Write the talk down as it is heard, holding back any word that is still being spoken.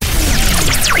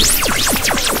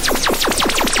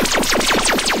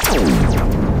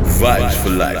Vibes for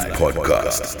Life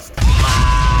podcast.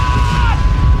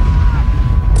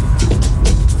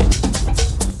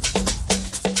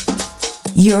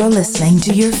 You're listening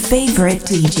to your favorite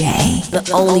DJ,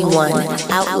 the only one,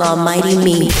 Outlaw Mighty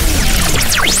Me.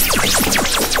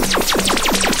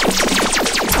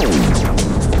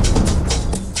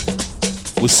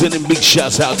 We're sending big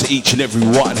shouts out to each and every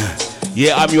one.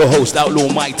 Yeah, I'm your host,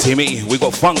 Outlaw Mighty Me. We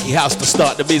got Funky House to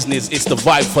start the business. It's the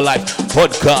Vibe for Life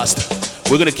podcast.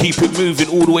 We're gonna keep it moving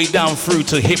all the way down through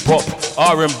to hip hop,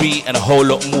 R&B, and a whole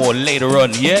lot more later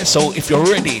on. Yeah, so if you're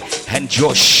ready and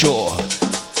you're sure,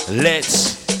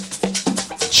 let's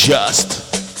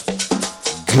just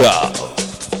go.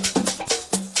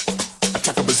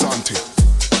 Attack a Bazanti.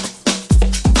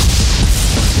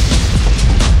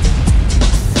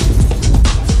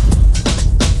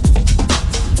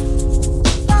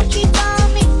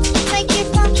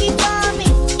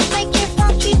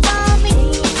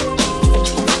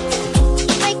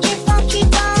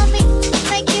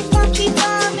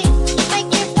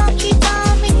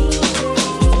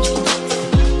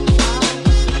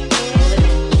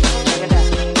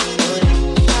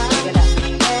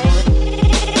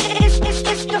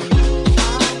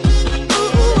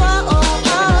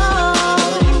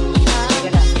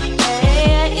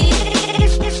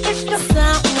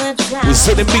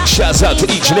 Sending big shouts out to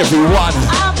each and every one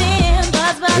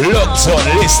locked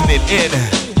on, listening in.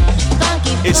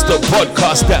 It's the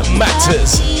podcast that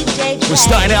matters. We're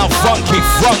starting out funky,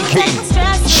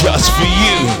 just for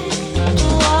you.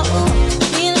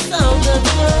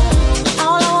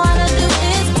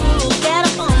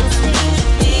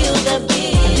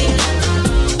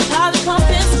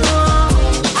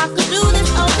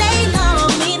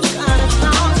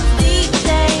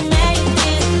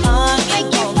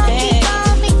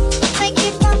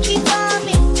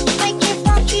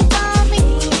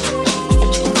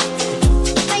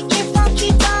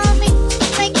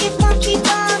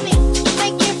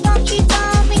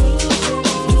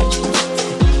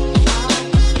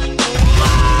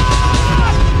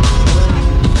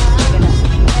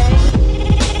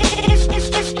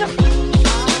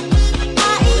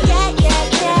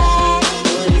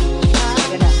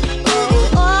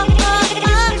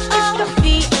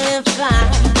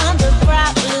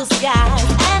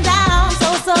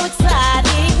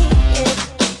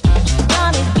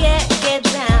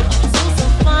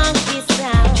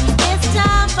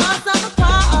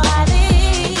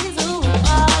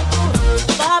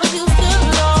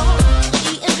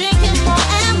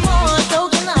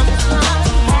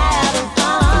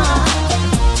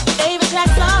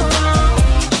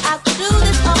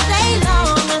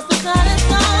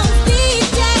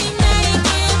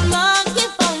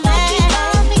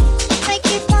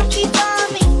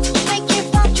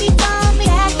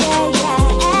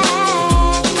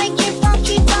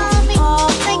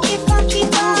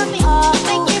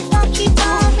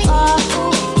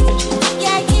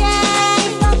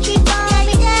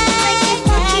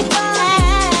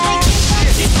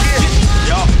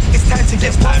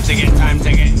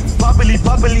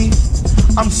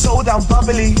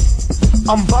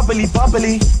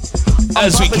 Bubbly.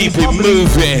 As we keep it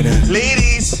moving,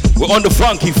 ladies, we're on the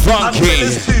funky.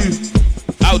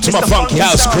 Out to my funky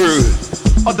house crew.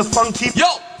 Of the funky. Yo!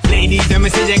 Ladies, let me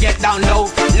see you get down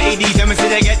low. Ladies, let me see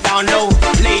you get down low.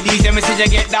 Ladies, let me see you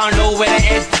get down low with the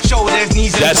head, shoulders,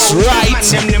 knees, and That's toes. right. Man,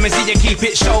 them, let me see you keep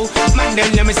it show. Man,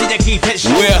 them, let me see you keep it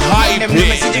show. We're hyping. Man, them, let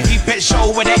me see you keep it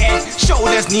show with the head,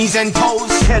 shoulders, knees, and toes.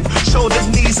 Head, shoulders,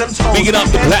 knees, and toes. Bigging up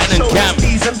the platinum camp.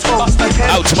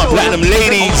 Out to my platinum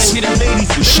ladies.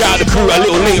 We shout the crew a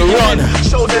little later on.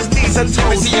 Shoulders, knees, and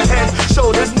toes. Head,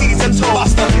 shoulders, knees, and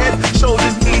toes. Head,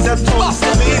 shoulders, knees, and toes.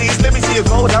 Ladies, let me see you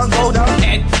go down.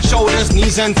 Head, shoulders,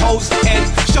 knees, and toes. Head,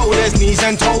 shoulders, knees,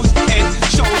 and toes. Head,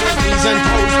 shoulders, knees, and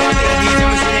toes. Ladies, let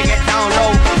me see you get down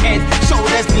low. Head,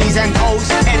 shoulders, knees, and toes.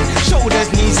 Head, shoulders,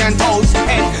 knees, and toes.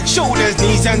 Head, shoulders,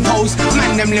 knees, and toes.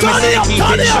 Man, them, let me see you keep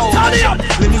it show.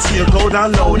 Let me see you go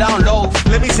down low.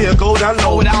 Let me see you go down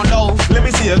low. Let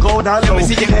me see you go down low.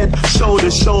 Head,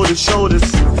 shoulders.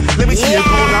 Let me see you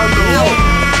go down low.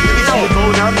 Let me see you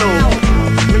go down low.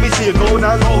 Let me see you go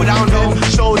down low.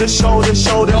 Shoulders.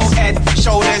 Head,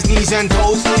 shoulders, knees, and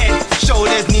toes. Head,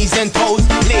 shoulders, knees, and toes.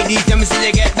 Ladies, let me see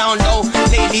you get down low.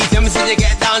 Ladies, let me see you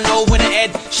get down low with the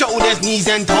head, shoulders, knees,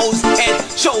 and toes. Head,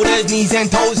 shoulders, knees,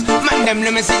 and toes. Man, them,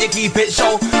 let me see you keep it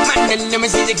show. Man, them, let me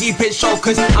see you keep it show.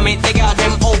 Cause I mean, they got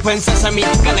them open sesame.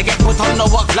 Gonna get put on the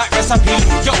work like recipe.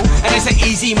 Yo, and it's an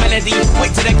easy melody.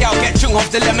 Wait till the girl get chung off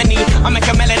the lemonade. I make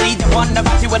a melody, the one the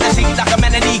batty with a sing like a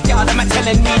melody. Girl, them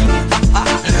telling me,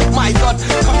 my God,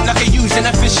 come like a using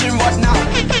a fishing rod now.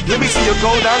 Let me see you you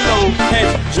go down low.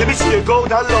 Heads. Let me see you go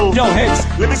down low. Yo, heads.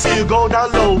 Let me see you go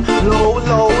down low. Low,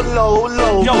 low, low,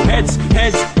 low. Yo, heads,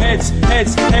 heads, heads,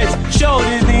 heads, heads.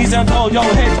 Shoulders, knees and toes. Yo,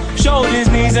 heads, shoulders,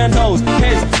 knees and toes.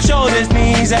 Heads, shoulders,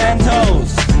 knees and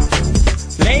toes.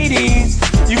 Ladies,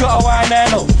 you gotta wind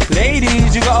that low.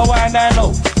 Ladies, you gotta wind that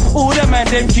low. All the man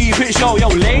them keep it show. Yo,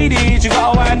 ladies, you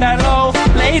gotta wind that low.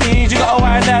 Ladies, you gotta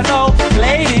wind that low.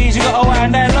 Ladies, you gotta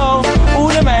wind that low. All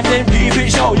the man them keep it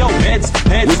show. Yo, heads,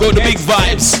 heads. We got the big heads,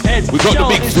 vibes. Heads, We got the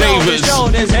big flavors.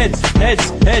 Shoulders, heads, heads,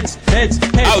 heads, heads,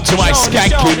 heads. Out to my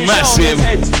skanky massive.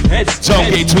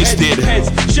 Don't get twisted.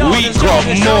 We got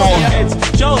more.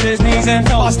 Shoulders, knees and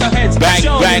toes. Heads, Bang,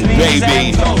 bang,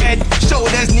 baby. Head,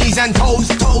 shoulders, knees and toes.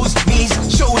 Toes, knees,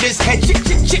 shoulders, head. Chit,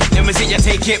 chit, chit. Let me see you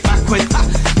take it backward.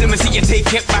 Let me see you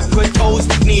take it backward. Toes,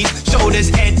 knees, shoulders,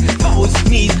 head. Toes,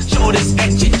 knees, shoulders,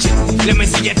 head. Chit, chit. Let me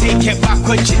see you take it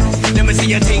backward. Chit. Let me see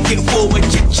you take it forward.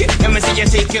 Chit, chit. Let me see you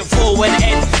take it forward.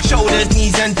 Head, shoulders,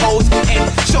 knees and toes. Head,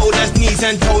 shoulders, knees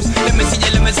and toes. Let me see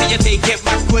you take it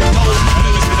backward. Toes,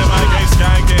 knees.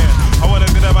 I wanna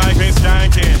see the migraine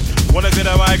skanking. Wanna see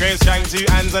the migraine skank. 2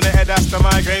 hands on the head, that's the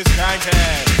migraine skanking.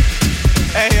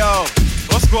 Hey yo,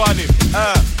 what's going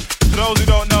on? For those who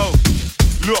don't know,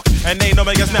 look, and they know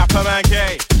me as Napper Man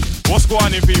K. What's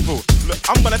going on, people? Look,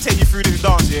 I'm gonna take you through this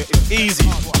dance here. It's easy,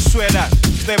 I swear that.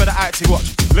 Stay with the active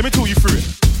watch. Let me talk you through it.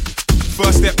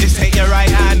 First step is take your right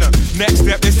hand. Next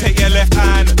step is take your left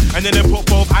hand. And then put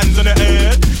both hands on the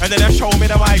head. And then show me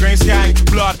the migraine skank.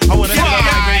 Blood, I wanna see the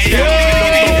migraine skank.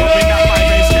 Don't bring that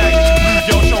migraine skank. Rude,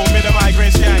 yo, show me the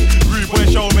migraine skank. Rude boy,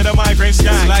 show me the migraine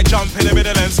skank. It's like jump in the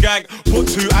middle and skank. Put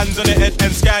 2 hands on the head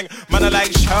and skank. Man, I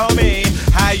like show me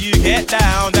how you get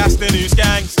down. That's the new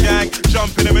skank, skank.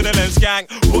 Jump in the middle and skank.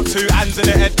 Put 2 hands on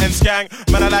the head and skank.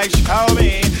 Man, I like show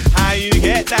me how you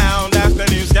get down. That's the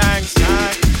new skank,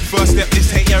 skank. First step is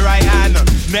take your right hand.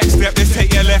 Next step is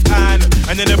take your left hand.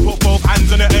 And then put both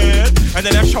hands on the head. And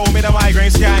then show me the migraine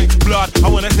skank. Blood, I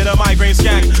wanna see the migraine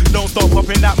skank. Don't stop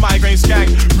popping that migraine skank.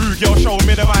 Rude girl, show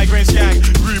me the migraine skank.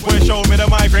 Rude boy, show me the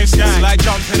migraine skank. It's like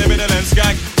jump in the middle and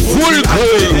skank. Full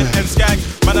cool. And skank.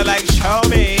 Man, I like show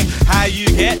me how you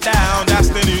get down. That's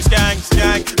the new skank,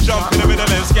 skank. Jump in the middle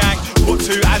and skank. Put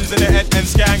 2 hands in the head and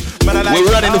skank. Man, I like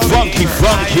we're running the funky.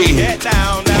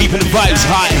 Keeping the vibes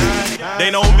high. They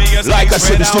know me as like I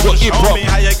said, we still got hip hop,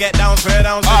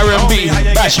 R&B,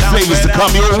 bash flavors to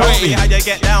come your way.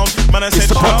 It's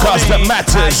the podcast that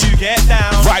matters.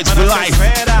 Vibes for life,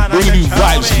 bringing you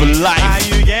vibes for life.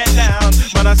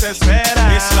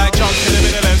 It's like jump in the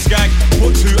middle and skank.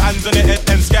 Put 2 hands on the head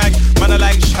and skank. Man, I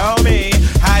like show me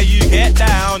how you get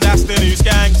down. That's the new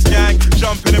skank, skank.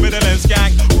 Jump in the middle and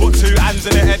skank. Put 2 hands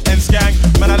on the head and skank.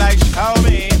 Man, I like show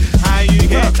me how you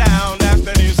get down. That's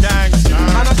the new skank, skank.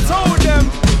 And I told them,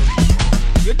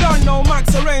 you don't know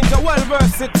Max Arranger, well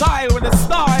versatile with the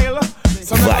style.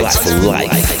 So Vibes for life.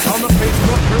 I'm a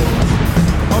Facebook crew,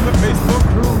 I'm a Facebook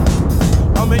crew,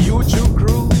 I'm a YouTube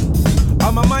crew,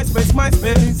 I'm a MySpace,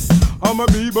 I'm a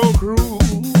Bebo crew,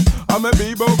 I'm a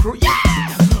Bebo crew, yeah.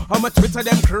 I'm a Twitter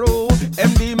them crew,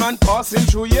 MD man passing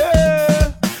through,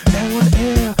 yeah. Air1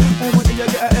 Air, Air1 Air, you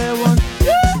get an Air1,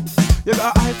 yeah. You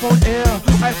got an iPhone Air,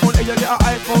 iPhone Air, you get an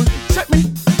iPhone. Check me.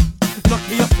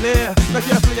 Nokia player,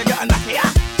 you get a Nokia.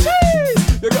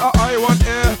 Jeez, you got an i1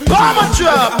 Air. Bomber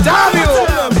drop, damn you. You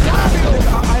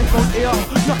got an iPhone Air,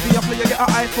 Nokia player, you get an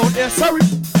iPhone Air. Sorry,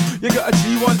 you got a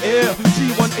G1 Air,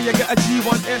 G1 Air, you get a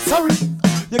G1 Air. Sorry,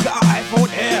 you got an iPhone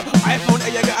Air, iPhone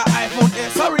Air, you get an iPhone Air.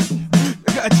 Sorry,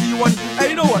 you got a G1. Hey,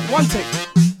 you know what? One take,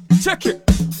 check it.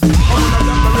 I'm on a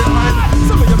BlackBerry hype.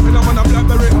 Some of your friends I'm on a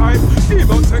BlackBerry hype.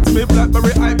 People text me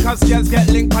BlackBerry hype, cause girls get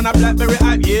linked on a BlackBerry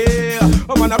hype. Yeah,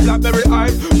 I'm on a BlackBerry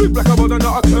hype. Big black about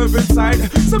not a curve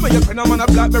inside. Some of your friends I'm on a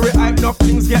BlackBerry hype. Enough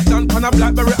things get done on a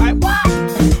BlackBerry hype.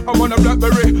 I'm on a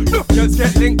BlackBerry. Enough girls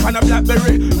get linked on a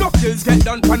BlackBerry. Enough deals get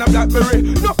done on a BlackBerry.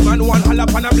 Enough man one holla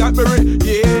on a BlackBerry.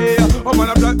 Yeah, I'm on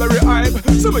a BlackBerry hype.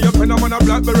 Some of your friends I'm on a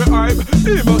BlackBerry hype.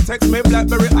 People text me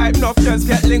BlackBerry hype. Enough girls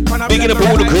get linked on a BlackBerry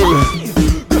hype. Big in the crew.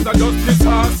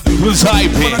 Who's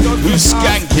hyping? Who's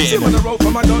skanking?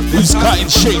 Who's cutting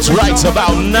shapes right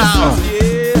about now?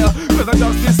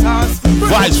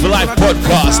 Vibes for Life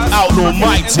podcast, Outlaw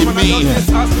Mighty Me.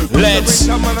 Let's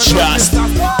just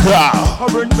go.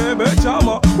 Bring baby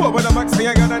charmer. What would the max say?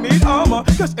 I gotta need armor.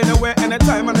 Just anywhere,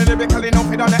 anytime, and lyrically no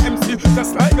fit on the MC.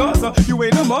 Just like Gaza, you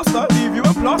ain't a master, leave you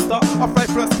a plaster. I fly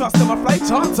first class, them I fly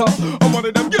charter. I'm one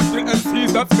of them gifted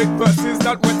MCs that make verses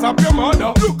that wet up your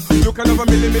mother. Look, you can have a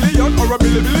million or a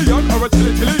billion or a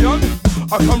chillion.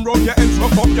 I come round your ends,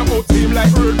 rough up your whole team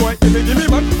like Earl Boy. Give me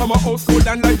man, I'm a old school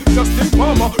and like Justin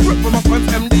Palmer. Rip from my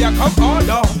friends MD, I come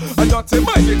harder. I don't say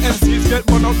my MCs get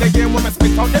one out the game when I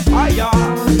spit out the fire.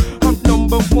 I'm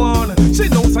number one. She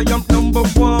knows I am number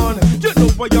one. You know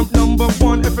I am number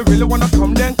one. If you really wanna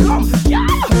come, then come. Yeah.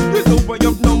 You know I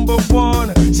am number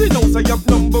one. She knows I am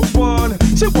number one.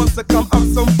 She wants to come have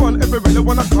some fun. If you really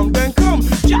wanna come, then come.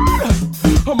 Yeah.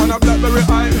 I'm on a BlackBerry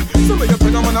hype. Some of your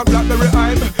friends I'm on a BlackBerry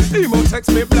hype. Emo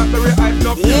text me BlackBerry hype.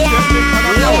 No, yeah.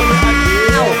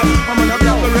 I'm on a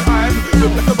BlackBerry hype.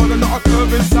 Look like a bottle, not a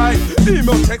curve inside.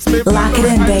 Emo text me BlackBerry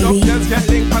hype. No, girls get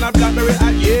linked on a BlackBerry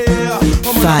hype. Yeah.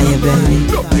 Fire, baby.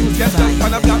 No things get done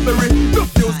on a BlackBerry. No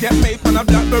deals get made on a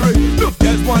BlackBerry. No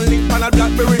girls want link on a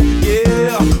BlackBerry.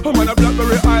 Yeah. I'm on a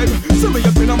BlackBerry hype. Some of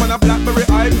your friends I'm on a BlackBerry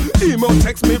hype. Emo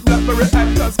text me BlackBerry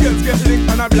hype. Cause girls get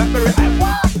linked on a BlackBerry hype.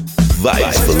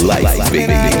 Vibes for life,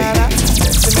 baby.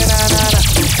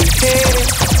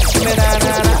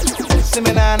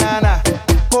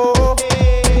 Oh,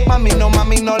 mami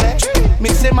no le. Me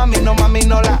say mami no la. Mami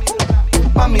no le.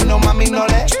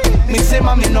 Me say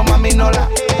mami no la. Mami no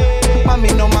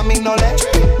le.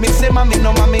 Me say mami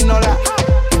no la.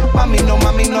 Mami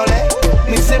no le.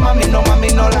 Me say mami no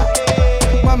la.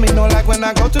 Mami no like when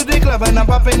I go to the club and I'm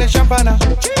popping the champagne.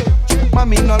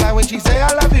 Mami no like when she say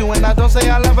I love you and I don't say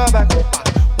I love her back.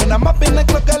 When I'm up in the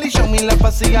club, girl, show me love,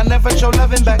 but see I never show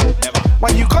loving back. Why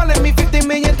you calling me 50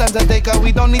 million times a day, cause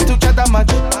we don't need to chat that much.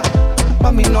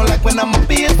 Mami no like when I'm up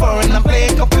PS4 and I'm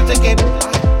playing computer game.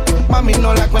 Mami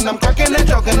no like when I'm cracking a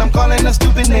joke and I'm calling a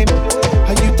stupid name.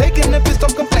 Are you taking the piss,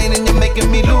 stop complaining, you're making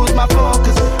me lose my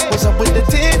focus. What's up with the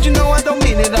tears, you know I don't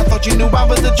mean it, I thought you knew I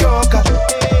was the joker.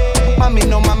 Mami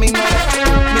no like, me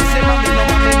say mami no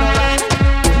like.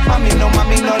 Mami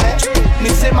no let, me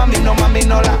say mami no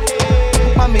la.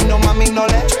 Mami no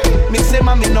let, me say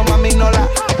mami no la.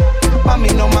 Mami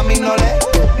no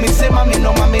let, me say mami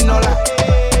no la.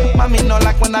 Mami no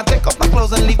like when I take off my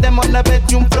clothes and leave them on the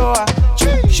bedroom floor.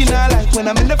 She not like when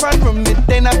I'm in the front room,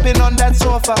 midday napping on that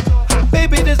sofa.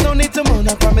 Baby, there's no need to moan,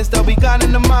 I promise they'll be gone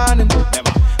in the morning.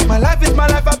 My life is my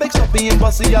life, I beg, stop being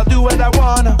bossy, I'll do what I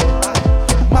wanna.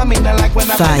 Mami not like when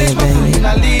I finish my food and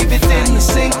I leave it in the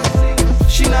sink.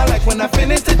 She not like when I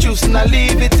finish the juice and I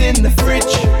leave it in the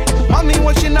fridge. Mommy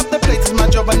washing up the plates is my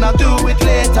job and I'll do it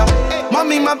later.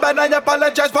 Mommy, my bad, I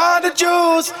apologize for the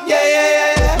juice.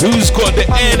 Yeah. Who's got the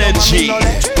energy?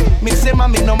 Me say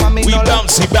mommy no we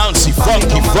bouncy,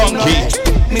 funky.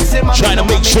 Trying to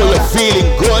make sure you're feeling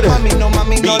good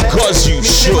because you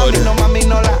should.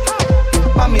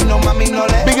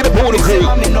 Big in the border crew.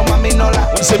 Want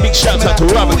to say big shout out to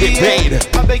Robert Get Paid.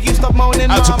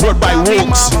 Out to Broad by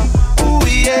Walks.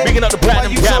 Bigging up the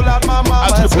platinum camp.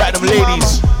 Out to the platinum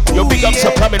ladies. Your big ups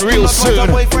are coming real soon.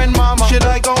 Should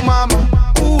I go, mama?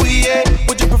 Ooh yeah.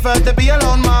 Would you prefer to be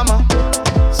alone, mama?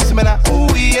 Say me that.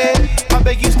 Ooh yeah. I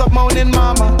beg you stop moaning,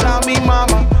 mama. Now me,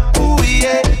 mama. Ooh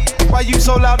yeah. Why you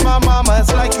so loud, my mama?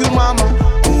 It's like you, mama.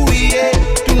 Ooh yeah.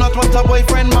 Do not want a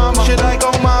boyfriend, mama. Should I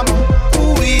go, mama?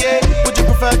 Ooh yeah. Would you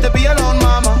prefer to be alone,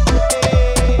 mama?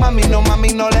 Mami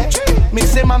no let. Me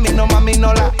say mami no la. Mami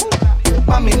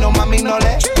no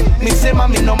let. Me say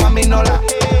mami no la.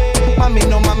 Mami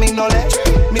no let.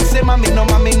 Me say mami no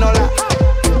la.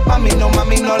 Mami no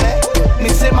let. Me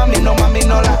say mami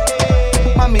no la.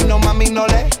 Mami no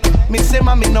let. Me say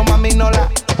mami no la.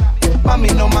 Mami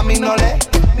no let.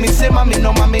 Me say mami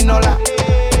no la.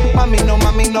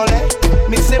 Mami no let.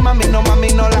 Me say mami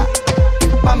no la.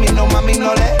 Mami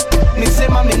no let. Me say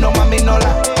mami no la.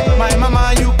 My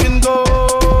mama, you can go.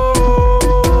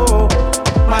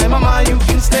 My mama, you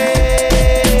can stay.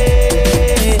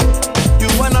 You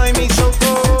annoy me so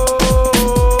cold.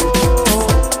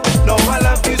 No, I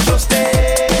love you, so stay.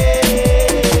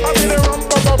 I'm in a rum,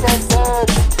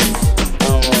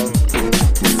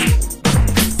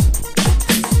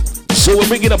 So we're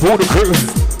bringing up all the crew.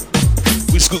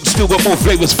 We still got more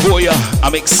flavors for ya.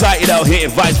 I'm excited out here,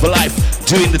 Vibes for Life,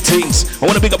 doing the things. I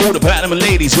want to big up all the platinum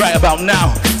ladies right about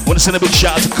now. I want to send a big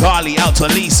shout out to Carly, out to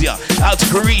Alicia, out to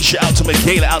Carisha, out to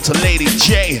Michaela, out to Lady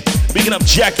J. Bigging up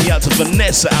Jackie, out to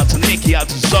Vanessa, out to Nikki, out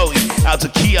to Zoe, out to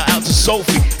Kia, out to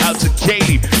Sophie, out to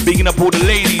Kaylee. Bigging up all the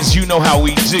ladies, you know how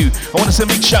we do. I want to send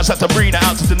big shouts out to Brina,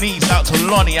 out to Denise, out to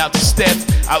Lonnie, out to Steph,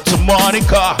 out to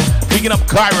Monica. Bigging up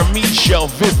Kyra, Michelle,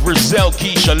 Viv, Rizelle,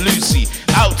 Keisha, Lucy,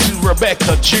 out to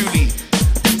Rebecca, Julie.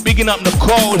 Bigging up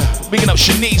Nicole, bigging up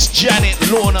Shanice, Janet,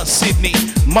 Lorna, Sydney,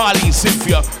 Marlene,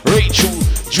 Cynthia, Rachel,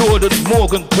 Jordan,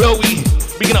 Morgan, Chloe.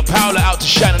 Bigging up Paola, out to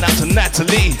Shannon, out to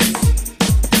Natalie.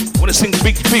 Want to sing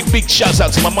big shouts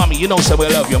out to my mummy. You know, so I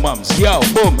love your mums. Yo,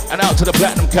 boom. And out to the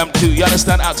Platinum Camp too. You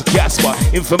understand? Out to Casper,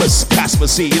 infamous Casper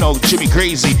C. You know, Jimmy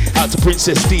Crazy. Out to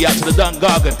Princess D. Out to the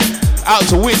Dungargan. Out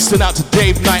to Winston, out to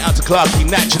Dave Knight, out to Clarky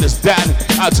Naturalist Dan,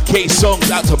 out to K Songs,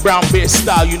 out to Brown Beer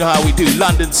Style, you know how we do.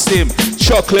 London Sim,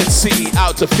 Chocolate City,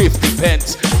 out to 50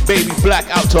 Pence. Baby Black,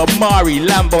 out to Amari,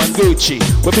 Lambo and Gucci.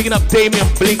 We're picking up Damian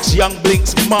Blinks, Young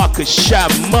Blinks, Marcus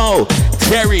Shamo,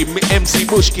 Terry, MC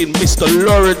Bushkin, Mr.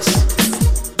 Lawrence,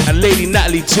 and Lady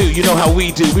Natalie too. You know how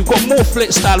we do. We've got more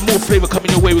flit style, more flavor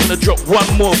coming your way. We're gonna drop one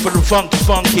more for the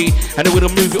funky, and then we're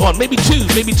gonna move it on. Maybe two.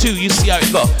 You see how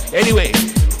it go. Anyway,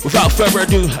 without further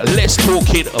ado, let's talk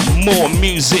it. More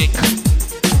music.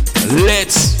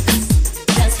 Let's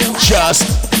just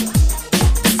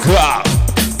go.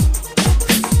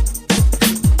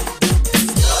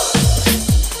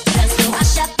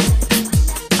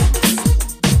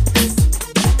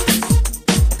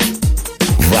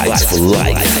 Vibes for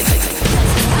life.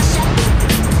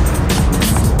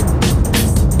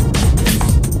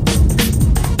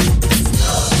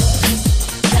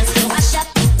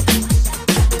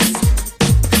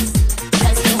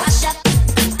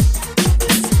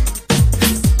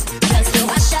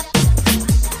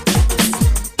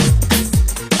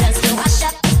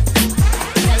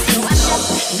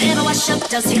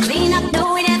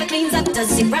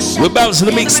 We're bouncing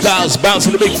the big styles,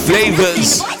 bouncing the big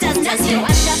flavors.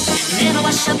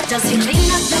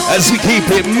 As we keep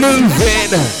it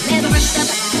moving.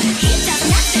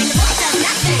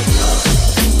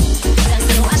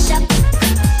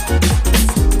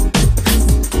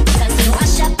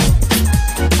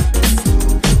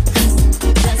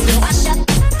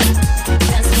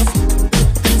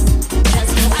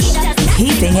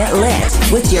 Keeping it lit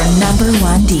with your number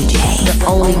one DJ. The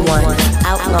only one,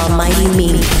 Outlaw Mighty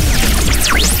Mimi.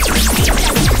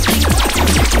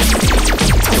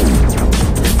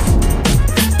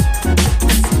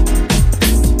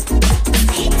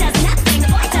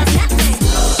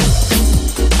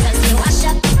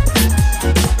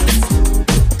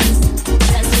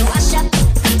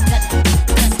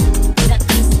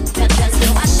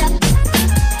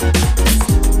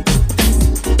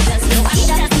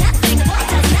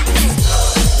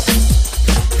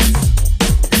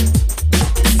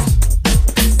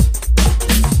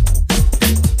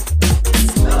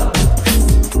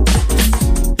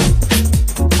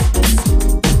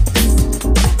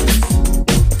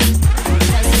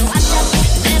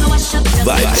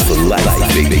 Vibes for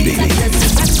life, baby.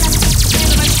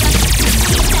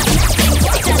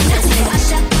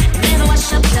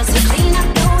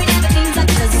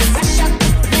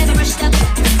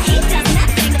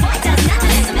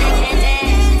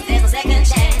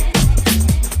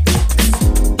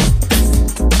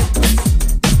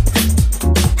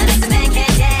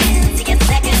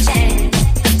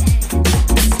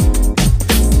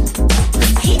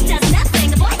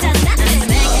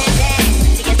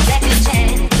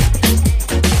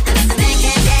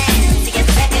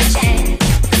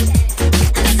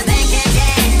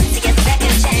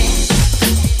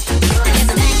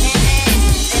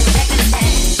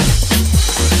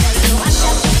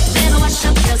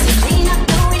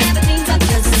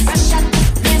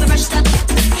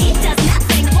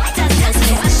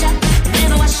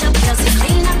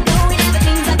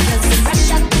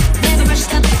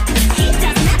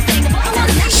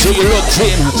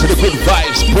 To the good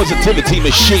vibes, positivity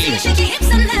machine.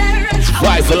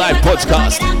 Vibe for Life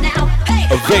podcast.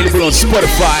 Available on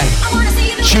Spotify.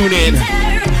 Tune in.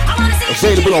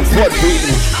 Available on Podbean.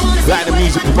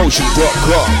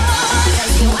 PlatinumMusicPromotion.com.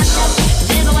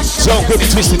 Don't get it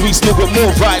twisted, we still got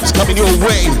more vibes coming your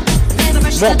way.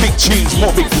 More big tunes,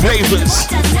 more big flavors.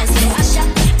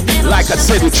 Like I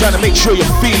said, we're trying to make sure you're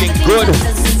feeling good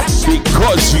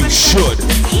because you should.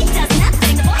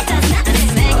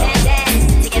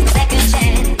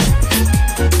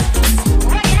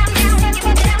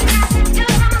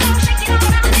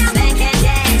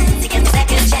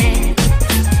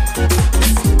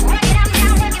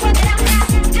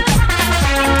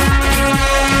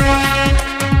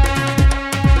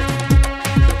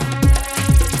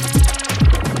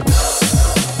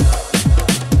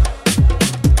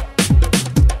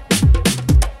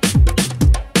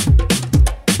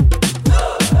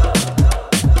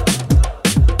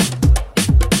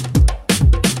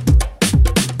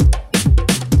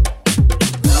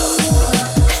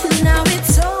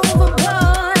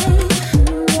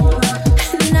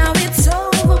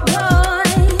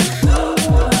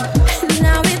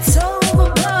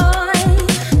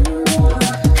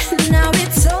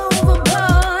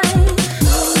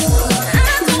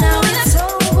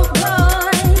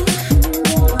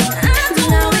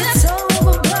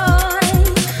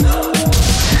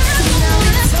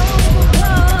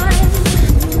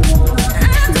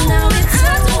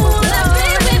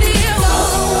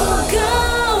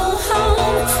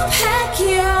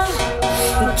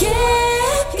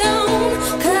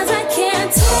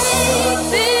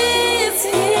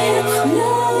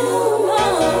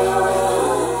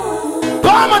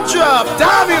 up,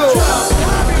 damn you.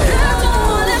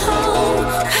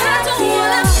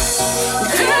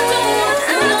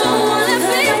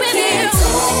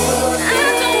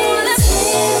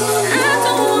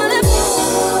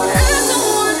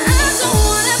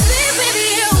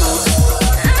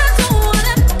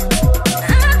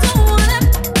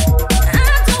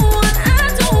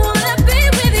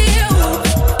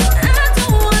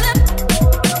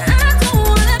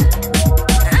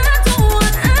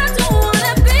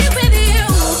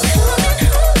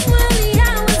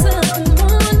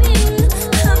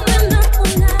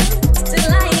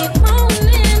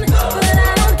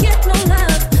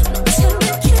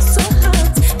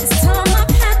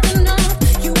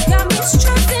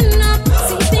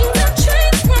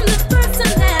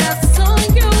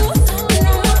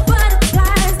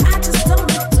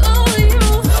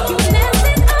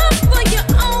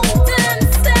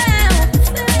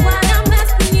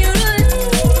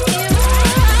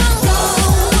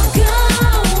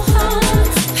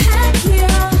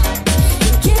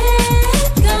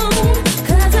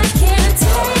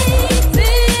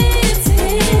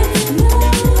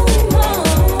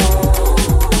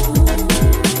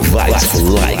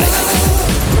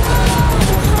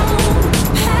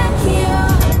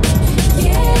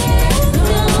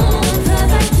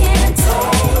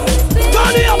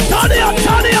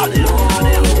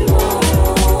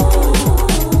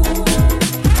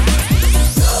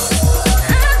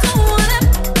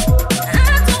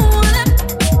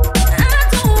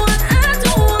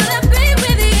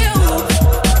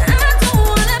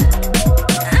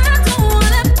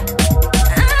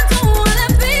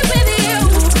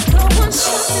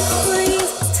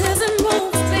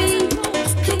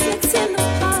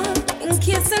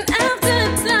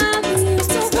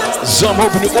 So I'm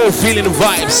hoping you're all feeling the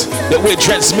vibes that we're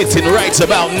transmitting right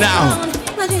about now.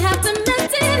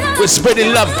 We're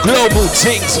spreading love, global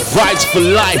things, vibes for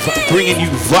life, bringing you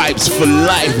vibes for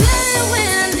life.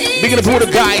 Big up all the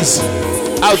guys,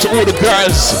 out to all the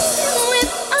girls.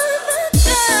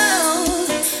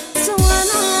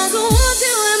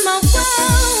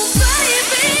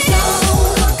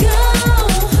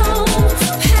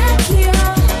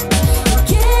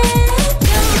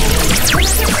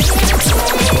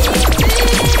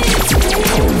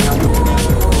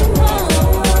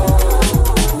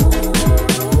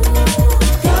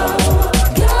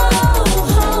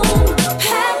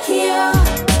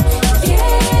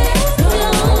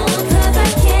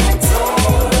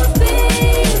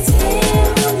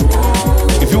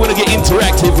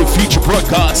 Interactive with future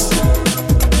broadcasts.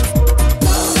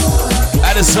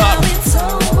 Add us up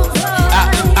at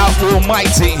Outlaw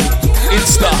Mighty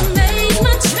Insta,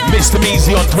 Mr.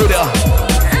 Meezy on Twitter,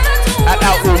 at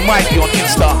Outlaw Mighty on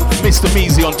Insta, Mr.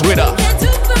 Meezy on Twitter.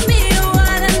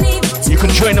 You can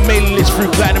join the mailing list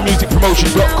through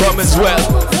platinummusicpromotion.com as well.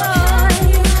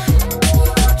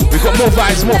 We've got more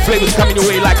vibes, more flavors coming your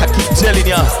way, like I keep telling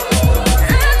ya.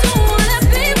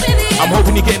 I'm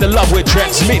hoping you're getting the love we're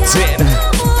transmitting.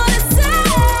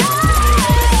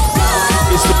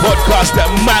 It's the podcast that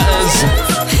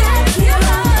matters.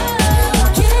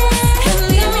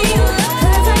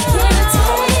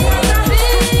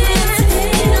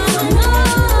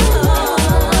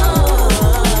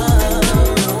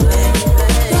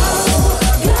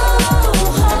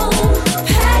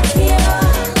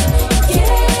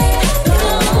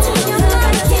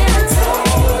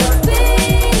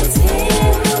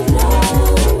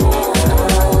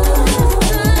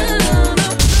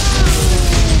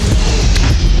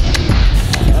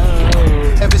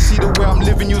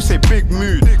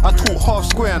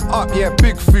 Square and up, yeah,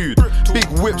 big food, big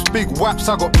whips, big waps,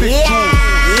 I got big jewels.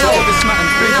 So if it's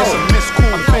nothing big, it's a miss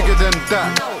call. I'm bigger than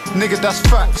that, nigga, that's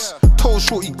facts. Told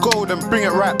shorty go, then bring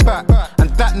it right back. And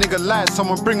that nigga lied,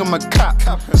 someone bring him a cap.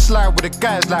 Slide with the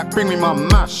guys like, bring me my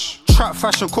mash. Trap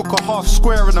fashion, cook a half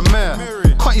square in the mirror.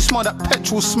 Can't you smell that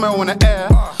petrol smell in the air?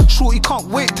 Shorty can't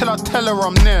wait till I tell her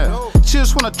I'm near. She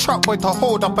just want a trap boy to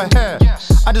hold up her hair.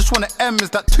 I just want an M, is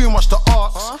that too much to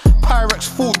ask? Pyrex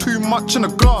full too much in a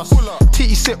glass.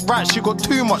 Titty sit right, she got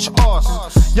too much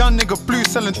ass. Young nigga blue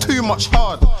selling too much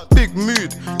hard. Big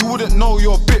mood, you wouldn't know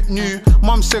you're a bit new.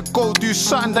 Mum said go do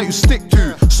something that you stick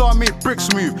to. So I made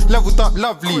bricks move, leveled up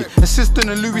lovely. Assistant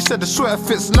and Louis said the sweater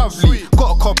fits lovely.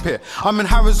 Got a cop it, I'm in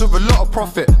Harrods with a lot of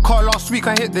profit. Car last week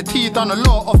I hit the T, done a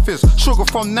lot of office. Sugar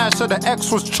from Nash, so the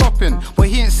X was chopping. But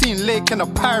he ain't seen Lake and a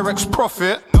Pyrex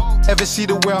profit. Ever see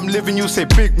the way I'm living, you say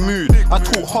big mood. I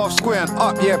talk half square and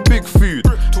up, yeah, big food.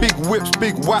 Big whips,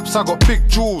 big waps, I got big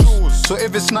jewels. So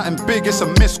if it's nothing big, it's a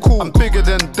miss call. I'm bigger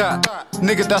than that,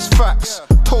 nigga, that's facts.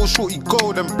 Told shorty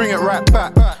go, then bring it right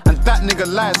back. And that nigga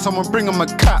lied, someone bring him a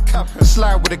cap.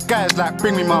 Slide with the guys like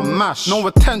bring me my mash. No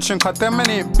attention, cause them men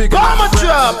ain't big enough. Bomber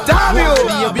job, damn you!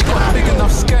 Yeah, we got big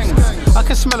enough skanks. I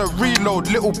can smell a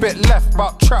reload, little bit left.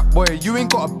 About trap boy, you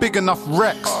ain't got a big enough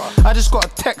Rex. I just got a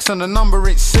text and the number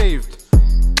ain't saved.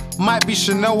 Might be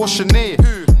Chanel or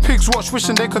Sinead. Pigs watch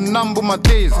wishing they could number my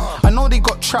days. I know they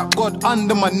got Trap God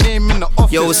under my name in the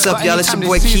office. Yo, what's up, y'all? It's your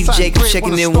boy Keith Jacob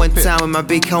checking in one time with my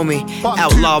big homie,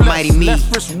 Outlaw Mighty Me,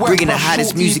 bringing the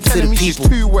hottest music to the people.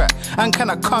 Too wet. And can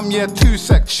I come, yeah, 2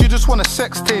 secs. She just want a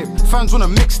sex tape. Fans want a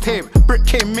mixtape. Brick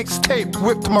K mixtape.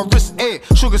 Whipped my wrist 8.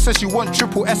 Sugar says she want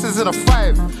triple S's in a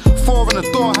 5. 4 on the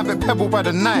door, have it pebbled by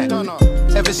the night.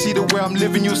 Ever see the way I'm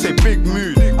living, you say big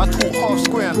mood. I talk half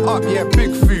square and up, yeah,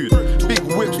 big food. Big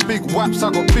whips, big waps,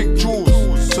 I got big jewels.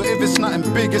 So if it's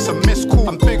nothing big, it's a miss call.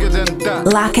 I'm bigger than that.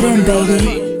 Lock it in,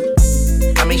 baby.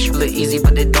 I make shit look easy,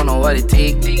 but they don't know what it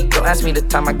take. Don't ask me the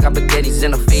time I got spaghettis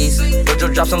in the face.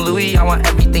 Jojo drops on Louis, I want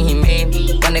everything he made.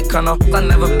 When it come up, I'll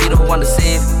never be the one to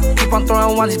save. Keep on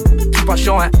throwing ones, keep on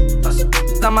showing us.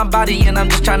 On my body and I'm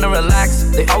just trying to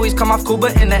relax. They always come off cool,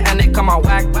 but in the end they come out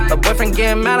whack. Her boyfriend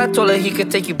getting mad, I told her he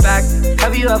could take you back.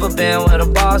 Have you ever been with a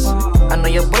boss? I know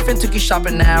your boyfriend took you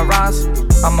shopping at Ross.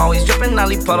 I'm always dripping, I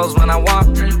leave puddles when I walk.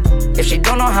 If she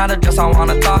don't know how to dress, I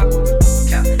wanna talk.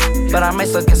 But I might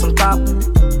still get some top.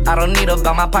 I don't need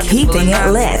about my pockets. Keeping it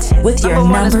lit with your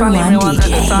number one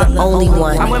DJ. The only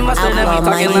one, I'm with my Outlaw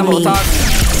Mighty Me.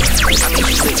 I mean,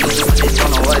 she say easy, but they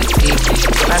don't know what it takes.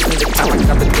 Don't ask me the time I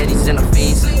got spaghettis in the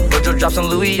face. Jojo drops on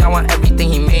Louis, I want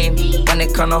everything he made. When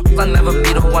it come up, I'll never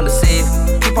be the one to save.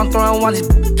 Keep on throwing ones,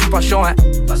 keep on showing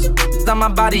us. On my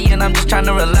body and I'm just trying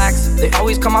to relax. They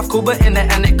always come off cool, but in the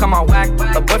end they come out whack.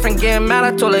 Her boyfriend getting mad,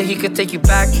 I told her he could take you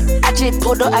back. I just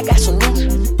pulled up, I got some new.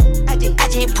 I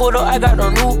just pulled up, I got no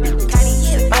new.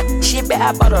 My shit back,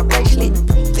 I bought a bracelet.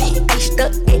 I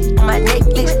stuck it on my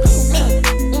necklace.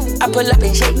 I pull up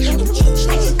and shake.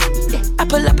 I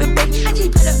pull up and break. I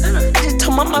just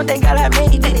told my mom, thank God I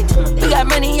made it. We got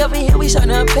money over here, we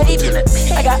startin' to pay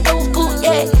it. I got old school,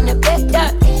 yeah, in the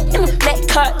backyard. In the black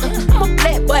car, I'm a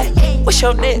black boy. What's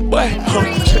your neck, boy?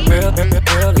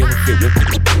 Girl,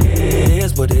 it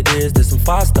is what it is, there's some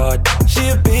 5-star. She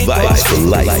a big Vibes for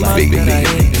life, baby.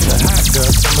 It's a hot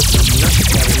girl, summer, so you know she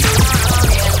got it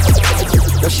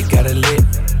lit. Know she got it lit.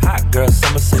 Hot girl,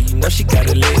 summer, so you know she got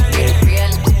it lit.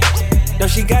 Yeah. Know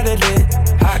she got it lit.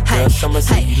 Hot girl, summer,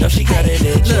 so you know she got it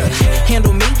lit. Look,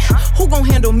 handle me? Who gon'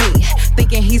 handle me?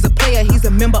 Thinking he's a player, he's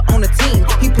a member on the team.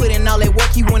 He put in all that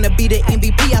work, he wanna be the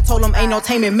MVP. I told him ain't no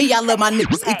taming me, I love my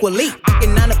niggas equally.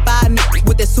 Fucking 9 to 5 niggas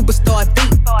with that superstar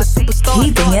beat. The superstar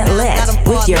Keeping it lit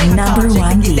with your number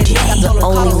one DJ. The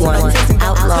only one,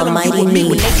 Outlaw Mighty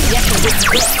Me. I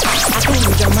can't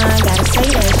read your mind, gotta say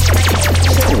that.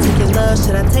 Should I take your love,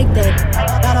 should I take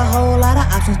that? Got a whole lot of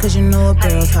options, cause you know a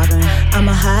girl's hopping. I'm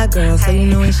a high girl, so you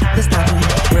know ain't shit to stop me.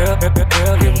 Girl, it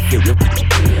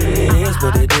is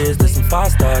what it is, there's some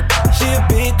 5-star. She a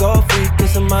big gold freak,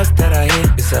 it's a must that I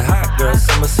hit. It's a hot girl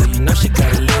summer, so you know she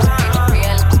got it lit.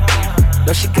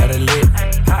 Know she got it lit.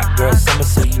 Hot girl summer,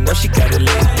 so you know she got it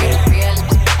lit. Yeah.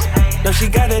 Know she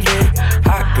got it lit.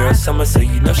 Hot girl summer, so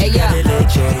you know she got it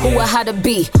lit. Yeah. Who a how to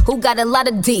be? Who got a lot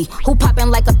of D? Who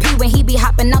poppin' like a P when he be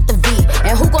hopping out the V?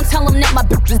 And who gon' tell him that my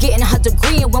bitch is getting her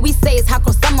degree? And when we say it's hot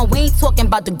girl summer, we ain't talking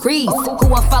about degrees. Who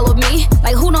won't follow me?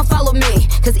 Like who don't follow me?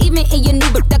 Cause even in your new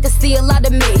bitch, I can see a lot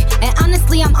of me. And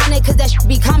honestly, I'm on it cause that should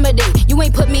be comedy. You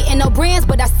ain't put me in no brands,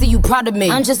 but I see you proud of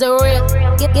me. I'm just a real,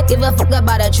 give a fuck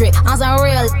about a trick. I'm some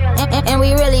real, and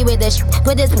we really with this.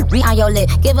 Put this on your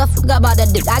lip. Give a fuck about the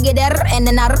dick. I get that and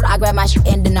then I grab my shit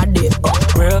and then I dip.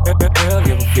 Girl, it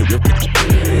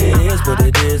is what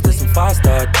it is, there's some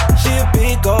 5-star. She a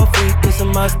big gold freak, it's a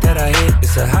must that I hit.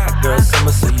 It's a hot girl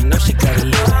summer, so you know she got it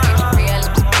lit.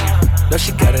 Know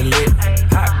she got it lit.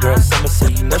 Hot girl summer, so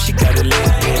you know she got it lit.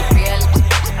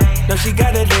 Yeah. Know she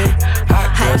got it lit.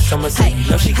 Hot girl summer, so you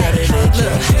know she got it lit.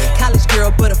 Look, college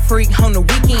girl, but a freak on the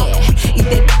weekend. Eat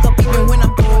that up even when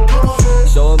I'm doing.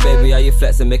 Show 'em, baby, how you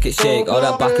flex and make it shake. All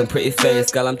that back and pretty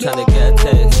face, girl, I'm trying to get a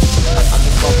taste. I'm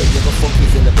just bumping, give a fuck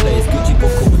who's in the place. Gucci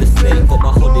buckle with a snake, got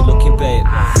my hoodie looking babe.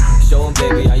 Show 'em,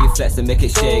 baby, how you flex and make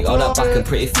it shake. All that back and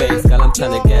pretty face, girl, I'm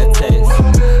trying to get a taste.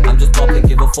 I'm just bumping,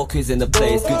 give a fuck who's in the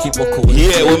place. Gucci buckle with a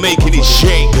snake. Yeah, we're making it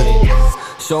shake.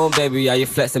 Show 'em, baby, how you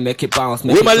flex and make it bounce.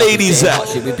 Make Where it my ladies at?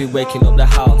 Shit, we be waking up the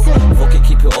house. Fuck it,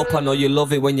 keep keep it up. I know you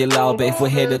love it when you're loud, but if we're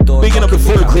here the door. Picking up the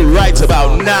full crew right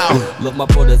about now. Love my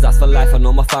brothers, that's for life. I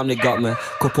know my family got me.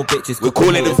 Couple bitches. We're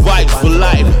calling it vibes for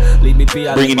life. Leave me be.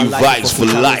 Bringing you vibes for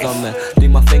life. Do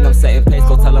my thing, I'm setting pace.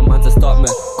 Go tell a man to stop me.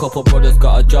 Couple brothers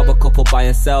got a job, a couple buy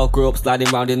and sell. Grew up sliding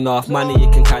round in North Money, you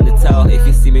can kinda tell. If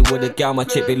you see me with a gal, my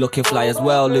chick be looking fly as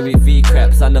well. Louis V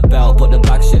crepes and the belt, but the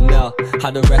bag Chanel.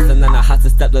 Had the rest and then I had to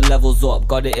step the levels up.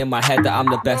 Got it in my head that I'm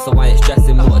the best, so I ain't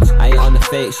stressing much. I ain't on the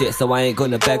fake shit, so I ain't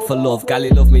gonna beg for love. Gally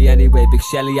love me anyway, Big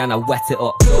Shelly, and I wet it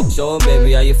up. Show 'em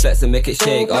baby how you flex and make it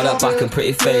shake. All that back and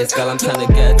pretty face, girl I'm trying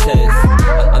to get a taste.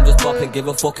 I'm just bopping, give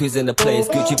a fuck who's in the place.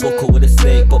 Gucci buckle with a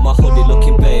snake, but my hoodie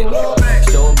looking babe.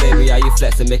 Show 'em baby how you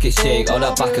flex and make it shake. All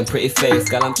that back and pretty face,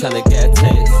 girl I'm trying to get a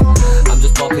taste. I'm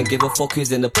just bopping, give a fuck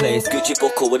who's in the place. Gucci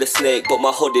buckle with a snake, but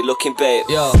my hoodie looking babe.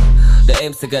 Yo, the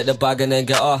aim's to get the bag and then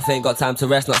get off. Ain't got time to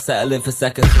rest, not settling for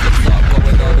seconds.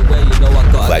 Going all the way, you know I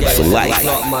gotta Vibes get for it. life.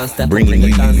 Not, man, step Bringing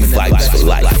you vibes for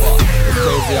life. It's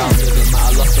crazy how I'm living, man.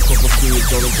 I lost a couple crews,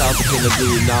 going down up in the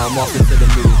mood. Now I'm off into the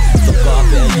mood. So got a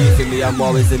bit of youth in me, I'm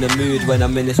always in the mood. When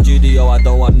I'm in the studio, I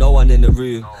don't want no one in the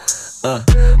room.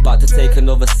 About to take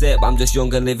another sip, I'm just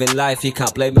young and living life, you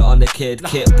can't blame it on the kid.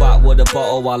 Kit back with a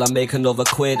bottle while I make another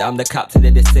quid. I'm the captain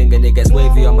of this thing and it gets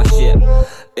wavy on my ship.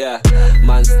 Yeah,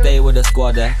 man, stay with the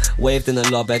squad there. Waved in the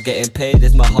lobby, getting paid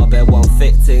is my hobby. One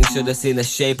thick thing, should've seen the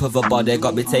shape of her body.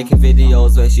 Got me taking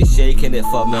videos when she's shaking it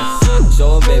for me.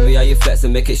 Show 'em baby how you flex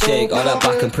and make it shake. All that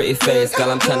back and pretty face,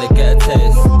 girl I'm trying to get a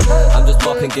taste. I'm just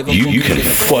bopping, give a You can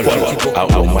follow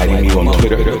Outlaw Mighty Me on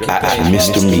Twitter at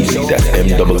Mr. Measy, that's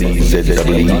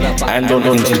MWZWE, and on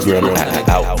Instagram at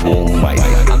Outlaw Mighty.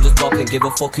 I'm just bopping, give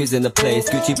a fuck who's in the place.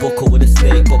 Gucci buckle with a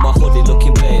snake, but my hoodie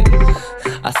looking babe.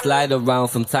 I slide around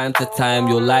from time to time,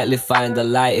 you'll likely find the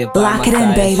light by Block my it in,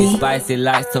 side. baby. She spicy,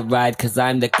 likes to ride, cause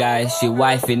I'm the guy. She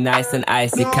wifey, nice and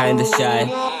icy, kinda shy.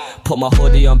 Put my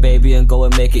hoodie on, baby, and go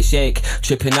and make it shake.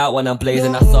 Tripping out when I'm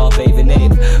blazing, I saw a bathing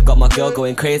ape. Got my girl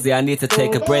going crazy, I need to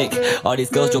take a break. All these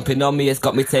girls jumping on me, it's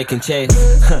got me taking chase.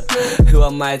 Who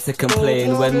am I to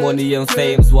complain when money and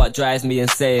fame's what drives me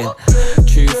insane?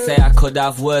 Truth say I could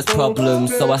have worse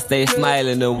problems, so I stay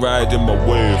smiling and riding my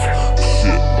wave.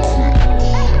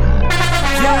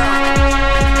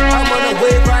 I'm on a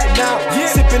wave right now.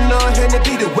 Sipping on Henny,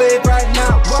 be the wave right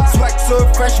now. Swag so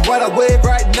fresh, what I wave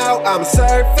right now. I'm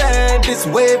surfing this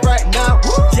wave right now.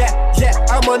 Yeah,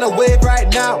 I'm on a wave right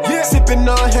now. Sipping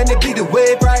on Henny, be the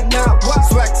wave right now.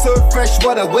 Swag so fresh,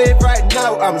 what I wave right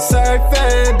now. I'm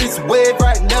surfing this wave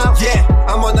right now. Yeah,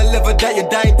 I'm on a level that you're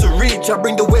dying to reach. I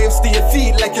bring the waves to your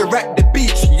feet like you're at the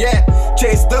beach. Yeah,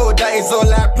 chase though, that is all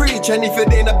I preach. And if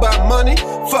it ain't about money,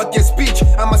 fuck your speech.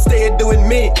 I'ma stay doing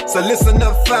me. So listen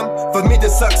up, fam. For me to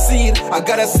succeed, I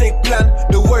got a sick plan.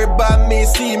 Don't worry about me,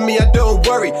 see me, I don't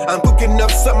worry. I'm cooking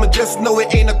up something, just know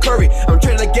it ain't a curry. I'm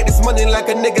trying to get this money like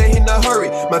a nigga in a hurry.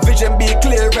 My vision be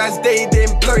clear as day,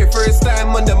 then blurry. First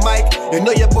time on the mic, you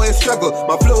know your boy struggle.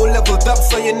 My flow leveled up,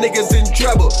 so your niggas in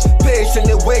trouble.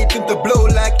 Patiently waiting to blow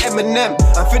like Eminem.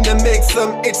 I'm finna make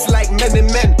some hits like many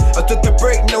men. I took a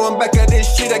break, now I'm back at this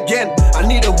shit again. I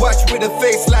need a watch with a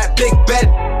face like Big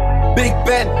Ben. Big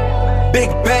Ben, Big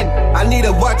Ben. I need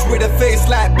a watch with a face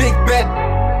like Big Ben.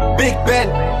 Big Ben,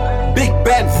 Big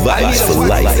Ben. I need a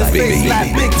watch with a face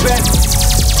like Big Ben.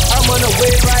 I'm on a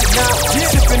wave right now.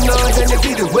 Sipping on Henny,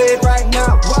 be the wave right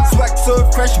now. Swag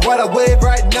so fresh, what I wave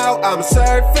right now. I'm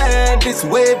surfing this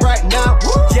wave right now.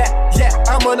 Yeah,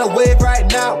 I'm on a wave right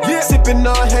now. Sipping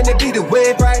on Henny, be the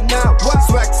wave right now.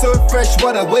 Swag so fresh,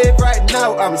 what I wave right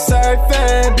now. I'm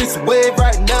surfing this wave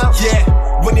right now. Yeah.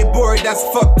 When you're bored, that's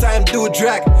fuck time, do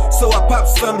drag. So I pop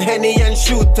some Henny and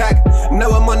shoot tag. Now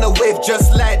I'm on a wave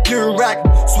just like Durac.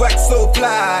 Swag so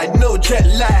fly, no jet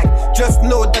lag. Just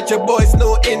know that your boy's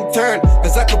no intern.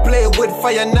 Cause I could play with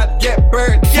fire, not get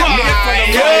burned. Few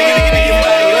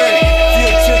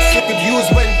tricks you could use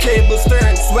when tables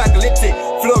turn. Swag litty,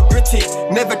 flow gritty.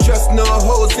 Never trust no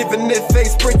hoes, even if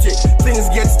face pretty. Things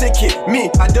get sticky, me,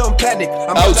 I don't panic.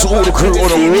 I'm out to all the crew on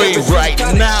the wave right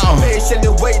now.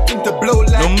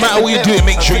 No matter what you do,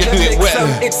 make sure you do it well.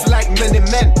 It's like many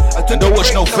men. And don't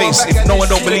watch no face if no one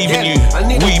don't believe in you.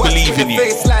 We believe in you.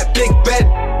 Big Ben,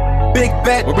 Big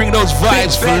Ben. We bring those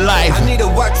vibes for life. I need a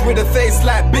watch with a face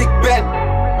like Big Ben.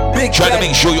 Try to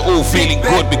make sure you're all feeling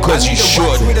good because you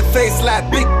should. With a face like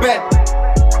Big Ben.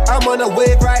 I'm on a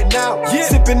wave right now.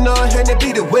 Sipping on Henny,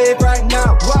 be the wave right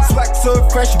now. Swag so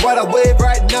fresh, what I wave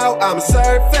right now. I'm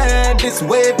surfing this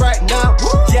wave right now.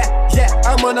 Yeah,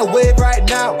 I'm on a wave right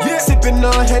now. Sipping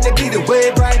on Henny, be the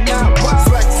wave right now.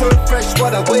 Swag so fresh,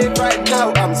 what I wave right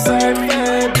now. I'm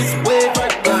surfing this wave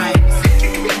right now.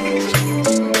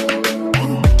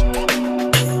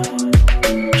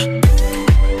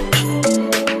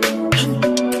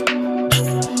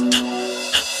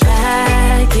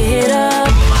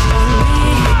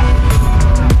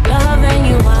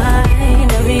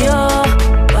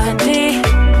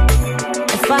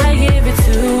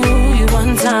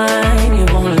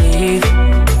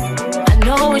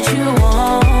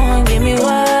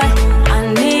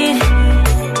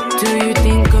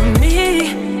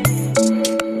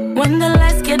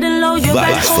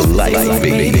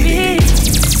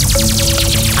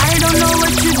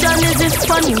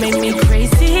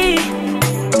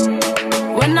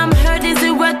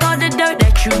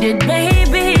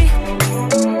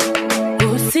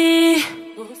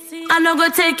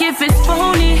 never take if it's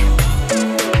phony.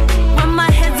 When my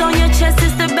head's on your chest,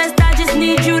 it's the best. I just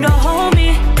need you to hold me.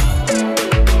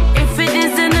 If it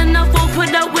isn't enough, we'll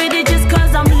put up with it just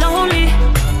cause I'm lonely.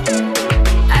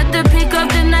 At the peak of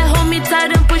the night, hold me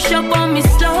tight and push up on me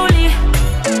slowly.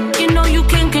 You know you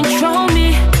can control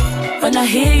me. When I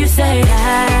hear you say,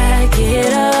 back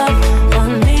it up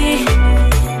on me,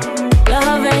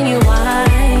 loving you,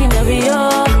 wine over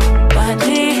your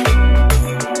body.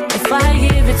 If I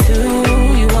give it to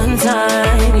you one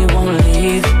time, you won't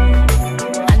leave.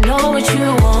 I know what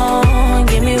you want,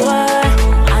 give me what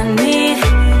I need.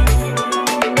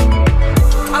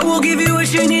 I will give you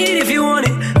what you need if you want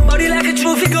it. Body like a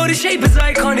trophy, go to shape is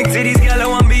iconic. Titties, girl, I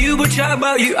want be you, but try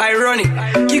about you, ironic.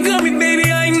 You got me,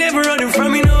 baby, I ain't never running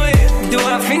from you, no way. Do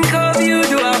I think of you?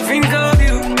 Do I think of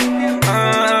you?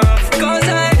 Of course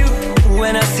I do.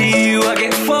 When I see you, I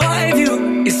get 5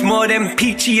 you. It's more than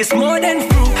peachy, it's more than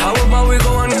fruit. How about we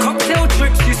go on cocktail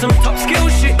trips, do some top skill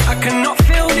shit? I cannot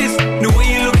feel this. The way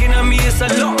you're looking at me, it's a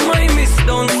lot my miss.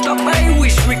 Don't stop, I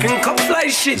wish we can cop fly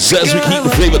shit. So as we keep the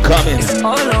flavor coming,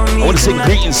 I want to send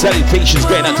greetings, salutations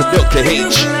going out to Dr.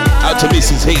 H, out to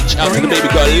Mrs. H, out to the baby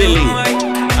girl Lily,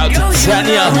 out to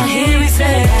Tanya.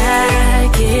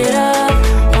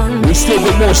 We still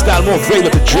got more style, more flavor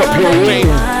to drop your way.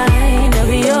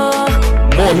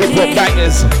 More hip hop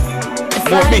bangers,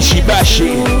 more bishy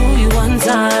bashy,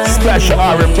 splash of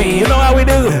R&B. You know how we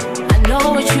do. I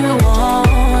know what you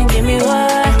want, give me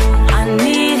what I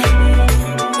need.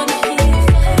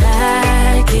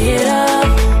 Back it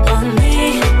up on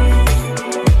me,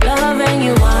 loving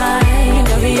you, wine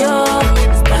over your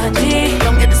body.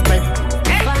 Come get this paper.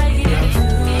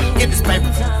 Get this paper.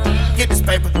 Get this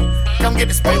paper. Come get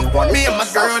this paper. Me and my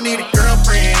girl need a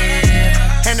girlfriend,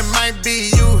 and it might be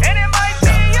you.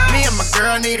 Me and my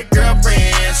girl need a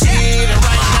girlfriend. She ain't it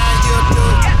right now, you do.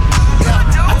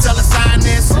 I tell her sign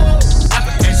this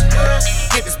application.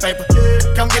 Get this paper.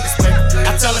 Come get this paper.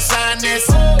 I tell her sign this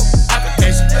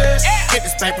application. Get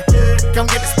this paper. Come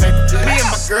get this paper. Me and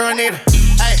my girl need a.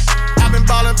 Hey, I've been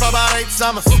ballin' for about 8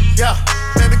 summers. Yeah,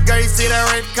 baby girl, you see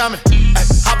that rape coming. Ay,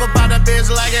 hop up out that bitch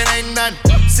like it ain't nothing.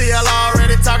 CL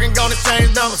already talking, gonna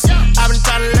change numbers. I've been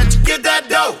trying to let you get that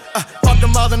dough. Fuck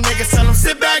them other niggas, tell them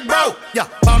sit back, bro.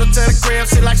 Yeah, bought her to the crib,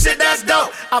 she like shit, that's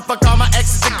dope. I fuck all my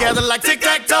exes together like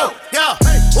tic-tac-toe. Yeah,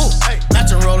 ooh, hey,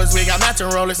 matching rollers, we got matching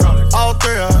rollers. All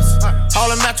 3 of us, all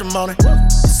in matrimony.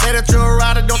 Say that you're a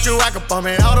rider, don't you act up on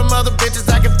me. All them other bitches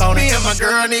acting phony. Me and my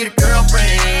girl need a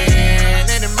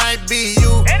girlfriend, and it might be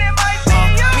you.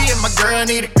 Me and my girl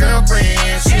need a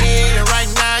girlfriend. She ain't it right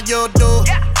now, you'll do.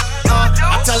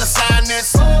 I tell her sign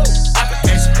this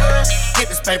application. Get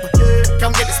this paper.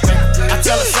 Come get this paper. I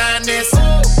tell her sign this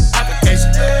application.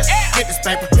 Get this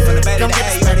paper. Come get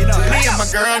this paper. Me and my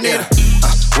girl need a.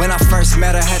 When I first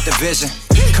met her, had the vision.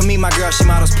 Come meet my girl, she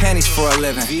models panties for a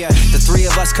living. The 3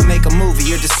 of us can make a movie,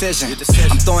 your decision.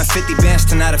 I'm throwing 50 bands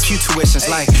tonight, a few tuitions.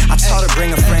 Like, I taught her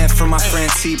bring a friend for my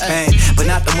friend T-Pain, but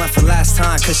not the one from last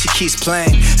time, cause she keeps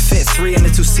playing. Fit 3 in the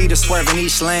 2-seater, swerving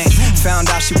each lane. Found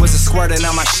out she was a squirter,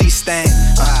 now my sheet stain.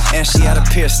 And she had a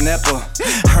pierced nipple.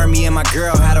 Her, me, and my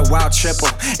girl had a wild triple.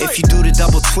 If you do the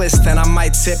double twist, then I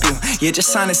might tip you. Yeah, just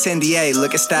sign this NDA,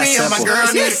 look, it's that simple. Me and my girl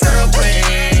need a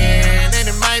girlfriend, and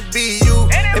it might be you.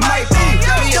 It might be.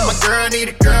 Me and my girl need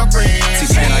a girlfriend.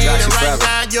 T-Pain, I got you right forever.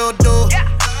 now, you'll do.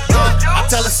 I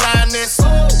tell her sign this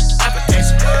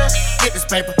application. Get this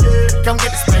paper. Come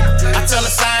get this paper. I tell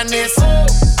her sign this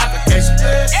application.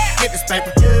 Get this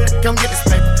paper. Come get this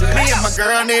paper. Me and my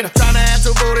girl need a. Tryna have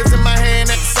 2 booties in my hand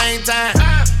at the same time.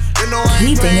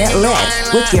 Keeping it lit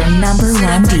with your number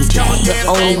 1 DJ. The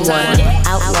only one,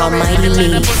 Outlaw Mighty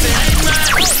Me.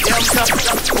 Yeah, I'm coming.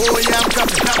 Oh, yeah, I'm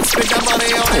coming. Spend that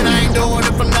money on it, I ain't doing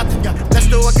it for nothing. Yeah. Let's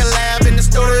do a collab in the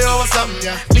studio or something.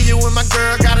 Yeah. Me, you, and my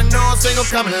girl got a new single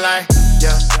coming like.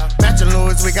 Yeah. Matching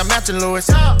Louis, we got matching Louis.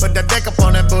 Put that deck up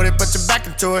on that booty, put your back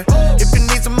into it. If you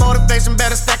need some motivation,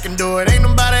 better stack and do it. Ain't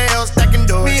nobody else that can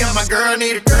do it. Me and my girl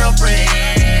need a girlfriend,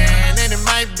 and it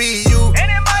might be you.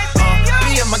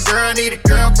 Me and my girl need a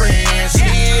girlfriend. She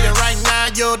need it right now,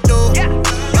 you'll do.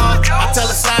 I tell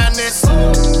her sign this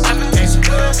application.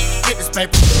 Get this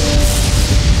paper.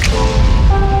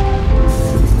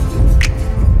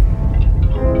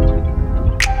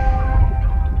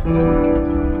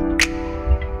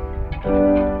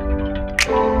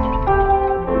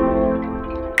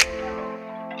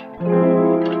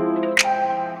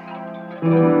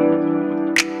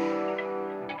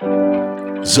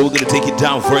 So we're gonna take it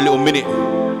down for a little minute.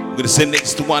 We're gonna send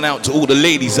next one out to all the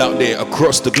ladies out there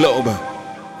across the globe.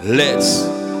 Let's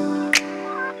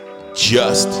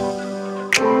just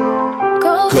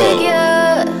go.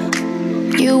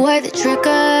 You were the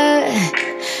trigger.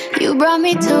 You brought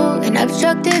me to an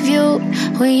obstructive view.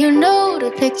 When you knew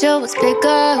the picture was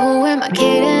bigger. Who am I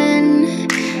kidding?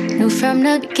 Knew from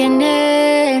the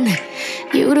beginning.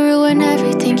 You'd ruin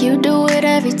everything, you do it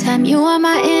every time. You are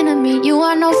my enemy, you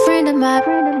are no friend of mine.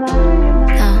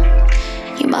 No,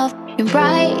 you motherfucking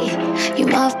right. You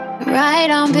motherfucking right,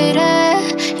 I'm bitter.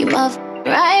 You motherfucking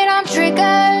right, I'm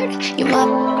triggered. You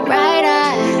motherfucking right,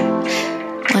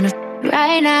 I wanna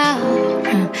right now.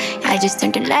 I just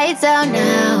turned the lights out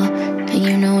now. And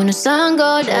you know when the sun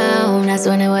go down, that's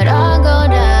when it would all go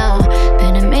down.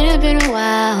 Been a minute, been a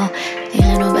while. Ain't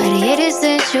let nobody hit it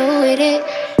since you with it.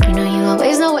 You know you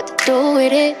always know what to do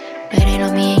with it. But ain't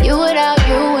on me and you without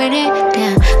you in it.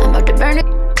 Damn, I'm about to burn it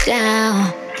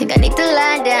down. Think I need to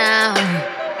lie down.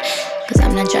 Cause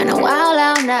I'm not tryna wild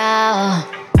out now.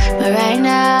 But right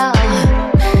now,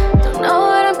 don't know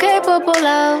what I'm capable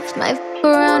of. Might f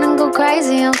around and go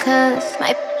crazy on cuz.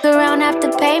 Might f around, have to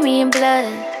pay me in blood.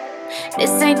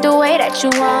 This ain't the way that you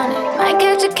want it. Might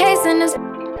catch a case in this.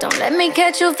 Don't let me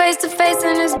catch you face to face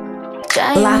in this.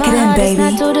 Lock it in, baby.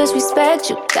 Not to disrespect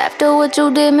you. After what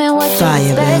you did, man, what you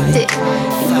expected.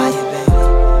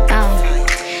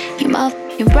 You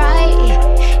motherfucking right.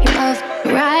 You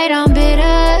motherfucking right, I'm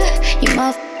bitter. You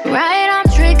motherfucking right, I'm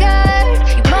triggered.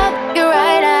 You motherfucking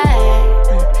right,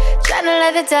 tryna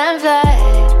let the time fly.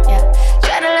 Yeah,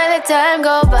 tryna let the time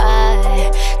go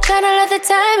by. Tryna let the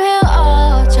time heal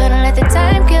all. Tryna let the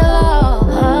time kill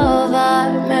all of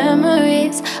our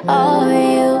memories. All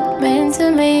you meant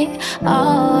to me.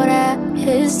 All that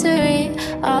history.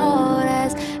 All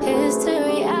that's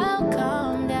history. I'll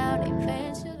calm down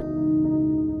eventually.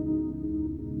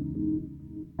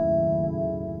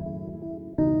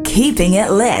 Keeping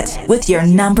it lit with your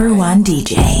number one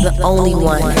DJ. The only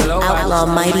one, Outlaw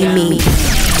Mighty Me.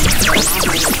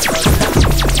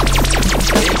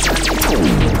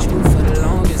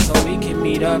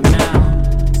 Up now.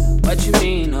 What you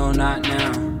mean, no, not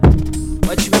now?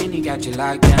 What you mean he got you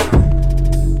locked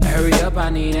down? Hurry up, I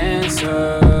need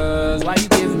answers. Why you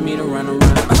giving me the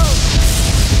runaround?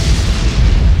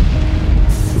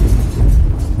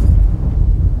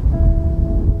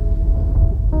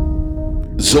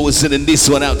 So we're sending this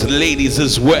one out to the ladies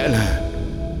as well.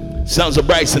 Sounds of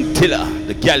Bryson Tiller,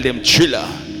 the gal them Triller.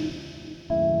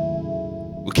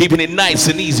 We're keeping it nice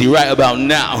and easy right about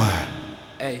now.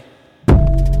 Hey.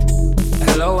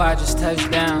 Hello, I just touched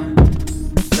down.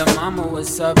 The mama,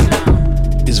 what's up now?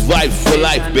 It's Vibe for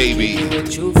Life, baby. Be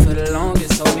with you for the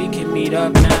longest, so we can meet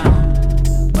up now.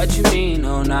 What you mean,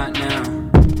 no, not now?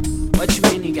 What you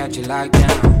mean he got you locked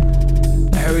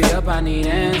down? Hurry up, I need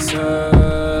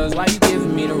answers. Why you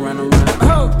giving me the runaround?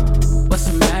 Oh, what's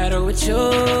the matter with you?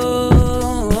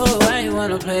 Why you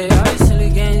wanna play all these silly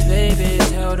games, baby?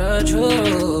 Tell the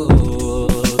truth.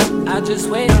 I just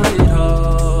wait on it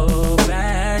all,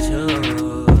 bad you.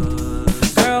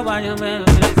 Girl, why you been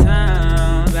this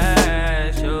time,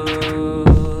 bad you?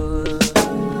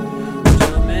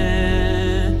 Your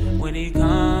man, when he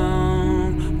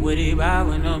come, would he ride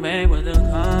with no man with a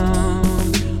come?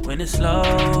 When it's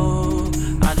slow,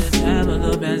 I just handle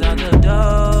the bands out the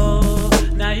door.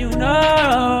 Now you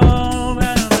know,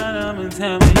 better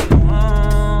tell me you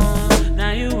want.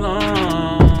 Now you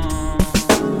want.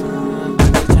 I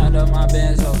just turned up my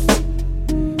bands up,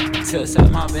 tilts up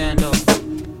my band up.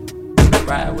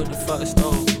 Ride with the fucking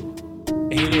stove,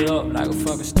 heat it up like a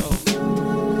fucking stove.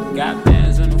 Got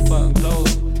bands in the fucking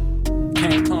clothes,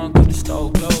 can't come 'cause the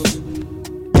stove closed.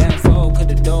 Damn fold 'cause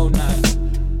the door not.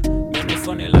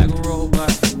 Funny like a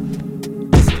robot.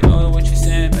 They say, oh, what you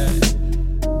saying about it?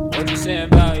 What you saying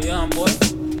about a young boy?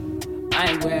 I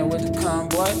ain't going with the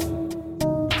convoy.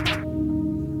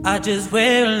 I just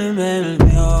wait on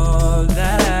the all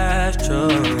that's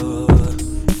true.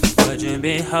 But you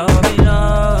be hoping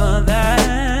all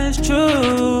that's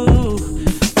true.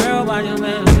 Girl, why you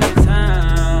make me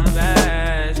time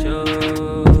that's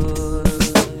true?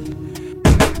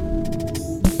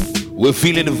 We're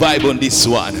feeling the vibe on this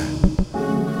one.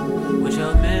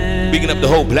 Bigging up the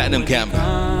whole Platinum camp.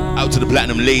 Out to the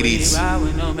Platinum ladies.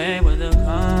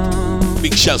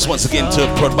 Big shouts once again to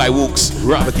Prod by Wooks.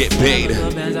 Robert get paid.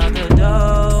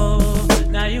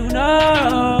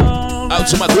 Out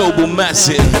to my global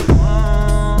massive.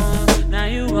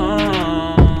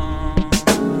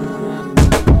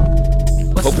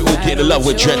 Hope you all get the love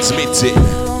we're transmitting.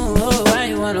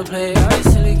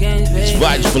 It's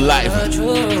Vibes for Life.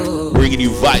 Bringing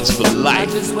you vibes for life.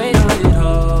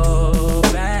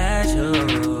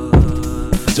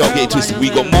 Don't get twisted, we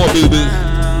got more boo-boo.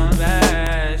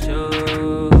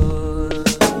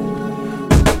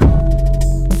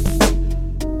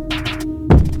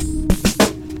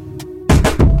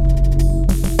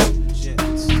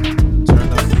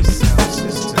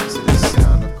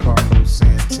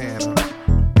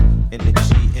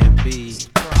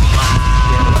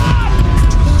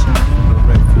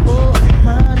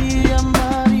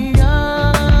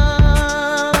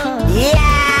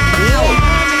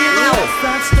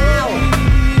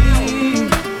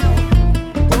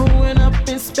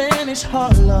 Spanish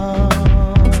Harlem.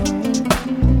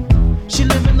 She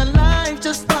living the life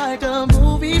just like a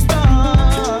movie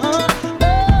star.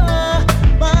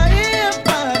 Maria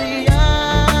Maria.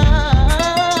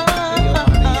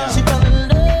 She fell in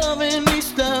love in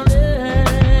East LA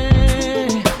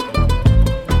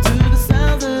to the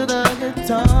sounds of the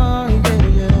guitar, yeah,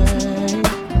 yeah.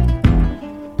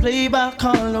 Played by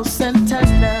Carlos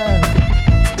Santana.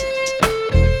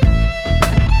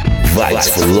 Vibes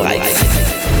for life.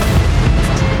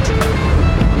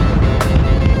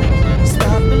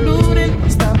 Stop the looting,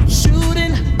 stop the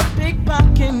shooting,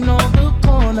 pickpocketing on the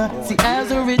corner. See, as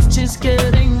the rich is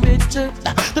getting richer,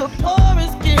 the poor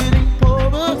is getting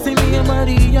poorer. See me and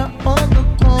Maria on the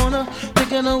corner,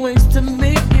 thinking of ways to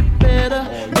make it better.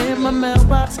 In my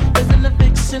mailbox, there's an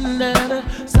eviction letter.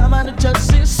 Somebody just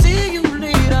said, see you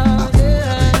later.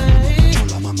 Yeah.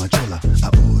 Chola, mama chola,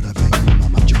 ahora vengo,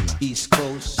 mama chola. East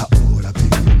Coast. Ahora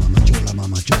vengo, mama chola,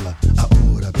 mama chola.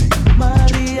 Ahora vengo, mama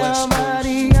chola. Maria,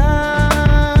 Maria.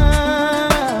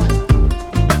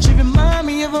 She remind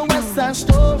me of a West Side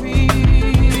Story.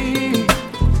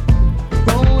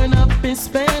 Growing up in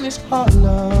Spanish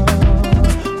Harlem.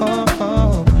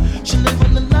 She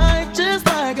living the life just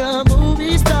like a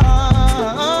movie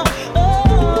star.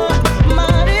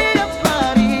 Maria,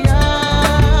 Maria.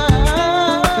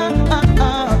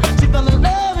 She fell in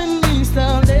love in East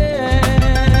LA.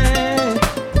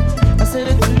 I said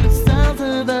it to the sounds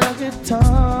of the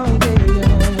guitar,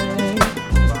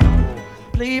 yeah,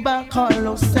 yeah. Played by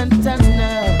Carlos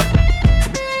Santana.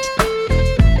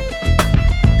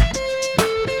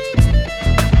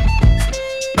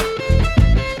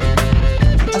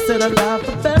 I said a la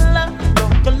favela,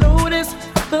 Loca Lotus.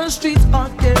 The streets are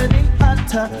getting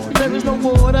hotter. There is no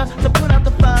water to put out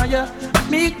the fire.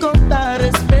 Mi contar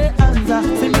esperanza.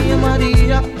 See me and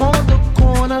Maria on the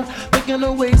corner, thinking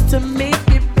of ways to make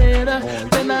it better.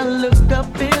 Then I look up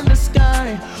in the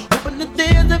sky, hoping that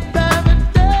there's a paradise.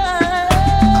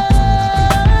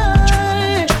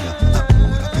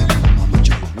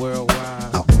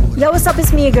 Yo, what's up?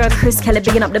 It's me, your girl Chris Kelly,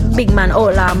 bigging up the big man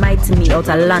Outlaw Mighty Me out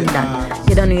of London.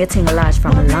 You don't know your thing large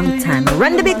from a long time.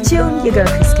 Run the big tune, your girl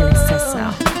Chris Kelly says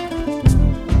so.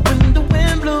 When the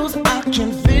wind blows, I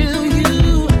can feel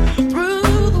you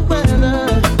through the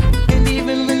weather, and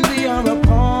even when we are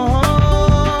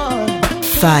apart.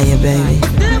 Fire, baby.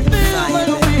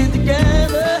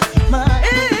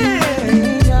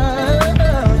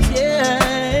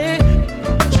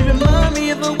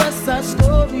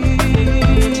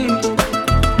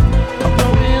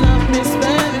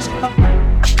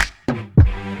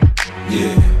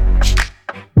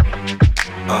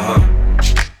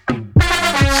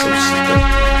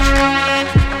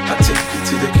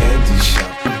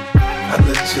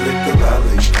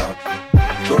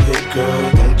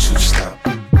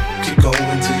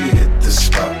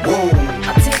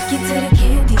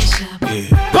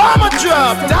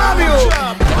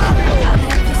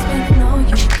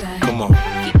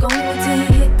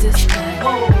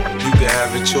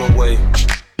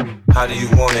 How do you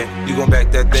want it? You gon' back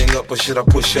that thing up or should I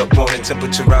push up on it?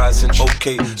 Temperature rising,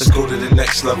 okay, let's go to the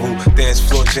next level. Dance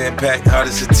floor jam packed, hot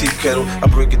as a tea kettle. I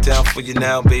break it down for you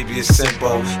now, baby, it's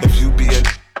simple. If you be a,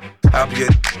 I'll be a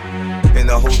in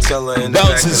the hotel or in the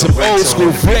back of some the old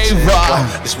school flavor.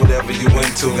 It's whatever you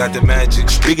into, got the magic.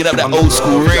 Speaking of that old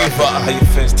school raver. How your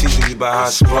fans teasing you about how I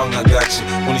sprung, I got you.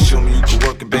 When you show me you can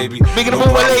work it, baby. Making the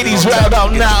my ladies round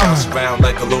out now. Round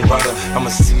like a low rider, I'm a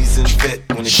seasoned vet.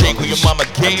 When it shake what your mama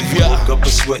gave ya. Woke up a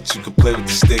sweat, you can play with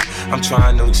the stick. I'm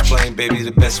trying to explain, baby,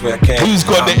 the best way I can. Who's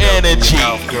got the energy?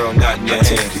 Mouth, girl, not in your hand.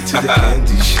 Take you to the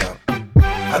candy shop.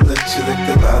 I let you lick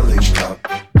the lollipop.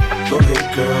 Go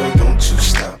ahead, girl, don't you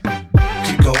stop.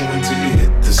 Keep going till you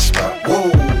hit the spot. Whoa.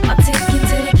 I'll take you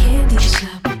to the candy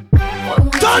shop.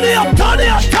 Turn it up, turn it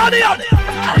up, turn it up.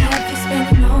 I'll have you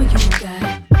spending all you got.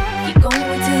 Keep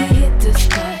going till you hit the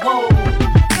spot. Whoa.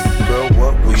 Girl,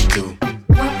 what we do,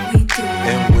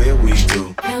 and where we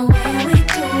do,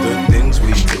 the things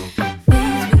we do,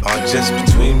 are just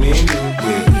between me and you.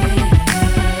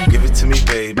 Yeah. Give it to me,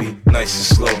 baby. Nice and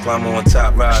slow, climb on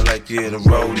top, ride like you're in a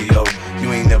rodeo.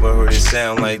 You ain't never heard it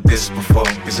sound like this before,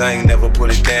 cause I ain't never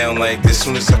put it down like this.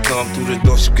 Soon as I come through the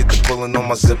door, she get the pulling on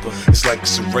my zipper. It's like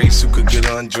it's a race, who could get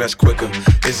undressed quicker.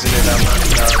 Isn't it? I'm not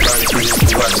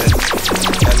watching.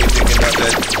 Had me thinking about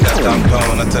that, after I'm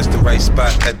gone. I touch the right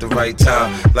spot at the right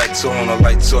time. Lights on, or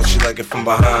lights off, she like it from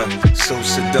behind. So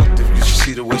seductive, you should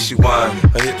see the way she whine.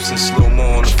 Her hips in slow-mo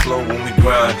on the floor when we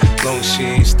grind. Long as she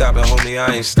ain't stopping, homie,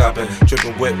 I ain't stopping.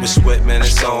 Dripping wet with sweat, man,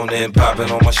 it's on and popping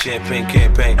on my champagne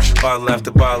campaign. Bottle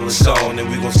after bottle is on, and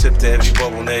we gon' sip to every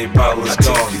bubble and every bottle is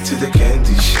gone. I take you to the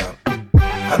candy shop.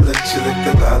 I let you lick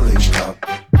the lollipop.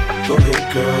 Go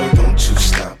ahead, girl, don't you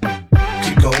stop.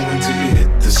 Keep going till you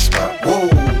hit the spot. Whoa.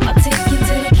 I'll take you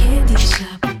to the candy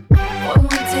shop. One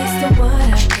taste of what I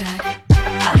got.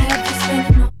 I have to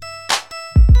spend it on.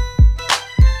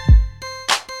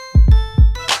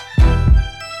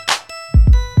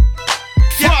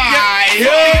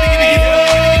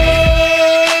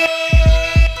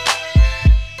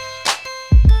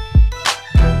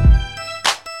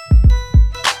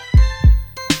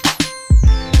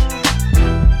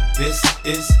 This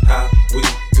is how we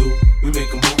do. We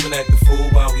make a move and act the fool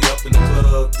while we up in the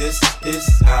club. This is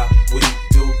how we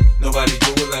do. Nobody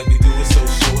do it like we do it, so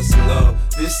show us some love.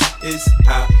 This is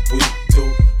how we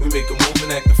do. We make a move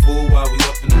and act the fool while we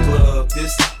up in the club.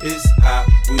 This is how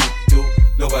we do.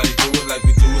 Nobody do it like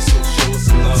we do it, so show us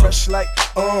some love. Fresh like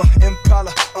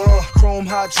Impala, chrome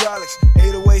hydraulics,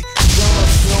 808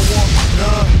 drums. You don't want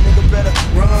none, nigga better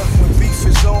run. When beef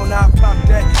is on, I pop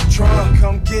that drum.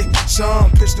 Come get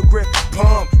some pistol grip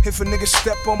pump. If a nigga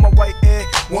step on my white egg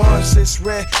ones, it's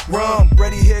red rum.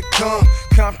 Ready, here come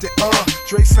Compton.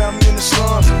 Dre found me in the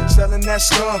slums, selling that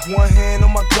skunk. One hand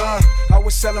on my gun. I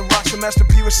was selling rocks, and Master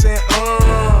P was saying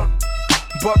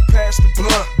buck past the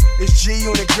blunt. It's G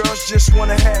on the girls just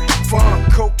wanna have fun.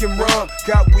 Coke and rum,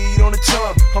 got weed on the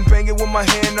tongue. I'm banging with my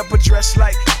hand up a dress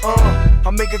like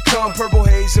I make it come, purple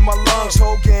haze in my lungs.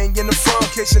 Whole gang in the front,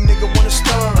 case a nigga wanna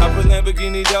stun. I put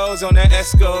Lamborghini doors on that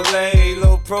Escalade.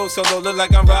 Low pro solo, look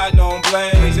like I'm riding on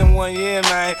blades. In 1 year,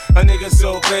 man, a nigga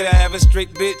so great. I have a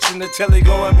straight bitch in the telly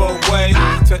going both ways.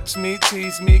 Touch me,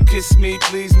 tease me, kiss me,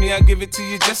 please me. I give it to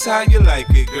you just how you like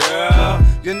it, girl.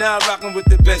 You're now rocking with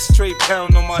the best straight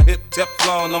pound on my hip,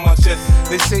 Teflon on my chest.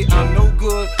 They say I'm no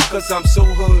good, cause I'm so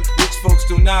hood. Rich folks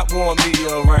do not want me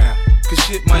around. Cause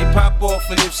shit might pop off,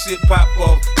 and if shit pop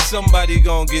off, somebody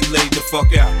gon' get laid the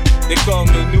fuck out. They call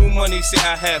me new money, say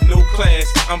I have no class.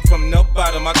 I'm from the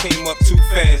bottom, I came up too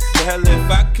fast. The hell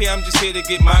if I care, I'm just here to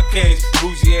get my cash.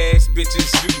 Bougie ass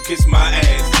bitches, you can kiss my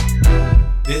ass.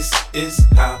 This is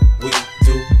how we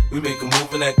do. We make a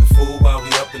move and act the fool while we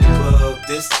up in the club.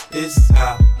 This is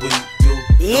how we do.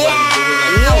 Nobody do it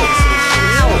like we do, so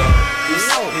show us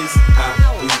love. This is how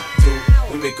we do.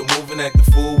 We make a move and act the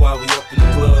fool while we up in the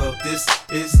club. This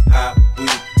is how we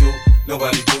do.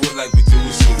 Nobody do it like we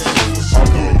do, so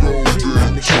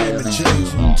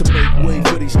to make way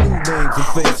for these new names and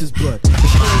faces, but the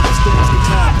strangest things get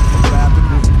happen when rapping.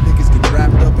 Niggas get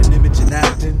wrapped up in image and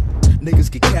acting. Niggas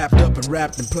get capped up and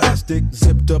wrapped in plastic,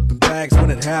 zipped up in bags when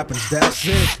it happens, that's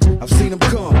it. I've seen them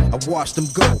come, I've watched them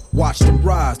go, watched them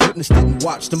rise, witnessed it and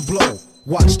watched them blow.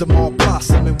 Watched them all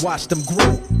blossom and watched them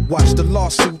grow. Watched the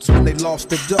lawsuits when they lost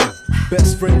their dough.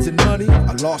 Best friends and money,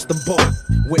 I lost them both.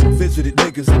 Went and visited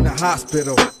niggas in the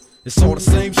hospital. It's all the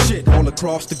same shit all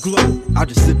across the globe. I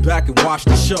just sit back and watch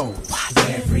the show.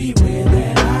 Everywhere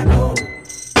that I go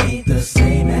ain't the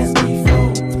same as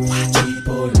before.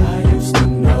 People I used to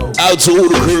know. Out to all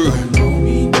the crew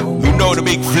who know the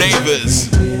big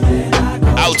flavors.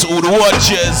 Out to all the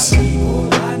watchers.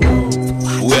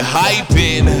 We're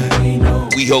hyping.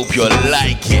 We hope you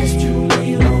like it.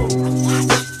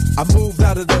 I moved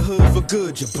out of the hood for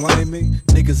good, you blame me?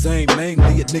 Niggas aim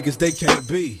mainly at niggas they can't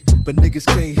be. But niggas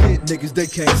can't hit niggas they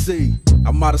can't see.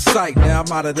 I'm out of sight, now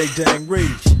I'm out of they dang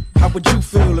reach. How would you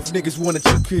feel if niggas wanted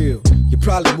you killed? You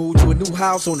probably move to a new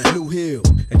house on a new hill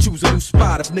and choose a new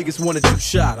spot if niggas wanted you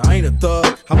shot. I ain't a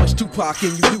thug, how much Tupac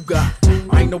in you got?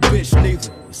 I ain't no bitch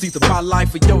neither. It's either my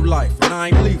life or your life, and I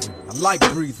ain't leaving. I like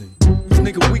breathing. Cause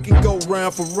nigga, we can go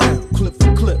round for round, clip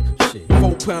for clip, shit,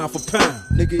 4 pound for pound.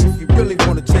 Nigga, if you really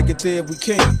wanna take it there, we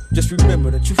can. Just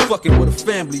remember that you fucking with a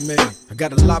family man. I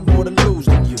got a lot more to lose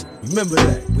than you. Remember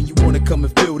that when you wanna come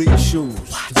and fill these shoes.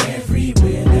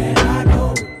 Everywhere that I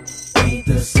go ain't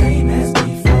the same as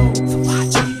before.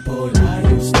 People I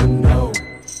used to know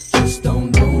just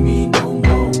don't know me no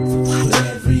more. But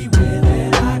everywhere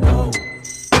that I go,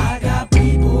 I got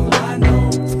people I know.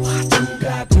 You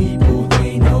got people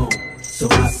they know. So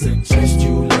I suggest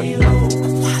you lay low.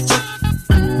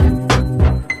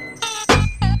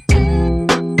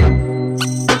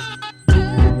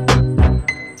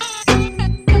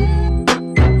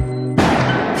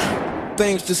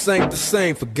 Things just ain't the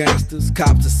same for gangsters.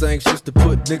 Cops are anxious to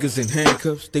put niggas in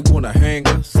handcuffs. They wanna hang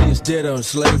us, see us dead or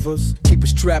enslave us. Keep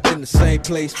us trapped in the same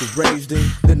place we're raised in.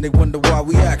 Then they wonder why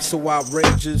we act so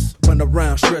outrageous. Run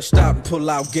around stretched out and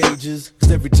pull out gauges.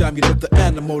 Cause every time you let the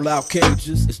animal out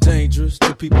cages, it's dangerous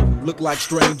to people who look like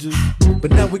strangers.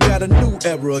 But now we got a new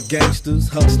era of gangsters,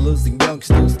 hustlers and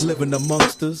youngsters living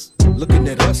amongst us. Looking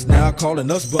at us now,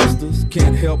 calling us busters.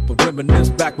 Can't help but reminisce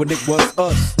back when it was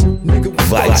us. Nigga,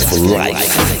 Vibes for life. It's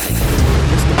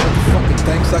the motherfucking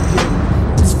thanks I get.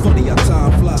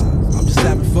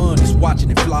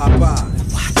 watching it fly by.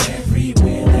 Watch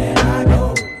everywhere that I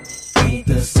go. Ain't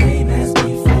the same as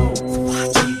before.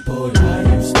 People I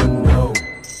used to know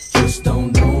just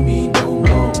don't know me no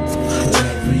more.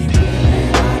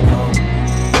 Everywhere that I go,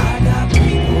 I got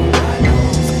people I know.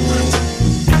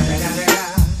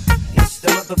 It's the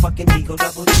motherfucking Eagle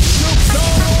Double G.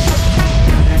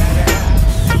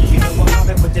 You know I'm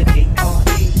mobbing with the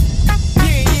D.R.E.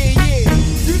 Yeah.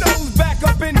 You know who's back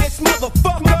up in this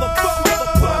motherfucker.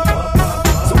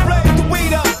 So blaze the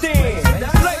weed up then.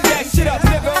 Blaze that shit up,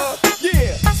 nigga.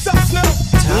 Yeah. Sup, Snoop?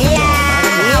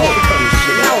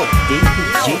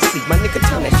 DPGC, my nigga,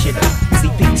 turn that shit up.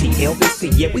 CPT, LBC,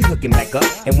 yeah, we hooking back up.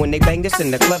 And when they bang this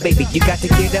in the club, baby, you got to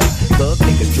get up. Thug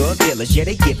niggas, drug dealers, yeah,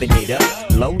 they giving it up.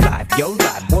 Low life, yo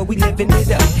life, boy, we living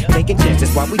it up. Taking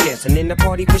chances while we dancing in the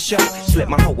party for sure. Slip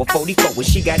my hoe a 44 when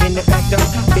she got in the back door.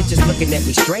 Bitches looking at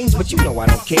me strange, but you know I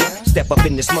don't care. Step up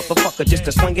in this motherfucker just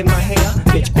to swing in my hair.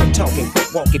 Bitch, quit talking,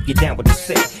 quit walk if you're down with the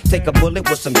sick. Take a bullet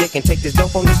with some dick and take this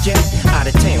dope on this jet. Out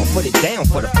of town, put it down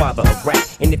for the father of rap.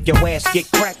 And if your ass get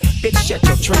cracked, bitch, shut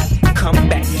your trap. Come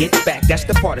back, get back, that's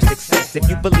the part of success. If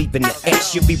you believe in the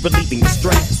S, you'll be relieving the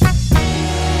stress.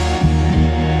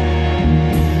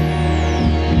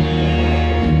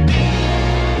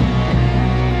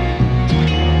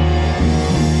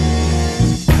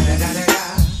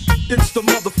 It's the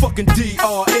motherfucking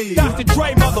D.R.E. Dr.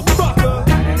 Dre, motherfucker.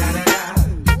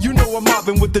 You know I'm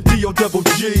mobbing with the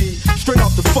D.O.G. Straight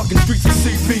off the fucking streets of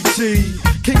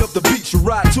CPT. King up the beach, you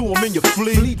ride to him in your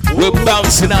fleet. We're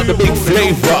bouncing out the big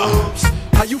flavor.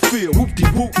 How you feel?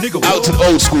 Whoop-de-whoop, nigga. Out to the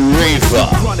old school raver.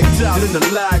 Chronic down in the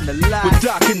lag. With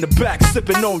Doc in the back,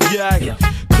 sipping on yak.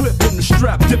 Clip in the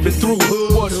strap, dipping through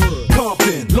hoods.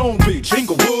 Compton, Long Beach,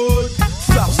 Inglewood.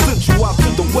 South Central out to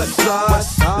the west side.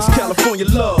 This California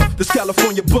love, this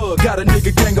California bug. Got a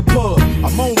nigga gang of pub.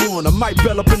 I'm on one, I might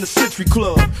bell up in the Century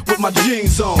Club. With my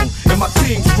jeans on, and my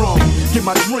team strong. Get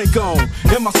my drink on,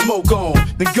 and my smoke on.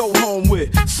 Then go home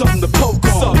with something to poke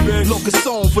on. Locust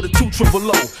song for the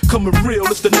 200. Coming real,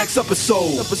 it's the next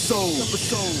episode.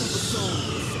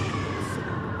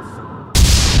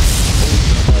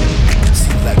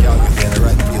 Seems like y'all can get the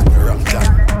right place where I'm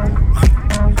done.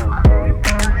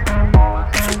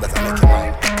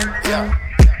 Yeah.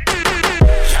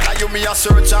 You me a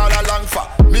search all along for.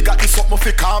 Me got this something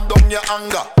fi calm down your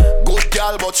anger. Good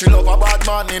girl, but you love a bad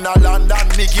man in a London.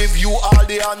 Me give you all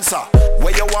the answer.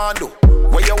 Where you want do?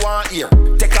 Where you want here?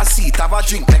 Take a seat, have a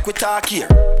drink, make we talk here.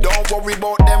 Don't worry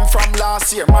about them from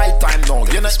last year. My time now,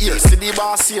 you not here, see the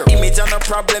boss here. Image and a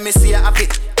problem, me see you have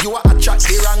it. You are attract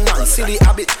the wrong man, see the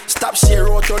habit. Stop share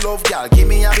out your love, girl, give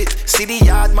me a bit. See the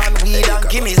yard man, weed and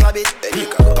give me a bit.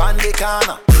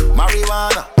 Bandicana,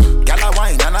 marijuana.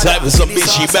 Time for some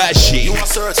bishy bashy.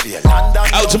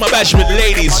 Out to my bashment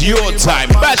ladies, your time.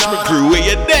 Bashment crew, where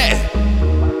you there?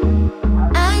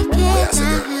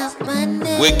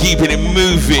 We're keeping it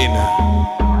moving.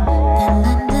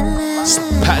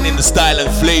 Patting the style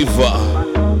and flavor.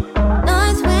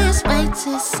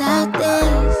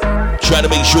 Try to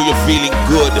make sure you're feeling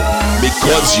good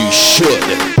because you should.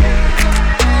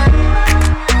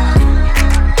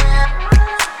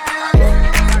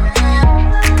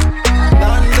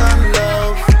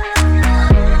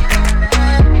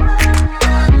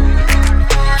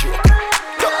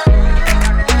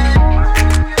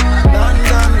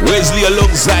 Wesley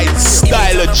alongside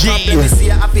Styler G.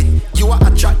 You are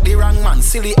attract the wrong man,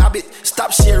 silly habit.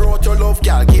 Stop share out your love,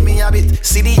 girl, give me a bit.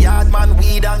 See the yard man,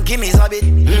 weed and give me a bit.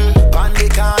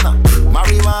 Bandicana,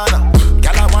 marijuana,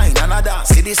 gala wine and a dance.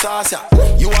 See the sauce,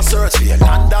 you are search for your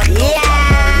London. Don't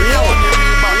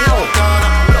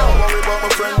worry about my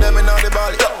friend, them in the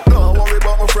body. Don't worry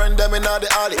about my friend, them in the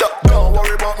alley. Don't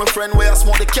worry about my friend, where I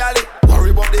smoke the Cali.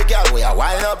 Worry about the girl, where I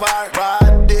wind up her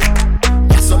body.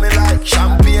 So me like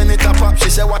champagne it a pop. She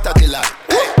say what a delight.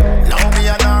 Hey, now me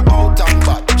and her out and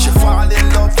back. She fall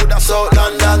in love with a South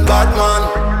London bad man.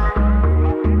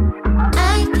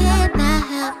 I cannot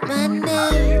help my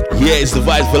name. Yeah, it's the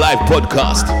Vibes for Life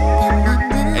podcast.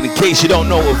 And in case you don't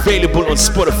know, available on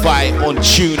Spotify, on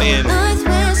TuneIn,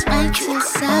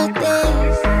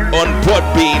 on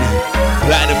Podbean,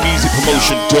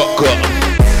 PlatinumMusicPromotion.com.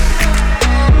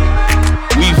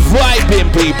 We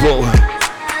vibing, people.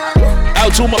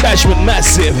 Out to my bashment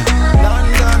massive.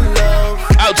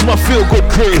 Out to my feel good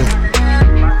crew.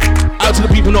 Out to the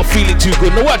people not feeling too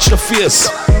good. Now watch the fierce.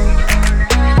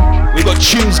 We got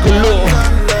tunes galore.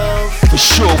 For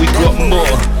sure we got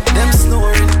more. Them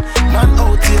snoring, man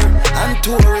out here and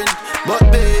touring. But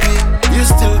baby, you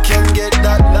still can get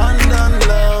that London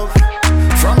love.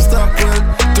 From Stockwell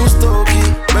to Stokey.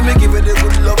 When me give it a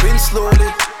good loving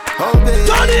slowly. Oh baby,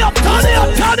 turn it up, turn it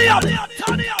up, turn it up,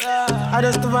 turn it up.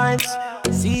 just the vibes.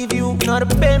 See you, not a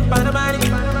pimp on the body.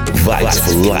 Vibes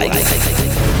for life.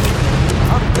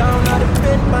 Uptown, not a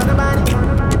pimp on the body.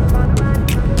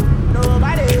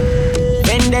 Nobody.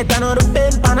 Vendetta, not a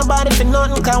pimp on the body for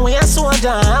nothing. Cause we a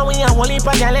soldier. We a whole heap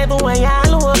of gal everywhere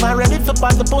all over. Ready for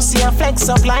pop the pussy and flex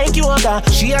up like yoga.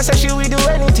 She a say she will do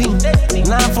anything.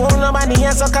 Now fool nobody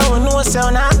else, so cause we know so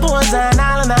now pose. And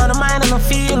all in the mind and the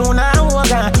feel who now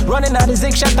woga. Running out the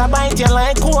zig shot to bite you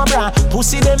like cobra.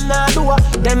 Pussy them now do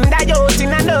them die out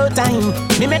in a no time.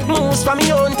 Me make moves for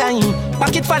me own time.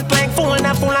 Pocket fat like phone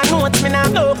and full of notes. Me now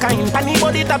no kind. Panny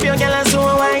body top your girl and so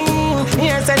wine.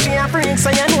 Here say she a freak, so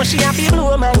you know she a be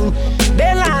blue man.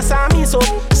 They last on me so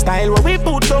style what we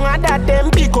put on at that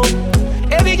them pick up.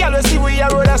 Every girl we see we a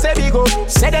road and say big up.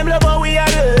 Say them love how we are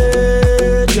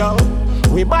good, yo.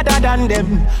 We better than them.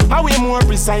 How we more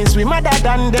precise, we madder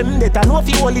than them. They can know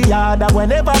fi only harder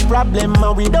whenever problem.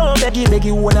 And we don't beg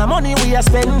you when the money we a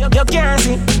spend. You can't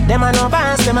see them a no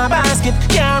pass, them a basket.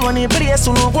 Can't run the place,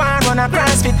 so no go and run a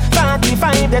CrossFit.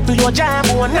 45 that to your job,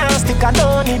 one now stick. I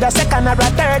don't need a second or a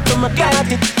third to me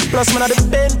got it. Plus me not the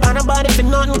pimp on the body for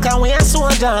nothing. Cause we a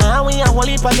soldier. We a whole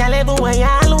heap of gal everywhere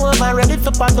all over. Ready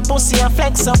for pop the pussy and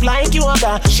flex up like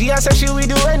yoga. She a say she will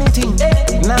do anything.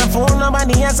 Now for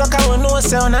nobody else, so cause we know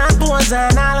so now pose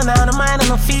and all in the mind and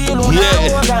the feel.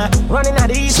 Yeah. Running at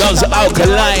the east. Sounds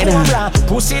alkaline.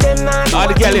 Pussy them now. All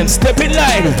the gal in step in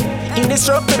line.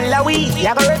 Indestructible are we. You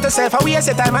gotta rate yourself. I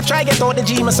waste time. I try get out the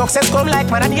G. My success come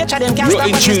like man and nature them can't You're stop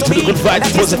in tune to the good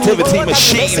vibes positivity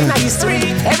machine.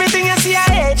 Everything you see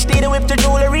I HD the whip to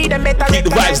jewelry. Them better keep the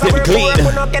vibes them clean.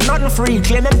 We not get nothing free.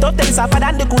 Claim them top them suffer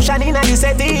than the cushion in the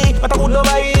city. But I would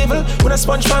over evil with a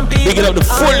sponge from people. Picking up the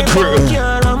full crew.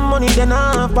 Money then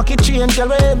off pocket change.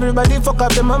 Tell everybody fuck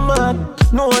up them a mad.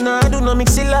 No one I do no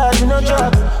mix it large. We no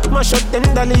drop. Mash up them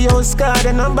dolly house card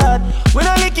and I'm bad. We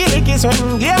no licky so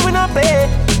yeah we no play.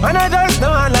 And I just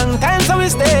know a long time so we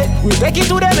stay. We take it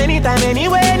to them anytime,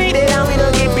 anywhere, any day. And we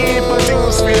don't give people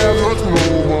things we have not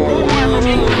moved.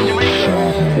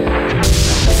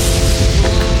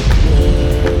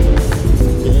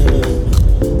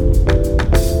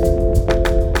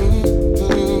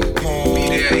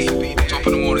 Top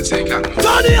of the morning, take out.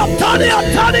 Turn it up, turn it up,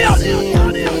 turn it up.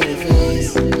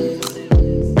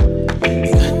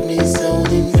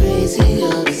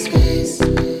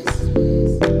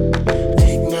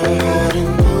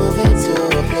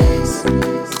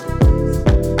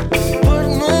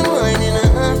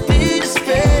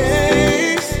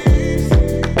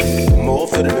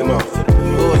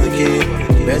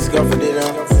 Let's go for dinner,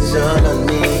 it's all on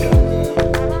me.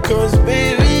 Cause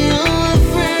baby, you're my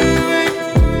favorite.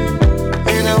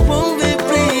 And I won't be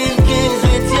playing games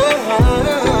with your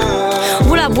heart.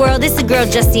 What up, world? It's the girl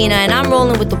Justina, and I'm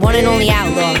rolling with the one and only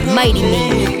outlaw, Mighty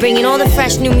Me, bringing all the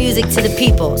fresh new music to the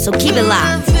people, so keep it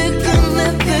live.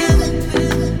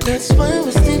 That's why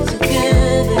we stick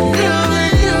together. Girl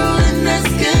and girl in that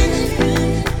skin.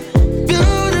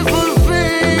 Beautiful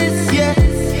face, yeah,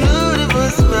 beautiful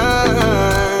smile.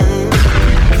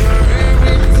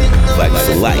 Vibes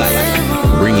for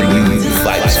life. Bringing you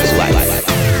vibes for life.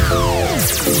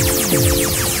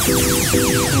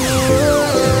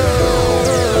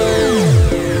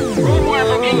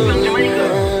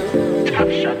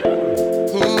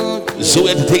 So we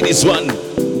have to take this one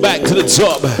back to the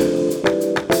top.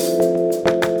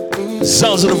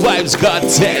 Sounds of the Vibes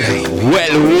Cartel.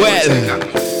 Well.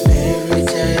 Every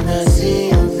time I see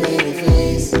your pretty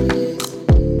face, you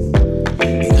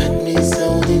got me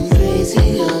sounding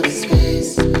crazy out of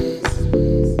space.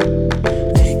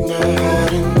 Take my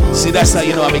heart and See, that's how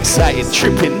you know I'm excited.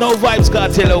 Tripping. No Vibes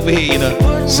Cartel over here, you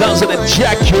know. Sounds of the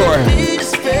Jack Cure.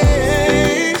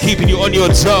 Keeping you on your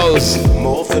toes.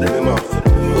 more for the memo.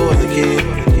 Oh, the kid,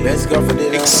 let's go for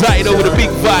dinner. Excited over the big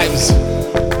vibes.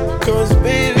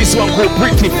 This one called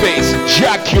Pretty Face,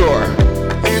 Jack Cure.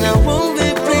 And I won't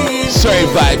be pleased. Sorry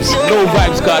Vibes, no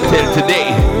Vibes Cartel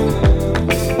today.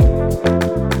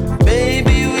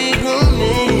 Baby, we gon'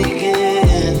 make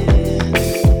it.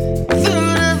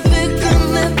 Through the thick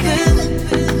and the thin.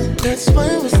 That's why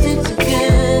we stick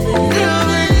together. Girl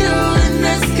and girl in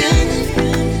that skin.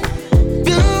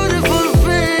 Beautiful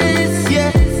face,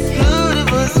 yeah,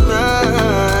 beautiful smile.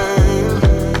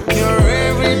 You're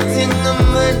everything I'm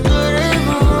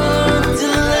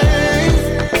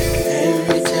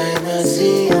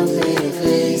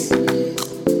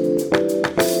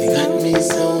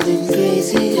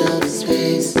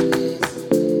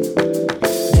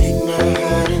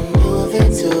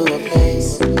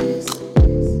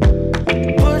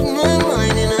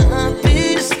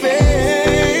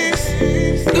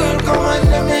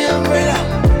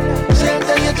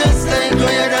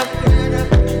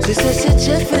She said she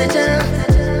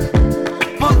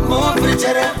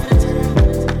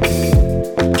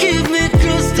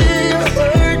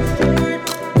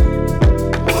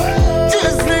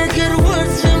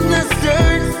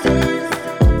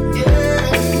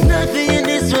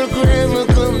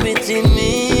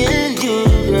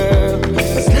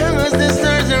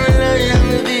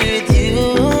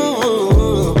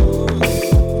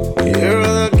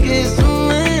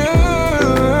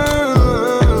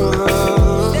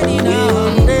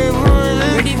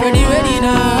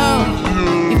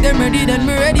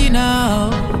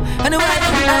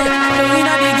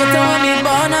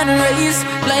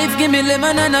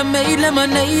and I made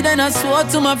lemonade. And I swore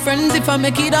to my friends, if I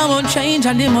make it, I won't change.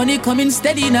 And the money coming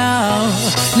steady now.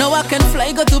 Now I can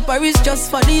fly, go to Paris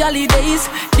just for the holidays.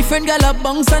 Different gal a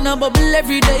bounce and a bubble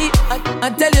every day. I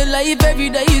tell you life every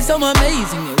day is so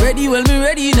amazing. You ready? Well, me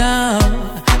ready now.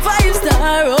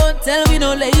 5-star hotel, we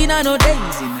no lane and no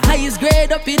dazing. Highest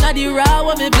grade up in the raw,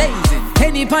 what me blazing.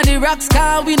 Penny pon the rocks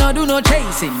car, we no do no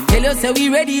chasing. Tell you say we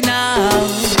ready now.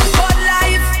 But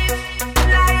life,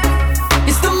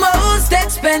 it's the most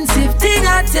expensive thing,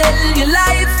 I tell you.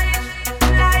 Life,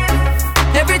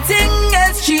 everything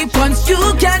is cheap once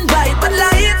you can buy. But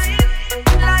life,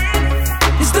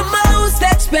 it's the most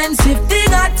expensive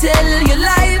thing, I tell you.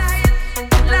 Life,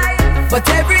 but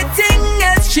everything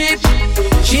is cheap,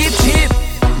 cheap, cheap.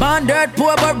 Born dirt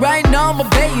poor, but right now I'm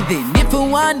bathing. If we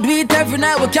want to do it every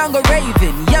night, we can go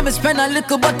raving. Yeah, me spend a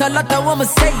little, but a lot I want me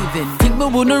saving. Think me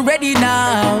wouldn't ready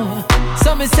now.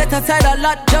 So me set aside a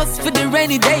lot just for the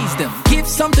rainy days. Them give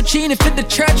some to Chini for the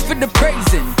church for the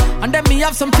praising. And then me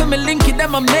have some to me link it,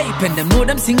 them I'm maping. Them know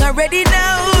them sing already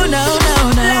now, now,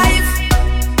 now, now. Life,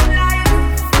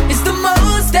 it's the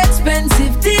most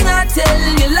expensive thing, I tell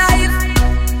you. Life,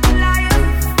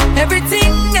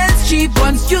 everything is cheap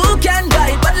once you can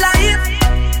buy. But life,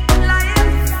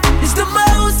 it's the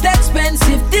most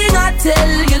expensive thing, I tell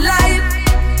you. Life,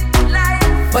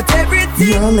 but everything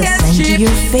You're listening to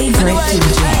your favorite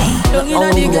DJ, the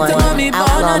only one,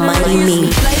 Outlaw Mighty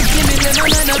Me.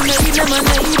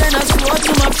 And I swore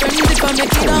to my friends, if I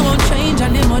make it, I won't change.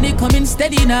 And the money coming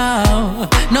steady now.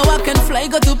 Now I can fly,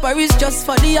 go to Paris just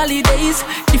for the holidays.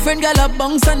 Different gal a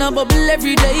bounce and a bubble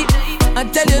every day. I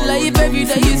tell you life every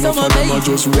day is so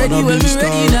amazing. Ready, well, we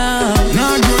ready now.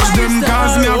 Nah, grudge them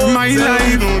cause me have my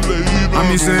life. And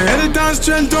me say health and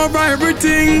strength over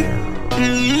everything.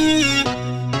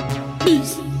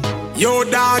 Yo,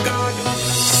 dog,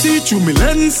 see through me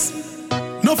lens.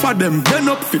 Enough of them bend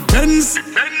up for Benz.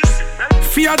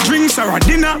 Fear drinks or a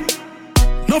dinner.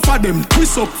 Enough of them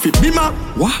twist up for Bima.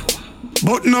 What?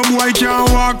 But no boy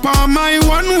can walk by my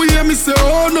one way. Me say,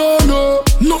 oh no, no,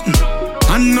 nothing.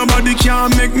 And nobody can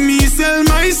make me sell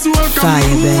my soul. Fire,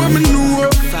 baby.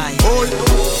 Oh,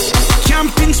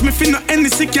 can't pinch me finna any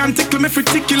sick, can't tickle me for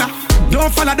particular.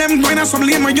 Don't follow them going on some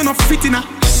lane where you not fit in.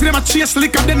 See them a chase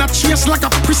liquor, then a chase like a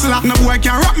prisoner. No boy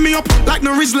can wrap me up like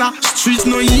no Rizzler. Streets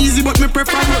no easy, but me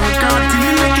prefer work hard till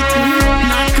me make it.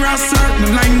 Not cross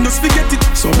certain line, just forget it.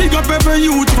 So big up every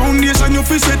youth foundation, you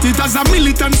fi set it. As a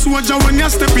militant soldier when you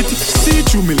step it. See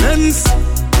through me lens.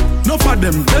 Enough of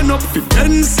them bend up for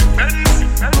Benz.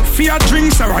 Fear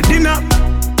drinks or a dinner.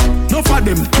 Enough of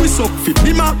them twist up for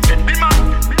Bima.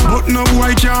 But no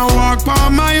boy can walk by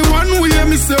my one way.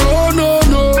 Me say, oh no,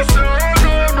 no.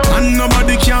 And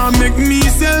nobody can make me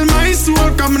sell my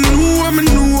soul. Cause me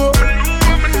know.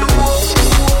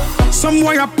 Some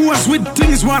boy I pose with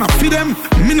things wanna feed them.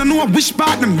 Me no know which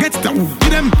part them get that will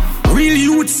give them. Real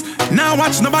youths, now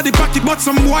watch nobody pocket. But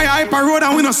some boy hype a road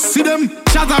and we no see them.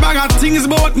 Chat a bag of things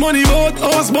about money, about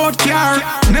house, about car.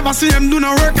 Never see them do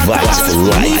no work at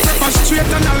all. Straight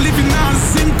and a living now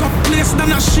zinc up place.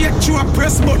 Then I shake through a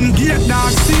press button gate.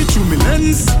 Dog see through me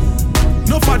lens.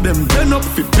 Enough of them bend up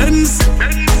for Benz.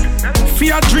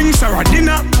 Fear drinks or a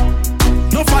dinner.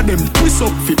 Enough of them twist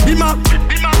up for Bima.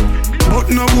 But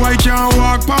no boy can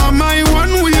walk by my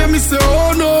one way. Me say,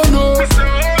 oh no, no.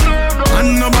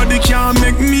 And nobody can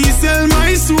make me sell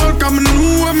my soul. Cause me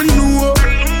know.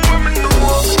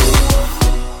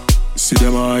 See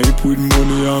them hype with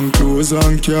money and clothes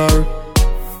and car.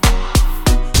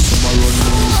 Some a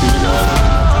run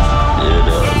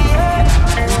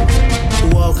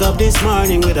Woke up this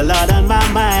morning with a lot on my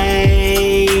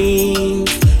mind.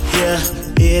 Yeah,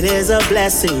 it is a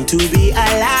blessing to be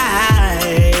alive.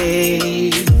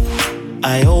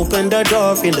 I opened the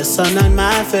door, feel the sun on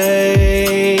my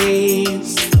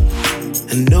face,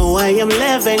 and know I am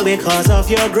living because of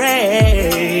your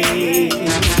grace.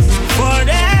 For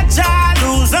that child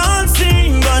who's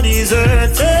unseen but is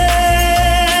hurting,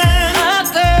 a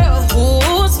girl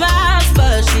who smiles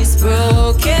but she's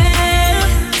broken.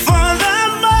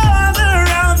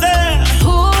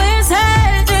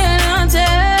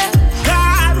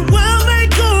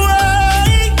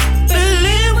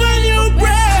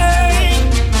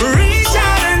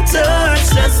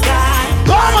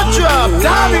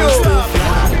 Damn you!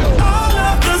 All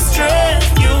of the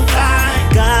strength you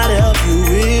find, God help you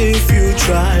if you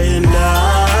try. And I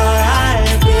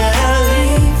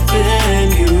believe in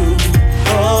you.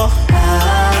 Oh, I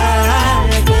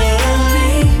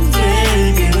believe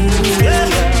in you.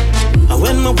 Yeah. And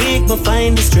when my weak, I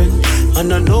find the strength. I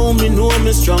And I know me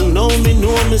strong, know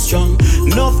me strong.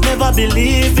 Enough never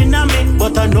believe in me,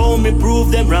 but I know me prove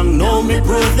them wrong, know me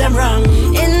prove them wrong.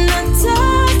 In the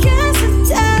darkest of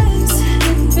times,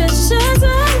 the pressure's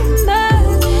on back,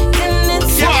 and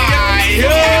it's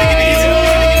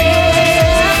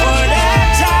For that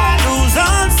child who's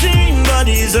unseen but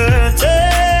he's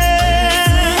hurting.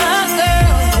 a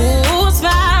girl who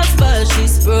smiles but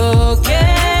she's broken.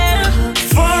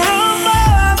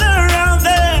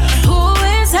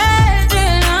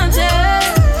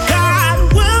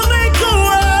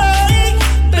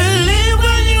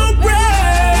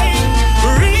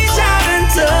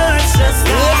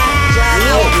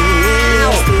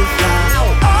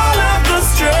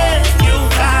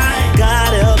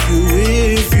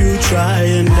 Try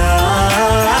and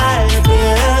I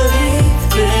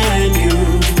believe in you.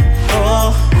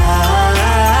 Oh,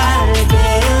 I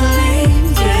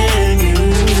believe in you.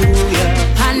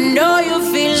 Yeah. I know you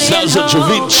feel Sounds of Da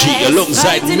Vinci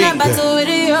alongside Ming.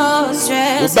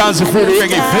 We're bouncing through the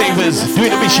reggae flavors,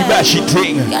 doing the Bishi Bashi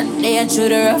thing.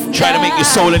 Trying to make your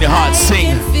soul and your heart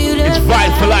sing. It's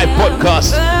Vibe for Life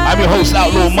podcast. I'm your host,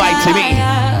 Outlaw Mighty Me.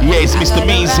 Yeah, it's Mr.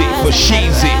 Meezy for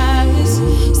Sheezy.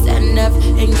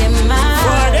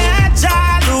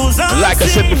 Like I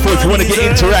said before, if you want to get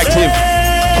interactive,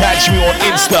 catch me on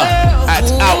Insta at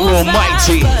Outlaw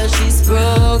Mighty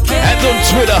and on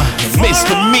Twitter,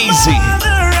 Mr. Meezy.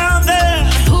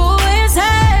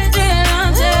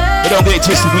 But don't get it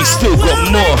twisted, we still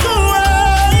got more.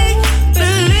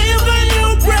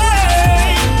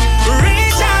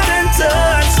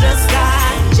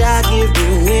 Give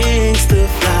you wings to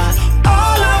fly.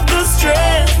 All of the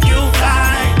strength you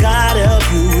find, God help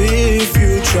you if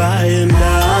you try. And I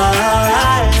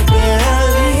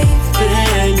believe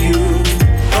in you.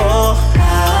 Oh,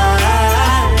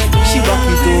 she back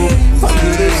it up. On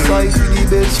the best side, she the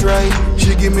best right.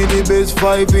 She give me the best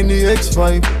vibe in the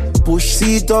X5. Push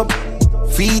seat up,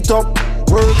 feet up,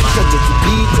 work it up, get your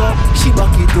beat up. She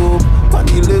back it up. On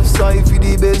the left side, for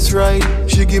the best right.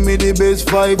 She give me the best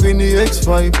vibe in the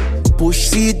X5. Push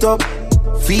seat up,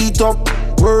 feet up,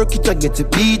 work it, I get to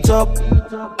beat up.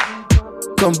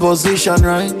 Composition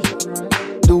right,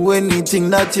 do anything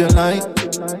that you like.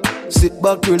 Sit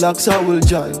back, relax, I will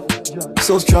jive.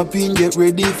 So strap in, get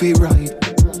ready for ride.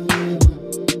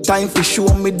 Time for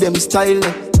show me them style.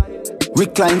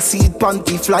 Recline seat,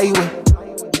 panty, flyway.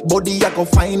 Body I go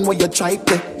find where you try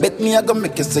to. Bet me I go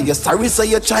make you say you're sorry, so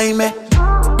you try me.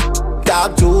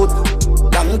 Dark truth,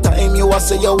 long time you a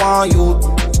say you want you.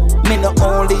 Me no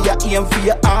only ya aim for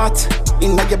your heart.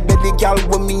 Inna your belly, girl,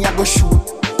 with me I go shoot.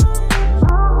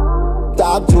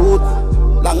 Dark truth,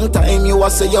 long time you a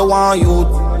say you want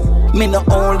youth. Me no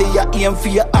only ya aim for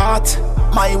your heart.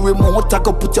 My remote I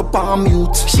go put your palm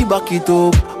mute. She back it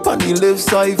up, on the left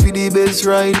side for the best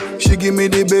ride. She give me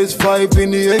the best vibe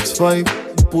in the X5.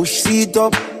 Push seat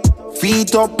up,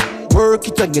 feet up, work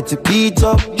it, I get to beat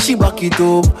up. She back it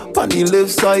up, on the left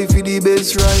side for the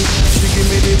best ride. She give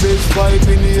me the best vibe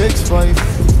in the X5.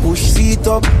 Push seat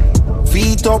up,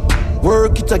 feet up,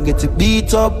 work it, I get to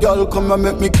beat up. Girl, come and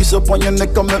make me kiss up on your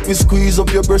neck and make me squeeze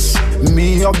up your breast.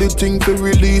 Me have the thing to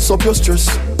release up your stress.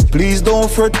 Please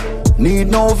don't fret, need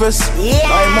no vest. 5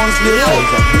 months later,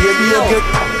 baby you get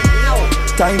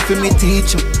time for me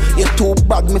teach you. You're too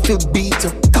bad, me feel beat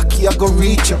you. Cocky, I go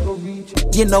reach you.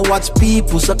 You know what's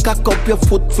people, so cock up your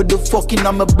foot for the fucking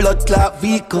on my blood clot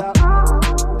vehicle.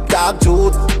 Dark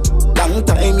truth, long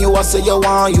time you a say you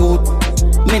want youth.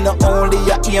 Me no only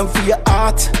ya aim for your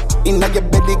heart. Inna your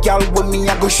belly, girl, with me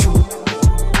I go shoot.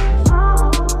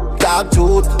 Dark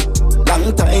truth,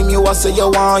 long time you a say you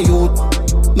want youth.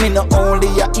 Me no only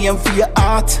ya aim for your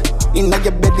heart. Inna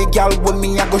your belly, girl, with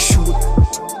me I go shoot.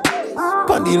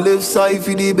 On the left side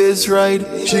for the best ride.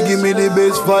 She give me the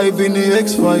best vibe in the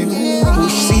X5.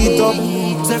 Push seat up,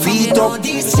 feet up,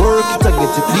 work it, I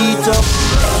get to beat up.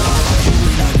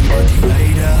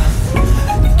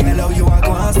 Girl, how you a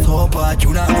go and stop at?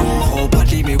 You not know how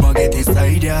badly me want get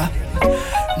inside ya.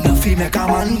 Nothing make a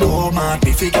man go mad,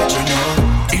 me fi catch you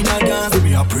now. In a dance,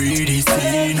 me a pretty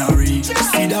scenery.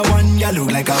 See that one, ya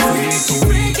look like a freak to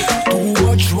me. Too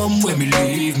much rum when me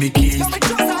leave me keys.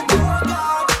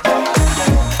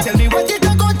 Tell me what it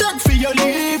a go take for you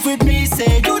live with me.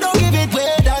 Say you don't give it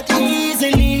away that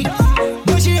easily.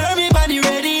 But she heard me by the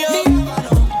radio.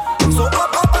 So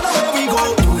up and away we go.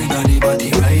 Doing on the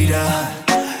body rider.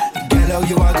 Girl, how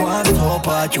you a go and stop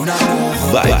at? You not know.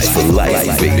 Vibes for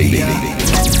life, baby.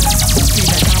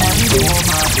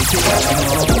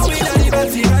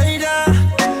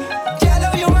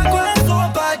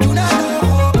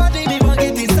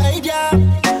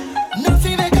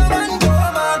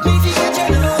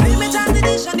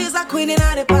 Queen in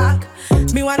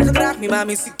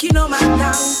mommy sick, you know my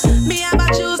town. Me have a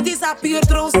choose disappear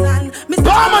through sun.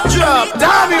 Bomber drop,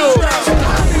 damn you.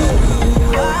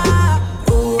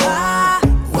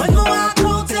 When we walk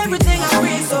out, everything I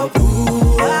raise up.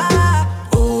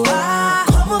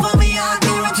 Come over me, I'll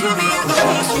be with you, me, I go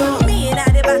reach you. Me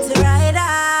and the batty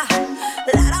rider.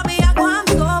 Lot of me, I go and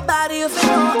go body, if you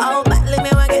know how badly me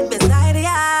want get beside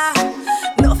ya.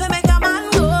 No fi make a man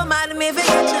go mad, me fi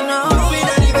get you know. Me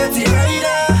and the batty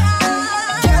rider.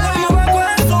 Girl, you a go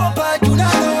and so bad, you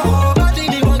don't know how badly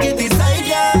me want get beside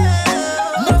ya.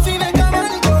 No fi make a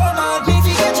man go mad, me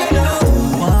fi get you know.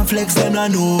 One flex them I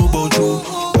know about you.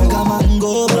 Make a man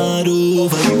go mad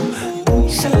over you.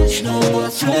 Search no more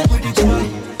straight with the joy.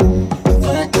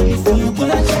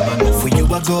 For you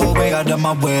I go way out of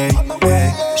my way.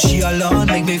 Hey. She alone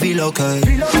make me feel okay.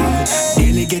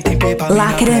 Daily getting paper.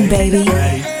 Lock it in, baby.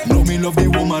 No, me love the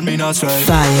woman, me not straight.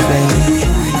 Fire, baby.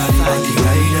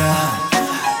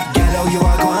 Girl, how you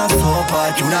are going so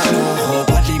bad. You not know how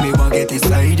badly me want get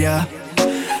inside ya.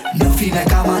 Nothing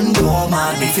like a man go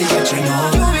mad, me feel you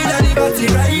know. You be the party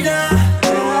rider.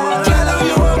 Girl, how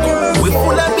you are going. We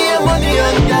full of beer money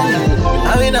and girl.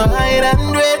 And we no hide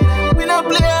and wait. We no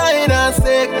play hide and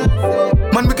seek.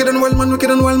 Man wicked and wild, man wicked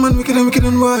and wild, man wicked and wicked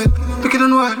and wild. Wicked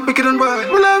and wild, wicked and wild.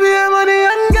 Full of beer money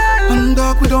and girl. And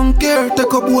dog, we don't care.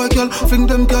 Take a boy, girl, fling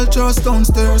them girl just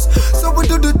downstairs. So we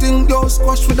do the thing, yo,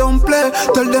 squash, we don't play.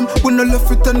 Tell them we no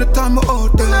left it anytime we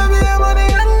out there. Full of beer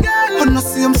money and girl. When I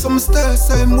see him, some stay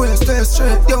same way, stay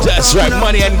straight. Yo, that's right,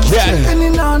 money and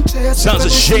cat. Sounds a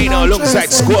Shayna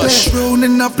alongside Squash.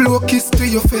 Rolling up low kiss to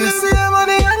your face.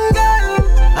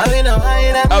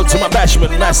 Out to my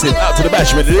bashment massive, out to the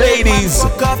bashment ladies,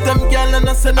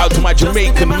 out to my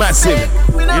Jamaican massive.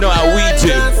 You know how we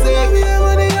do.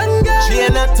 She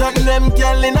ain't not turn them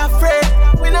girl in a fret.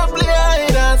 We not play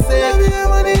hide and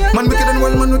seek. Man wicked and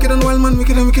wild, man wicked and wild, man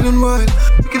wicked and wicked and wild.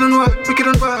 Wicked and wild, wicked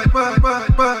and wild, wild,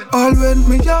 wild, wild. All when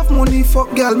me have money,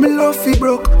 fuck girl, me love fi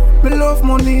broke. Me love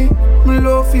money, me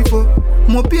love fi fuck.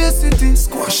 More city,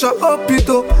 squash her up it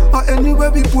up. Or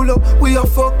anywhere we pull up, we a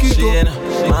fuck it up.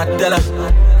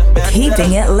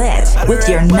 Keeping it lit with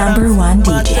your number one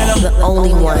DJ. The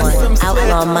only one,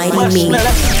 Outlaw Mighty Me.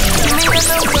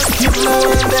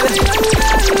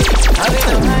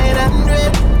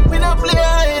 We no play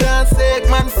hide and seek.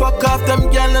 Man, fuck off them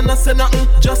girl and I say nothing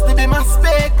just to be my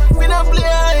spec. We no play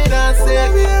hide and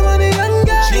seek.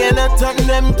 She ain't not turn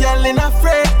them girl in a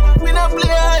fret. We no play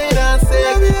hide and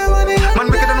seek. Man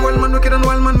wicked and wild, man wicked and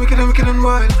wild, man wicked and wicked and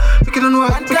wild. Wicked and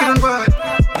wild, wicked and wild.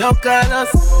 Yo, call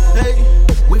us, hey.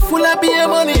 We full of beer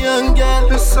money and girl.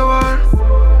 This so hard.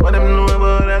 What them know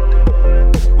about that?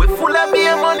 We full of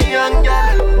beer money and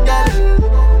girl.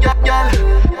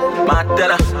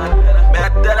 Matella.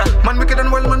 Man wicked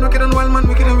and wild, man wicked and wild, man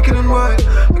wicked and wicked and wild.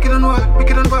 Wicked and wild,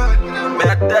 wicked and wild.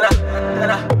 Matella.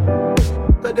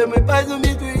 But them we buy some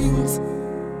dreams.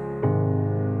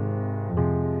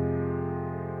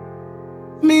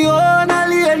 Me on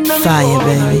alien. Fire,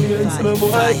 baby.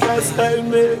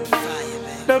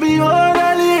 Me on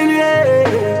alien, yeah.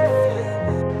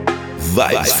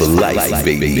 Vibes for life,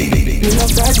 baby. You know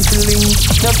that feeling,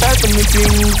 not that for me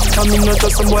things. I mean not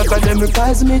just some boy cause them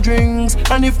requires me drinks.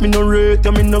 And if me no rate,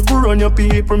 I mean no go run your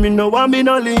people. Me no want me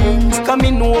no links. Cause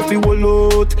me know if you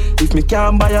will out. If me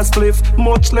can't buy a spliff,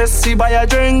 much less see buy a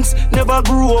drinks. Never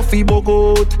grew up fi bug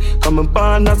out. Cause me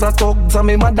born as a thugs and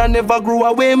me mother never grew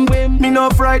a whim. Me no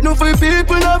frightened for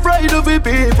people, no frightened for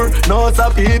people. No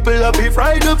some people that be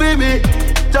frightened for me.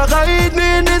 Jaga hit me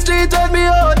in the street and me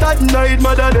out at night.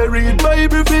 Mother they read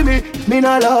Bible for me. Me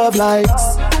no love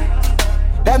likes.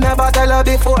 Them never tell her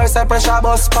before, say pressure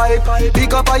bus pipe.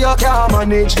 Pick up how you can't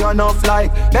manage your enough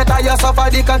life. Better you suffer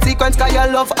the consequence cause you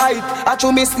love hype. I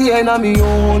true me staying on me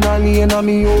own, a lane on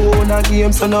me own a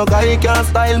game. So no guy can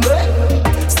style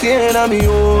me. Staying on me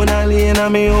own, a lane on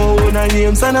me own a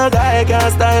game. So no guy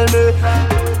can style me.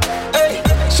 Hey,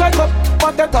 shut up.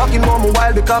 What they talking about me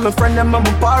while become a friend them I'm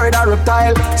a pirate or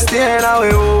reptile. Staying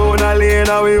away own a lane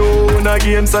away own a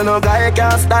game. So no guy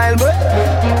can style me.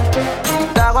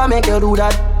 That gon' make you do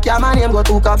that. Yeah, my name go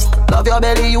 2 cups. Love your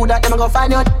belly, you that. Them go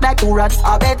find you like 2 rats.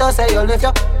 I better say you lift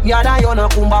you. Yeah, now you no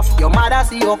come back. Your mother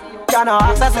see you. You no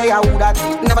ask, I say I who that.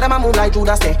 Never them a move like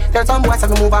Judas say. Tell some boys to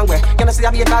move and way. You know see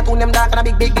I be a cartoon, them dark and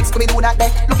a big scooby do that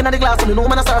day. Looking at the glass, you know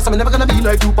man a star, so me never gonna be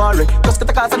like you, party. Just get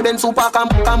the cars and the Benz super, come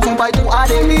fool by 2 all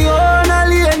day. Me on a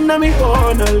lane, na me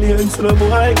on a lane, so no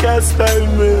boy can style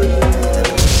me.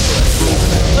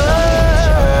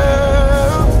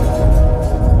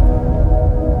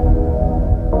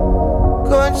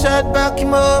 Gunshot back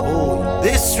him up.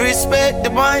 Disrespect the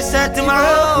boys at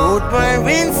tomorrow. Road boy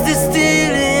wins the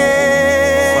steal,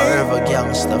 yeah. forever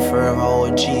gangster, forever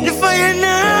OG. If I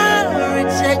not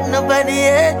reject nobody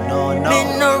yet, me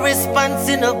no response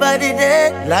to nobody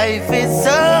dead. Life is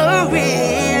so real,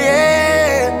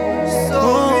 yeah. So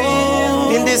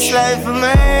real. In this life of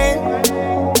mine,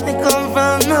 I come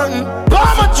from nothing.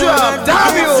 Bomber drop,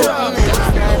 damn you!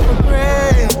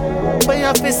 But you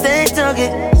have to stay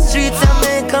target. Streets are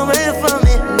make away from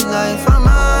me. Life of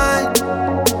mine,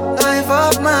 life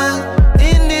of mine.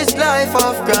 In this life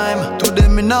of crime, to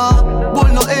them me nah bull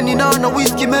no any nah no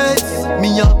whiskey mates.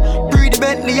 Me a pretty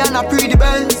Bentley and a pretty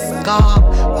Benz. Car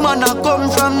man a come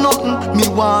from nothing. Me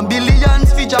want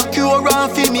billions fi Jack cure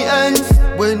and fi me ends.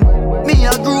 When me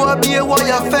a grew up here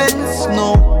wire fence.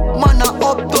 No man a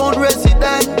uptown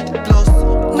resident. Plus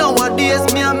nowadays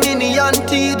me a mini and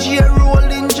TJ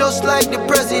rolling just like the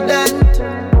president.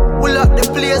 We lock the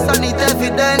place and it's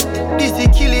evident. This is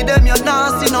killing them, you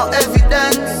not see no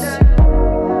evidence.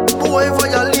 Boy,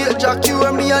 violate Jack, you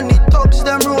and me and the thugs,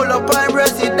 them roll up on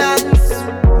residence.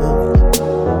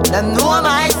 Them know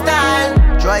my style.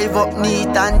 Drive up neat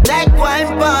and take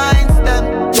wine pints.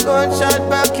 Them gunshot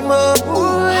back him up.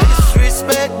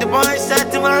 Disrespect the boy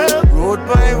shot him up. Road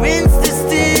boy wins the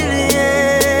steal,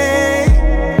 yeah.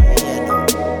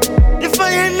 If I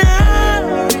not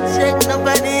reject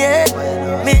nobody yet,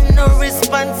 me no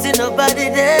response to nobody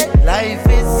dead. Life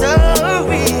is so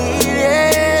real,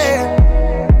 yeah.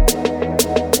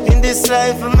 In this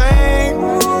life of mine,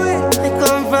 I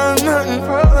come from nothing.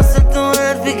 Must have to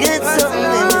world to get something.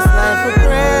 In this life of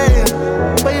crime,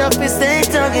 but you have to stay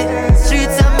target.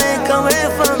 Streets are make away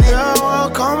from me. Yeah, where I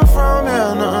come from,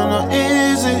 yeah, nothing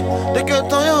easy. They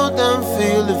get on you, them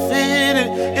feel defeated.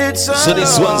 It's so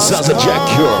this one sounds like Jack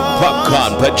Cure,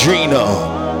 Popcorn, Padrino.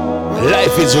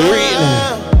 Life is real.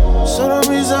 So the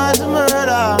reason to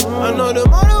murder. I know the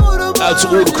money would have. Out to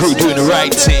all the crew doing the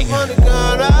right thing,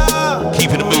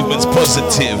 keeping the movements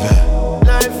positive.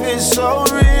 Life is so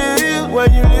real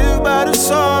when you live by the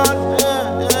sword.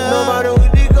 No matter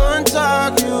what they gon'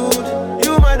 talk, you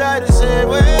might die the same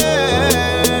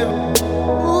way.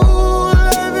 Ooh,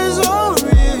 life is so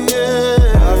real,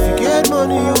 yeah. I forget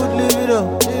money, you would live it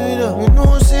up, live it up. You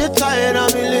know, say tired,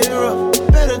 I'm in live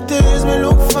rough. Better things me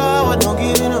look forward, not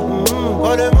giving up.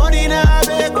 All the money now I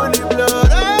make on the blood.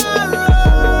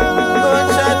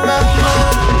 Gunshot back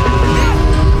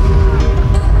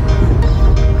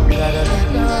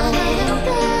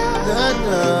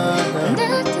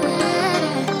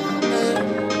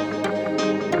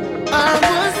I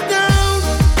was down,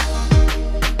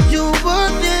 you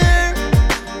were there,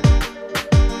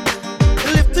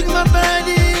 lifting my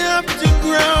body up to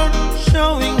ground,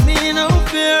 showing me no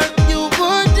fear. You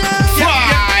were down.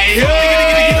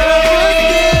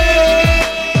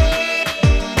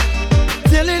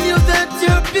 Telling you that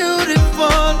you're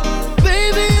beautiful,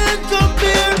 baby, and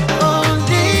compare.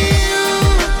 Only you,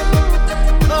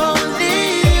 only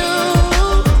you,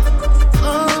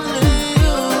 only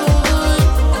you.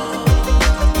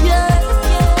 Yeah,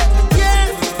 yeah,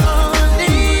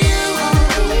 only you,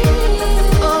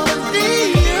 only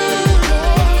you,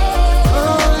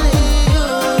 only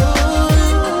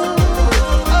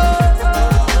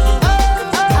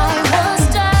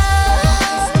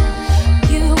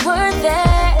you. You were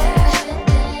there,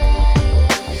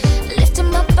 lifting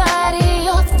my body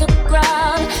off the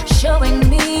ground, showing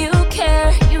me you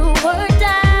care. You were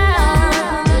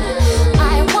down, I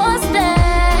was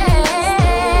there,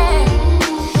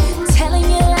 telling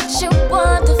you that you're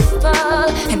wonderful,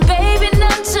 and baby,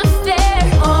 not to fear.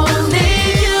 Only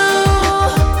you,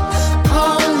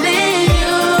 only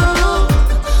you,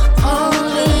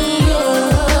 only you.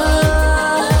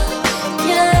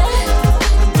 Yeah.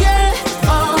 Yeah,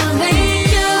 only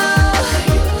you,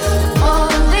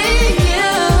 only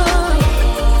you,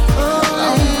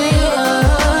 only you.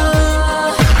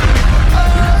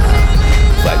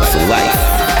 Vibes for life,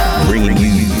 bringing you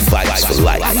vibes for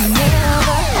life. I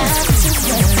never have to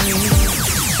worry,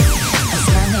 as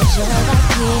long as you're right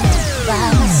here by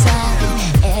my side.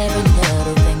 Every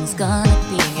little thing's gonna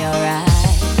be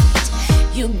alright.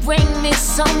 You bring me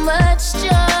so much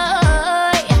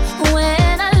joy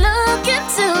when I look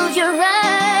into your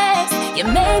eyes. You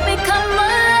make me come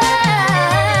alive.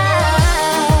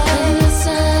 When the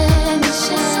sun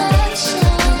shines,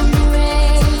 when the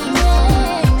rain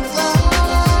falls,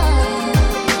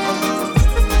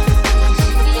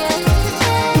 yeah.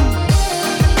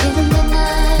 Even the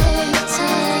night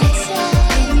times,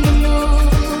 when the moon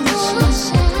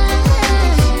shines.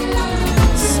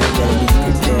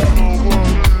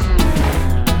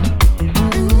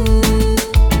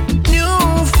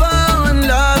 Newfound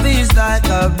love is like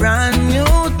a brand new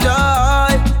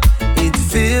toy.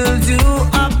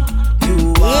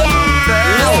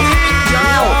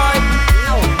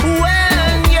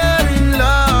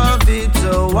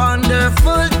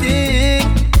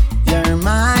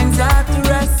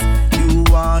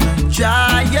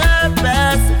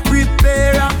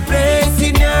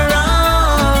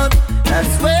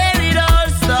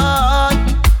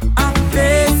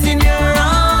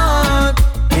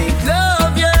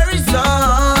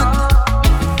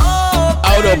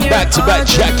 back-to-back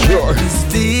Jack Cure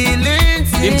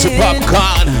into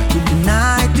Popcorn.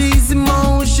 Tonight these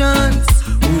emotions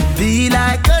would be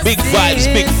like a big vibes,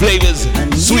 big flavors,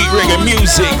 sweet reggae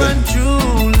music.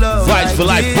 Vibes for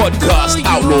Life podcast,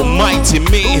 Outlaw Mighty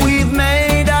Me.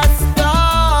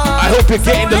 I hope you're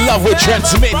getting the love we're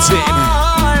transmitting.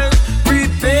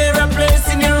 Prepare a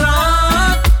place in your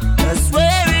heart. That's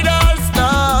where it all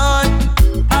starts.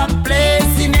 A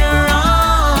place in your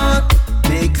heart.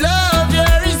 Make love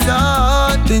your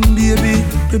resort. Then baby,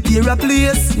 prepare a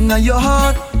place in your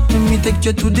heart. Let me take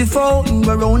you to the fountain,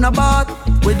 we're round about.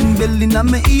 Wedding bell in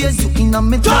my ears, you in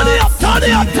my thoughts. Turn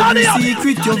it up.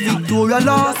 Secret, your Victoria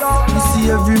lost. Me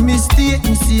see every mistake,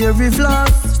 me see every flaw.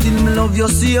 Still me love you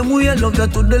same way, love you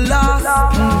to the last.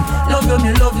 Love you,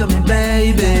 me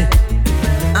baby.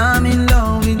 I'm in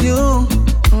love with you.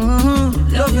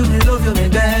 Love you, me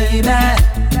baby.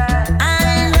 I'm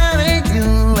in love with you.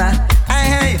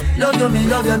 Love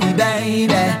you, me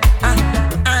baby.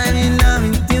 I'm in love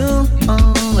with you.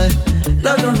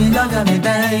 Love you, me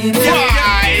baby.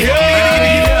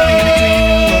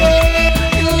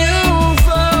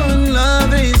 Newfound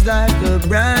love is like a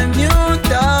brand new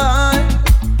thought.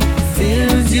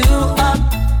 Fills you up.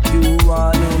 You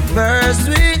wanna burst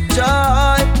with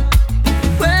joy.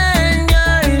 When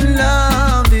you're in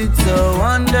love, it's a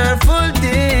wonderful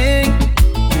thing.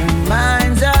 Your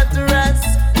mind's at rest.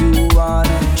 You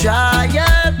wanna try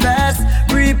your best.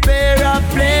 Prepare a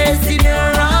place in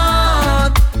your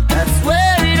heart. That's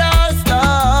where it all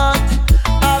starts.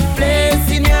 A place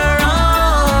in your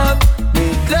heart.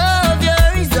 Make love your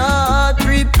resort.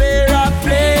 Prepare a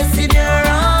place in your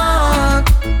heart.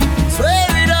 That's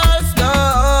where it all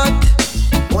starts.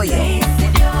 Oh yeah.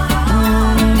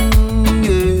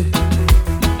 Yeah.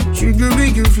 Sugar,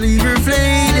 flavor,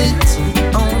 it.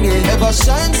 Oh yeah. Ever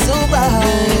shine so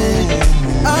bright.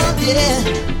 Oh yeah.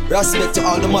 Respect to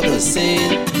all the mothers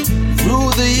saying.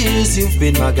 Through the years you've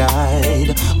been my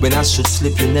guide. When I should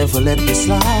slip you never let me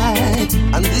slide.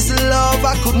 And this love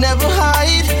I could never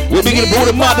hide. We're beginning to put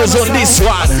the mothers on this one.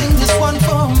 I sing this one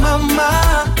for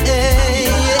mama.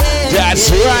 That's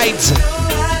right.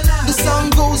 The song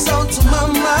goes out to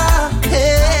mama.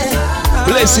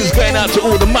 Blessings going out to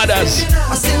all the mothers.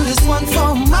 I sing this one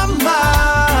for mama.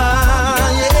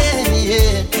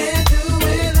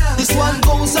 This one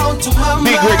goes out to mama.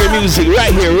 Big reggae music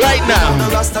right here, right now.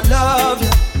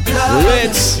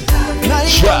 Let's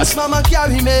just mama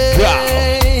carry me. Go.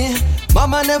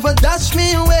 Mama never dash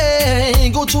me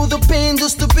away. Go through the pain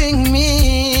just to bring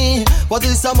me. For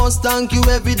this I must thank you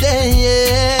every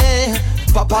day.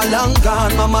 Papa long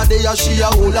gone, mama there she a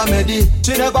whole a medi.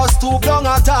 She never stoop down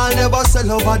at all, never sell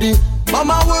her body.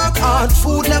 Mama work hard,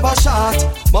 food never short.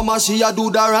 Mama she a do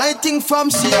the right thing from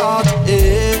she heart.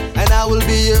 And I will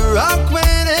be a rock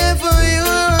whenever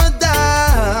you're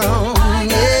down.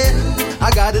 I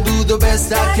gotta do the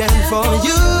best I can for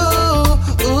you.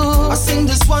 I sing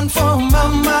this one for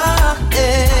mama.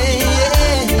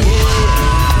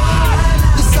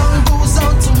 The song goes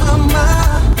out to mama.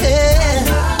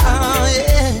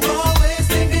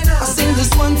 I sing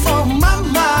this one for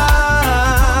mama.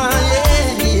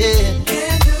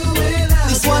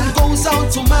 This one goes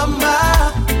out to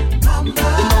mama. You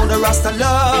know the Rasta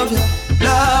love you,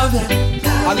 love you.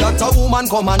 A lot of woman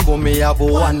come and go, me have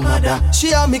one mother.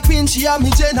 She a me queen, she a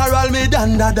me general, me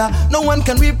dan dada. No one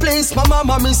can replace my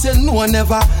mama, me say no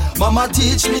never. Mama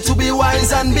teach me to be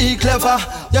wise and be clever.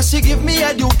 Yeah, she give me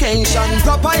education,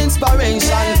 proper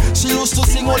inspiration. She used to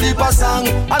sing only a song.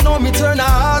 I know me turn a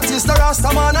artist, a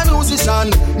Rasta man, a musician.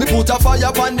 Me put a fire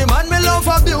upon the man, me love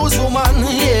abuse woman,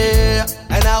 yeah.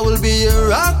 And I will be a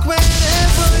rock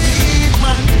whenever you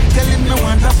man. Tell him no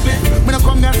want to split. Me no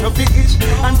come here to bitch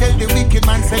and tell the wicked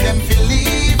man say them feel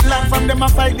leave. Land from them I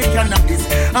fight the cannabis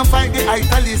and fight the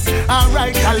Italis.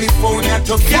 Alright, California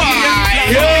to California.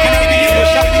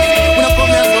 Me no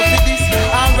come here to this.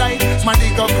 Alright, my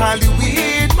nigga call the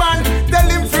weed man. Tell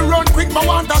him to run quick, but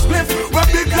want a spliff. We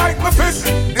big like my fist.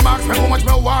 Him ask me how much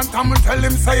me want and me tell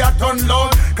him say I turn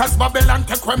load. Cause Babylon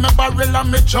take when me barrel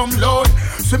and me jump load.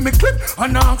 See me clip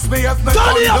and ask me if me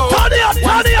turn load. Turn it up.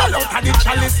 Out of the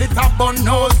chalice it a bun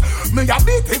nose. Me a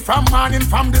beat it from morning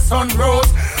from the sun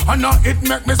rose. And now it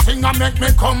make me sing and make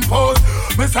me compose.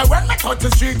 Me say when me touch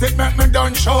the street it make me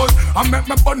done shows. And make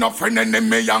me burn up friend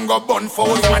enemy and go bun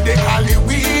foes. When they call the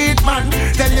weed man,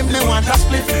 tell him they want a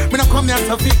split. Me no come here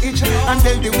to itch and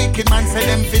tell the wicked man say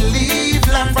them feel leave.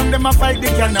 Land from them I fight the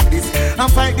cannabis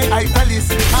and fight the Italis.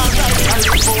 Alright,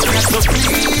 California to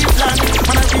Cleveland.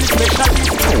 And I be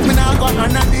specialist. Me nah go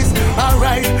under this.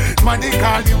 Alright, man they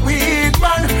call the weed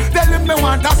man. Tell him they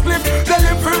want a split. Tell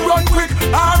him to run quick.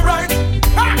 Alright.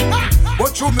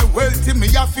 But through me wealthy, me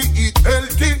have to eat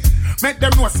healthy. Make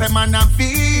them know say man a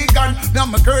vegan. Now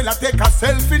my girl I take a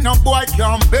selfie, no boy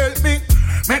can't belt me.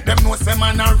 Make them know say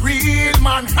man a real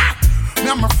man. Ha! Me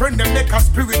and my friend them make a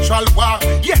spiritual walk.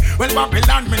 Yeah, well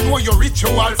Babylon me know your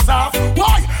ritual soft.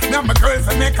 Why? Me and my girls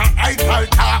they make a idle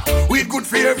talk. We good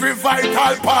for every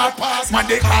vital part. Man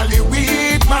they call it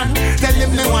weed man. Tell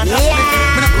him they want to split.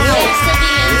 Me not Used to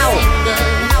being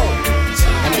single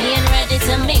and being ready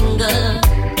to mingle.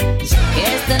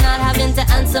 Here's to not having to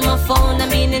answer my phone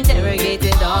and being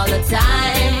interrogated all the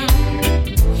time.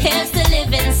 Here's to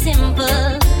living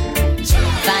simple.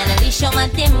 Finally show my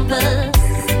dimples.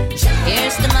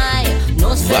 Here's to my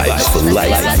no stress. Vibes for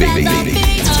life, baby.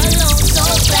 So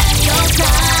glad you're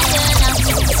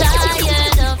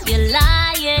tired of your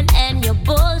lying and your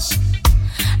bullshit.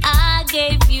 I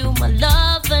gave you my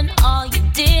love and all you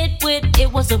did with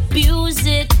it was abuse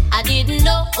it. I didn't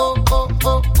know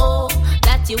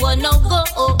that you were no good.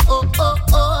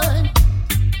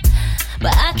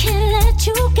 But I can't let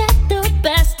you get the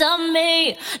best of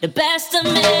me, the best of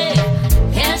me.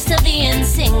 Here's to being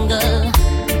single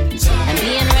and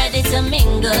being ready to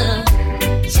mingle.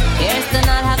 Here's to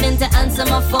not having to answer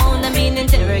my phone and being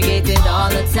interrogated all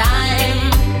the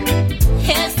time.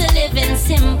 Here's to living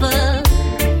simple.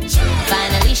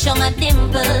 Finally show my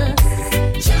dimples.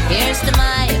 Here's to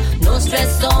my no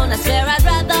stress zone. I swear I'd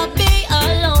rather be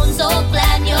alone. So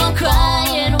glad you're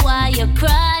crying. Why you're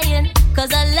crying?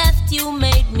 Cause I left you,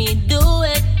 made me do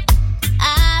it.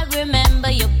 I remember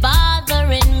you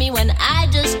bothering me when I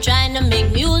just trying to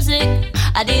make music.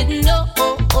 I didn't know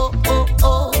that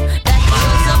you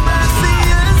was a mercy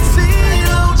and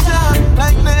seal, oh Jah,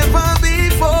 like never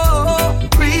before.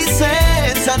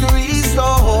 Resets and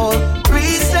restore.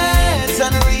 Resets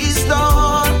and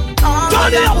restore.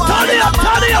 Turn it up, turn it up,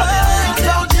 turn it up.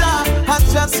 Oh Jah, I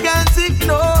just can't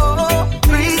ignore.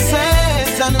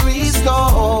 Resets and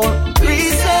restore.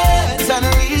 Resets and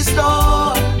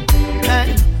restore.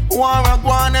 Hey, war a go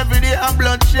on every day and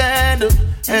bloodshed.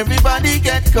 Everybody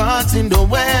get caught in the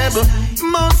web.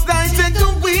 Most I take the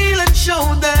wheel and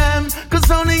show them. Cause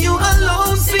only you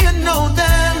alone see and know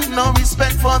them. No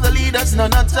respect for the leaders,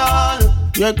 none at all.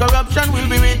 Your corruption will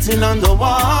be written on the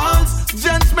walls.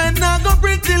 Judgment now go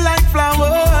pretty like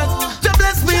flowers. Just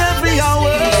bless me every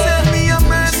hour. Send me your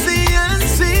mercy and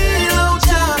seal, oh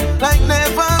Jah, like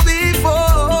never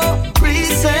before.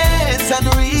 Resets and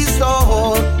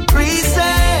restore.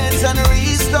 Resets and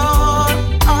restore.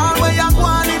 All where you're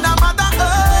going in a mother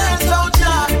earth, oh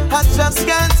Jah, I just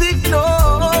can't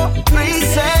ignore.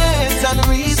 Resets and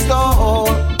restore.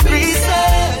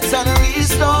 Resets and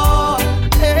restore.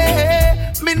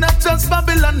 Hey, me not just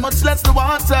Babylon, much less the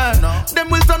water. No. Them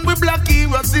will turn with black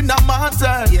heroes in the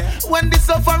matter. Yeah. When the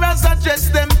sufferers address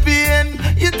them pain,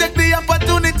 you take the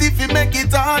opportunity to make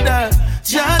it harder.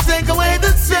 Just take away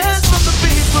the sense from the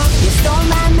people. You stole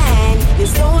my man, you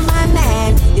stole my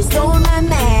man, you stole my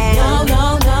man. No,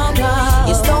 no, no, no.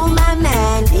 You stole my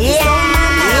man, you stole my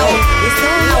man, you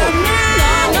stole my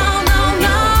man. No, no, no,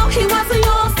 no. He wasn't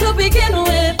yours to begin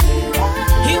with.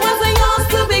 He wasn't yours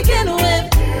to begin with.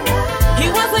 He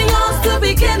wasn't yours to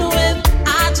begin with.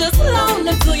 I just loaned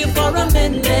him to you for a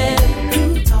minute.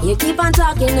 You keep on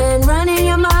talking and running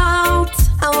your mouth.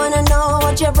 I wanna know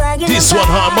what you're bragging this about. This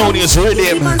one harmonious rhythm.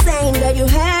 You keep on saying that you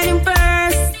had him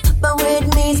first, but with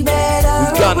me's better.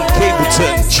 We've done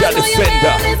Cableton, Jah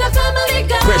Defender,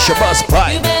 Pressure Bus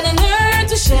Pipe,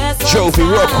 Jovi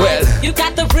Rockwell, You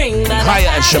got the ring that Haya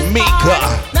and Shamika.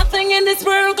 Nothing in this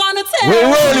world gonna tell. We're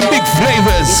rolling big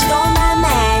flavors.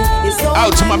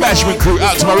 Out to my bashment crew,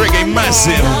 out to my reggae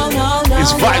massive.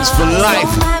 It's vibes for life.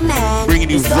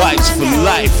 Bringing you vibes for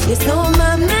life. You stole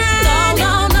my man.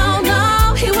 No, no,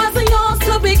 no. He wasn't yours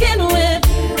to begin with.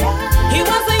 He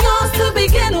wasn't yours to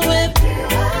begin with.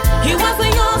 He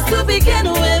wasn't yours to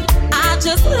begin with. I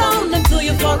just loaned him to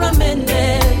you for a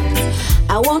minute.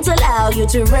 I won't allow you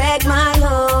to wreck my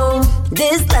home.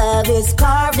 This love is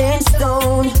carved in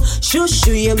stone. Shoo,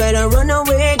 shoo, you better run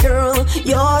away, girl.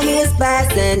 You're his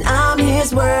past and I'm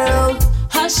his world.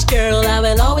 Hush, girl, I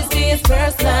will always be his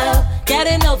first love.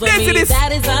 Getting over me,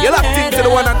 that is you're locked into the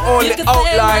one and only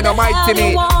outline of my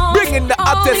Timmy. Bringing the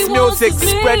hottest music,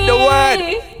 spread the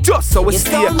word. Just so we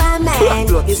see it. You stole my man,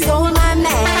 you stole my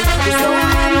man, you stole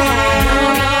my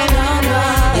man.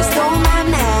 You stole my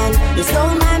man, you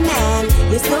stole my man,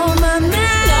 you stole my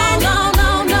man. No, no,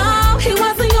 no, no. He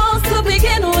wasn't yours to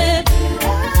begin with.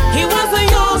 He wasn't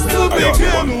yours to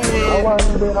begin with.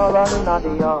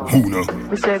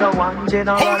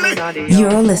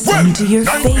 You're listening to your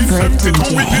favorite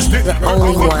DJ, the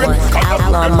only one,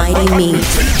 Outlaw Mighty Me.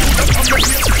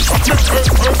 Cut me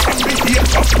first from the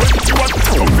age of 21.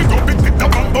 Don't be go big with the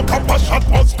bang, but up a shot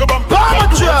bust the bang.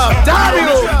 Bomb drop,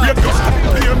 Dario. You just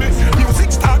hear me.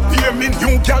 Music start hear me,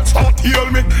 new girl start hear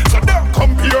me. So don't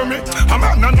compare me. I'm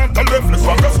on another level.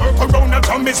 So I circle round and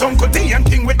tell me some good D and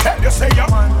thing we tell you say ya.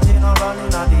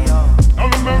 No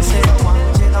mercy.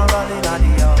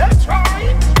 That's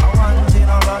right.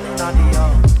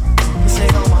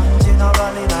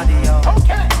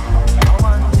 Okay.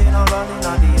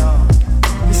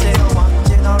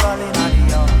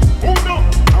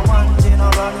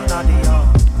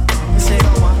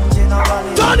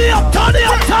 Turn it up, turn it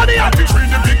up, turn it up. The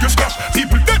biggest cash,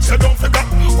 people dead, so don't forget.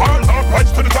 All hard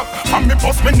rise to the top. And me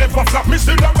boss, me never flop. Me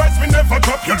still a rise, me never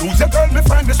drop. You lose your girl, me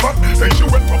find the spot. Then she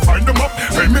went to find them up.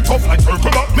 Hey, me tough like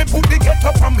circle up. Me put the get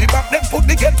up on me back. Then put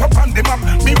the get up on the map.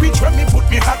 Me reach when me put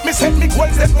me hat. Me set me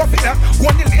goals, then go for that.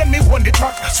 Won the lane, me won the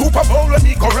track. Super Bowl when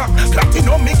me go rock.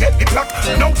 Platinum, me get the black.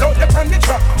 No doubt they on the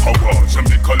track. Awards and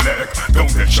me collect.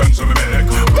 Donations on me make.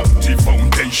 Bounty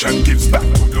Foundation gives back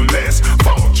to the less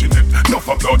fortunate. Enough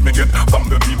applaud me get from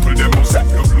the people. Them who set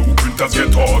the blueprinters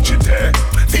get architect.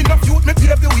 Enough youth me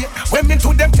pave the way. When me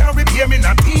to them can't repair me.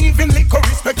 Not even liquor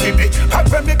respect me. Hard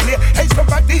when me play. Hey,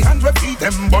 somebody hand repeat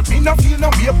them. But me not feel no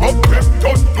way. But them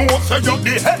don't know. So you're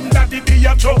the hand that the day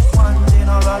I chose. I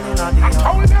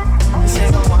told them.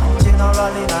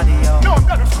 No, I'm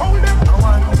gonna told them.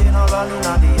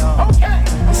 Okay.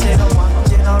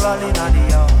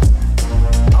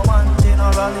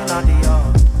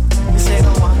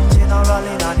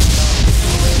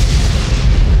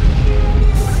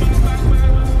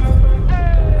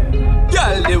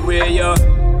 Girl, the way you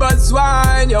buzz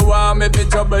wine, you want me to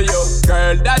trouble you.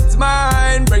 Girl, that's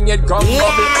mine, bring it, come bubble.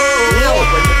 Oh,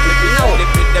 when you flip it on the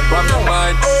beat, they on my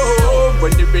mind. Oh,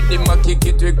 when the rhythm I kick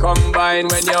it, we combine.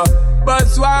 When you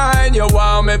buzz wine, you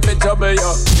want me to trouble you.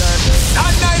 Girl,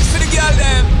 not nice for the girl,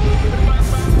 them.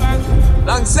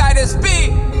 Alongside the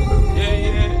speed.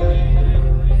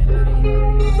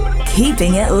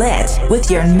 Keeping it lit with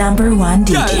your number one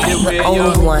DJ. The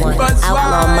only one,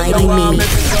 Outlaw Mighty Me.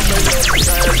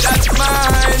 That's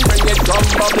mine, bring it, come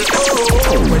bubble.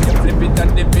 Oh, when you flip it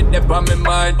and dip it, they on my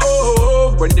mind.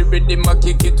 Oh, when the rhythm I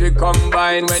kick it, we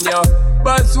combine. When you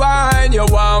buzz wine, you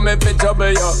want me to trouble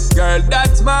you. Girl,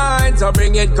 that's mine, so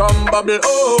bring it, come bubble.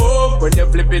 Oh, when you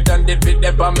flip it and dip it, they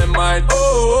on my mind.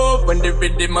 Oh, when the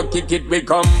rhythm I kick it, we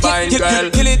combine. Girl,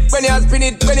 kill it when you spin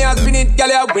it, when you spin it, girl,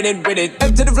 you win it, win it.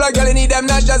 Up to the floor, girl, you need them,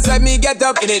 not just let me get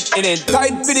up in it.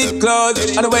 Tight fit it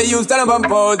close, and the way you stand up and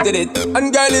pose, did it.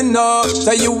 And girl, you know,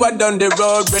 so you are down the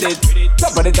road with it.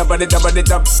 Top of the top of the top of the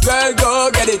top, girl, go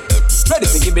get it. Ready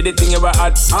to give me the thing you were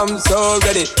at, I'm so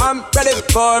ready. I'm ready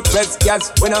for press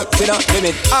gas, we not see no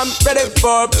limit. I'm ready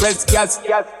for press gas,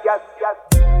 gas, gas, gas.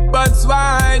 But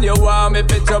swine, you want me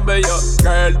to trouble you.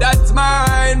 Girl, that's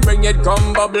mine, bring it,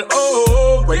 come bubble.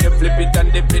 Oh, when you flip it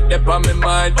and dip it, dip on my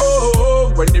mind.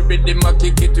 Oh, when the rhythm I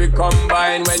kick it, we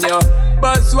combine. When you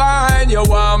bust wine, you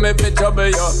want me to trouble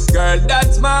you. Girl,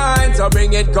 that's mine, so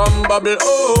bring it, come bubble.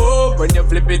 Oh, when you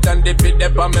flip it and dip it,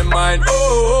 dip on my mind.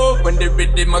 Oh, when the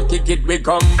rhythm I kick it, we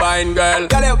combine. Girl,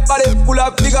 girl, your body full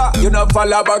of figure, you know fall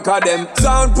back of them.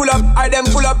 Sound pull up, I them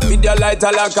pull up, with your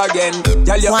lighter lock again.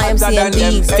 Girl, you hotter than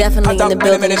them. Definitely in the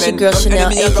building. It's your girl Chanel,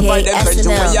 aka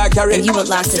SNL, and you were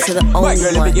locked into the only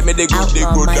one,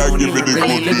 Outlaw Mighty Me,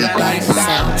 bringing you the best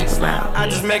sound. I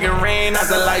just make it rain as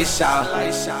a light shout.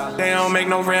 They don't make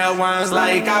no real ones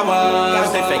like I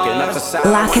was. They faking up the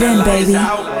sound. Lock it in, baby.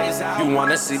 You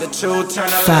wanna see the truth, turn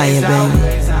the Fire, lights out.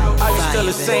 baby. Are you still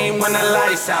the same when the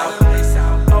lights out?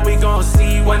 Are we gon'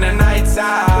 see when the night's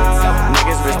out?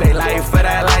 Niggas risk their life for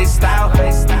that lifestyle.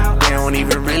 They don't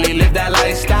even really live that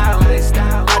lifestyle.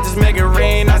 I just make it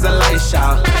rain as a light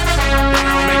shout. They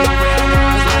don't make no real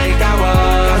ones like I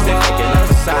was. They faking up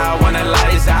the side when the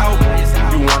lights out.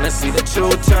 You wanna see the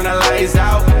truth, turn the lights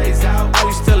out. Are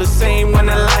we still the same when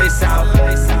the lights out?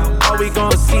 Are we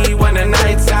gon' see when the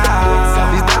night's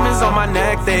out? These diamonds on my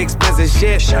neck, they expensive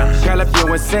shit. Girl, if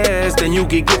you insist, then you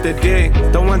can get the dick.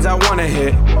 The ones I wanna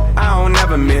hit, I don't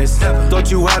never miss.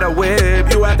 Thought you had a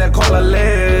whip, you had to call a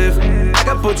live. I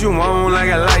can put you on like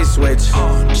a light switch.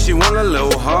 She want a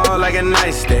little hard like a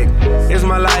nightstick. It's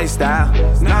my lifestyle,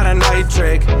 not a night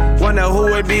trick. Wonder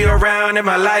who would be around if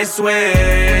my light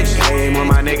switch. Came with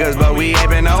my niggas, but we ain't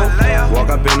been no. Walk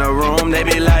up in the room, they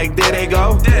be like, there they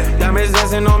go. Diamonds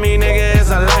dancing on me, nigga,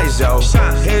 it's a light show.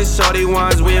 His shorty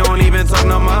ones, we don't even talk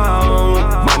no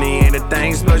more. Money ain't a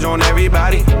thing, splurge on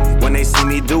everybody. When they see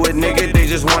me do it, nigga, they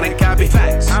just wanna copy.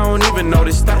 I don't even know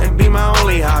this stuntin' be my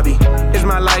only hobby. It's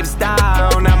my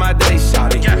lifestyle, not my day,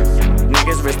 shawty.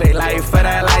 Niggas risk their life for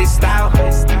that lifestyle.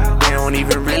 They don't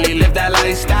even really live that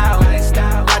lifestyle.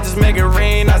 I just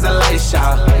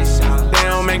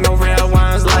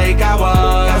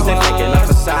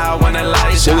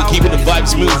So we're keeping the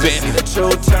vibes moving.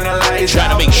 Trying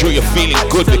to make sure you're feeling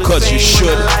good because you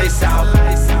should.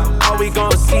 All we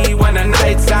gon' see when the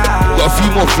night's out. Got a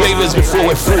few more flavors before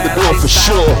we're through the door for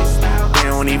sure. They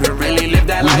don't even really live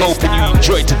that We hoping you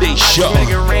enjoyed today's show. Make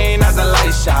it rain as a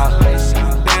light shout.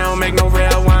 They don't make no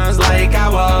real ones like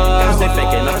ours. They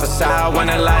faking a facade when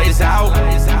the lights out.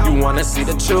 You wanna see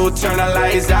the truth, turn the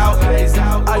lights out.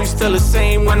 Are you still the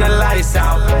same when the lights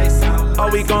out? All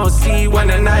we gon' see when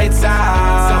the night's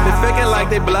out. Some be faking like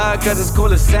they blood cause it's cool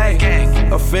to say.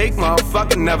 A fake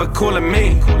motherfucker never coolin'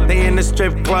 me. They in the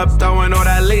strip club throwing all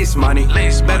that lace money.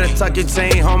 Better tuck your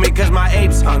chain, homie, cause my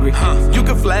ape's hungry. You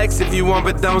can flex if you want,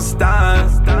 but don't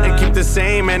stunt. And keep the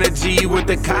same energy with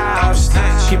the cops.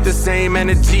 Keep the same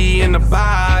energy in the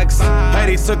box. Hey,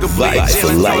 they took a bleach. Vibes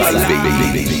for life,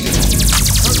 baby.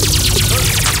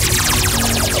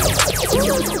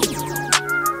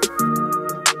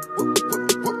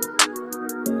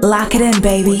 Lock it in,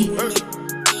 baby.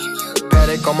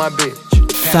 Paddock on my bitch.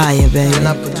 Fire, baby. And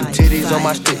I put 2 titties on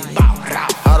my stick.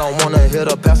 I don't wanna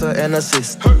hit a passer and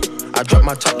assist. I drop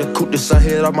my top to coop the sun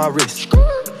hit on my wrist.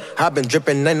 I been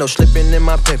drippin', ain't no slipping in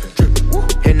my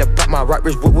pimpin'. In the pot, my right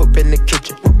wrist whoop in the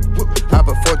kitchen. I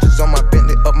put fortunes on my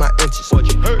Bentley up my inches.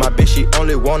 My bitch, she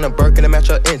only want a Birkin to match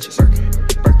her inches.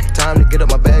 Time to get up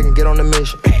my bag and get on the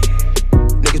mission.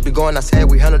 Niggas be going outside,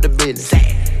 we handle the business.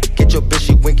 Get your bitch,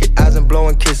 she winking eyes and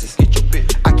blowing kisses.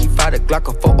 I keep fighting Glock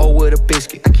a 4-0 with a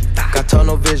biscuit. Got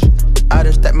tunnel vision. I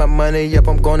done stack my money up,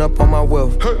 I'm going up on my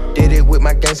wealth. Did it with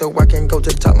my gang, so I can't go to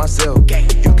the top myself.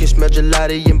 You can smell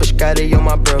gelati and biscotti on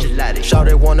my breath.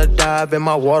 Shawty wanna dive in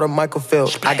my water, Michael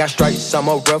Phelps. I got stripes, I'm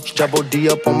a rough, double D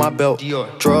up on my belt.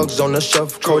 Drugs on the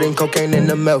shelf, codeine, cocaine in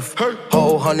the mouth.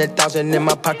 Whole 100,000 in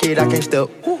my pocket, I can't step.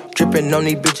 Drippin' on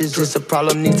these bitches, it's a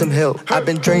problem, need some help. I've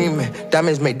been dreaming,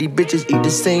 diamonds make these bitches eat the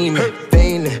semen.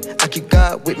 Fiendin', I keep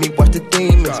God with me, watch the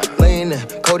demons. Leanin',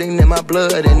 codeine in my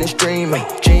blood and it's streaming.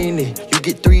 Genie, you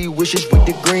get 3 wishes with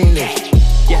the greenish.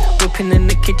 Yeah, whipping in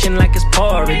the kitchen like it's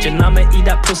porridge. And I'ma eat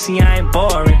that pussy, I ain't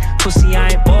boring. Pussy, I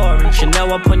ain't boring.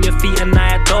 Chanel up on your feet and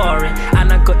I adore it.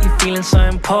 And I got you feeling so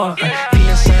important.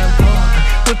 Feeling so important.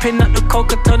 Whipping up the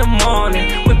coca till the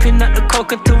morning. Whipping up the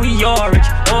coca till we orange.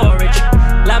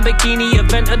 Lamborghini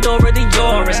Aventador of the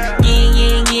Urus.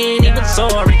 Yeah, ain't even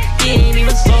sorry. Ain't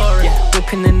even sorry. Yeah,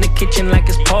 whipping in the kitchen like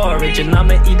it's porridge. And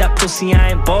I'ma eat that pussy,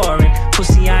 I ain't boring.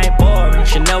 Pussy, I ain't boring.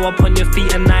 Chanel up on your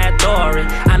feet and I adore it.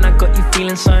 And I got you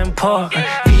feeling so important.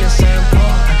 Feeling so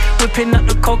important. Whipping up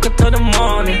the coca till the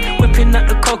morning. Whipping up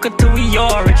the coca till we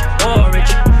orange.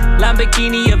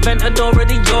 Lamborghini Aventador of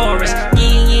the Urus.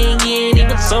 Yeah, ain't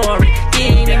even sorry.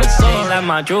 Ain't even sorry. J's like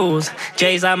my jewels.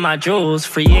 J's like my jewels.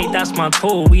 3-8, that's my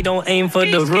tool. We don't aim for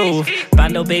the roof.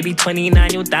 Bando baby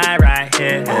 29, you'll die right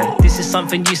here. This is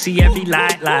something you see every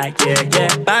light like.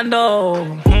 Yeah. Bando.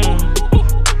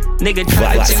 Nigga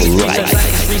try to reach us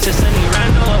like streets of Sunny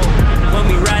Rando. When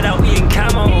we ride out, we in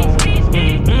camo.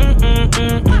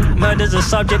 Murder's a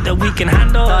subject that we can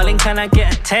handle. Darling, can I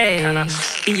get a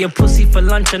taste? Eat your pussy for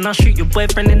lunch and I'll shoot your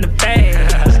boyfriend in the face.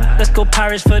 Let's go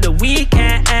Paris for the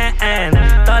weekend.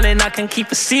 Darling, I can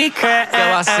keep a secret. Yo,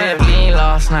 I said lean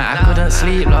last night, I couldn't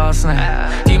sleep last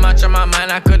night. Too much on my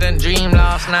mind, I couldn't dream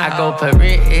last night. I go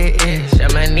Paris,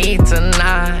 Germany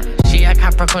tonight. She a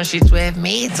Capricorn, she's with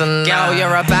me tonight. Girl,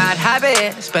 you're a bad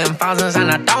habit. Spend thousands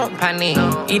and I don't panic.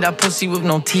 Eat a pussy with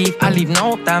no teeth, I leave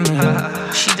no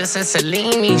damage. She just said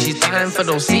Celine me, she's dying for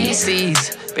those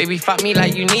CCs. Baby, fuck me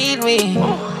like you need me.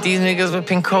 These niggas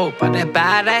whipping coke, but they're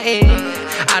bad at it.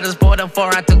 I just bought them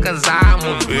before I took a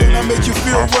Zama. I make you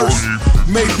feel worse.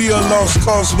 Maybe a lost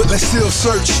cause, but let's still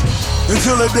search.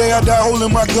 Until the day I die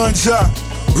holding my gun job.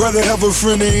 Rather have a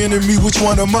friend than enemy, which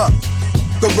one am I?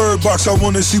 The bird box, I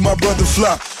wanna see my brother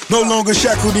fly. No longer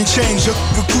shackled and chained, just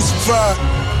crucified.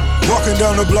 Walking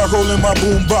down the block, holding my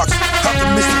boom box.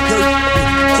 Optimistic dirt,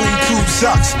 clean tube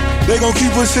socks. They gon'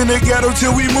 keep us in the ghetto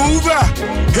till we move out.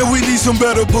 And we need some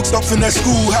better books off in that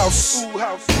schoolhouse.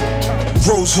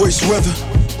 Rose Royce weather,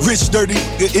 rich, dirty,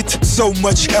 it took so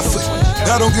much effort.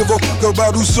 I don't give a fuck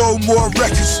about who sold more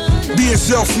records. Being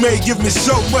self-made give me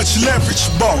so much leverage,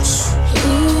 boss.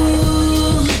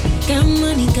 Ooh, got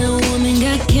money, got a woman,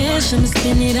 got cash, I'ma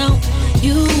spend it out.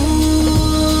 You,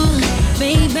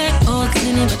 Maybach, all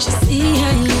tinted, but you see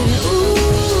how you live it. Ooh,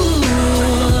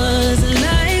 it's a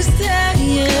lifestyle,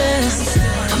 yes.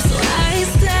 I'm so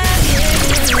lifestyle,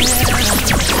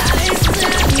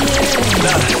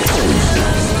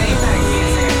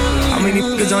 How many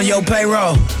niggas on your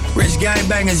payroll? Rich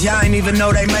gangbangers, y'all ain't even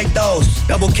know they make those.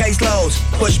 Double case loads,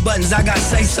 push buttons, I got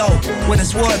say so. When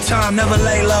it's war time, never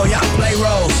lay low, y'all play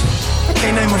roles.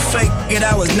 Can't name a fake,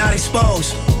 that was not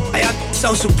exposed. Hey, I'm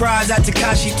so surprised that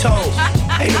Tekashi told.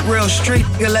 Ain't a real street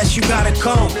unless you got a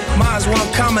code. Mine's one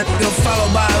comment,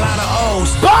 followed by a lot of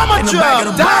O's. Bomber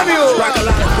Joe, damn you! Rock a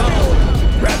lot of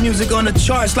gold. Rap music on the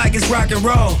charts like it's rock and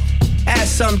roll. Add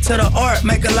something to the art,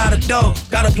 make a lot of dough.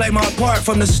 Gotta play my part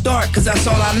from the start, cause that's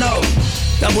all I know.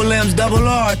 Double M's, double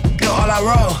R, all I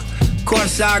roll.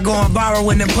 Courtside going viral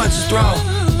when them punches throw.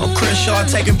 On Crenshaw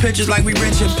taking pictures like we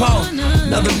Rich and Poe.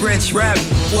 Another rich rap,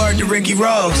 word to Ricky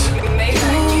Rose.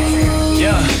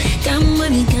 Yeah. Got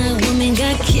money, got women,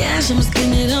 got cash, I'ma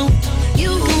spend it on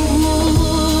you.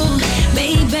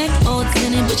 Maybach all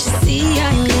tinted, but you see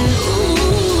I live.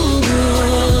 Ooh,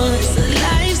 it's a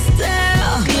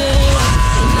lifestyle, yeah.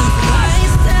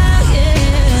 Lifestyle,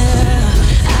 yeah.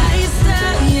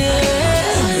 Lifestyle,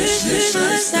 yeah. Rich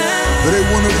lifestyle. But they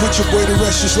wanna put your boy to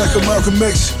rest just like a Malcolm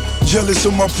X. Jealous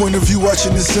of my point of view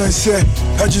watching the sunset.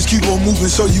 I just keep on moving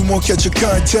so you won't catch a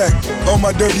contact. All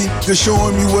my dirty niggas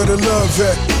showing me where the love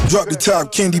at. Drop the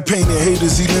top, candy painted,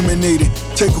 haters eliminated.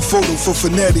 Take a photo for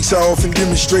fanatics, I often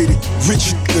demonstrate it.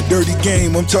 Rich, the dirty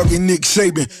game, I'm talking Nick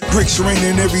Saban. Bricks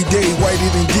raining every day, whiter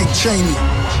than Dick Cheney.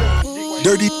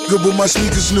 Dirty nigga, but my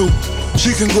sneakers new.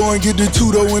 She can go and get the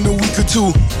tudo in a week or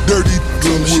two. Dirty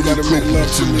nigga, she gotta make love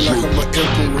to me like I'm an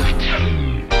emperor.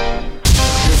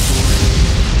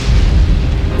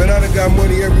 Man, I done got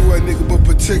money everywhere, nigga, but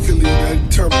particularly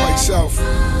that Turnpike South.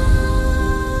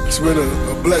 It's been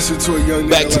a blessing to a young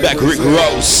nigga. Back to back Rick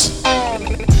Ross.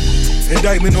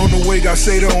 Indictment on the way, got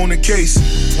Seda on the case.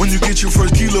 When you get your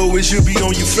first kilo, it should be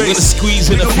on your face. We're gonna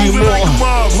squeeze in a few more. Like a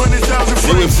mob, 100,000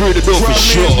 they went through the door for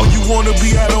sure. When you wanna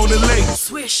be out on the lake.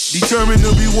 Determined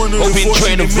to be one of Hope the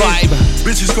fortunate vibe.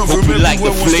 Bitches come Hope from you like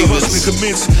the everywhere once the husband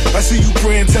commence. I see you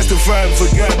praying, testifying,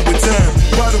 forgotten the time.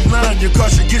 Bottom line, your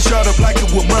car should get shot up like it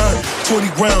was mine.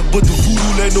 20 rounds, but the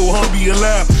voodoo let no harm be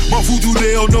allowed. My voodoo,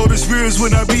 they don't know the spirits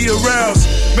when I be aroused.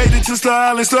 Made it to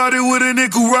Star Island, started with a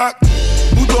nickel rock.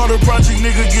 Who thought a project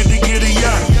nigga get a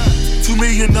yacht? $2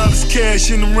 million cash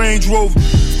in the Range Rover.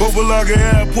 Overlogger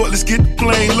Airport, let's get the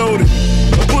plane loaded.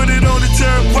 I put it on the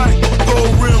turnpike.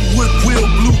 Gold rim, wood wheel,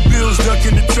 blue bills,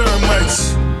 ducking the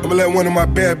termites. I'ma let one of my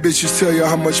bad bitches tell y'all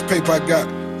how much paper I got.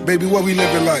 Baby, what we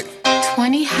living like?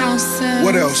 20 houses.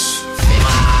 What else?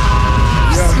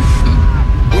 Yeah.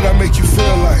 What I make you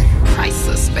feel like?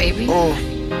 Priceless, baby.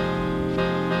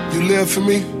 You live for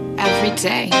me? Every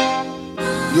day.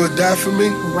 You'll die for me?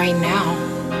 Right now.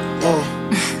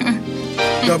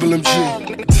 Double MG.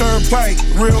 Turnpike,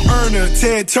 real earner,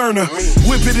 Ted Turner.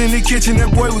 Whip it in the kitchen,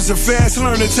 that boy was a fast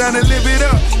learner. Time to live it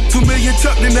up. 2 million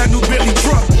tucked in that new Bentley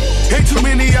truck. Ain't too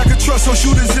many I can trust, so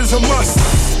shooters is a must.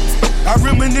 I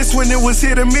reminisce when it was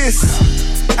hit or miss.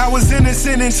 I was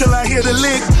innocent until I hit a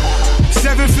lick.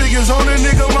 7 figures on a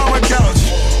nigga mama couch.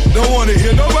 Don't wanna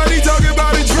hear nobody talking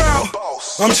about a drought.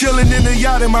 I'm chilling in the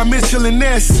yacht in my Michelin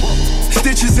nest.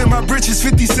 Stitches in my britches,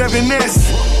 57S.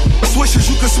 Swishers,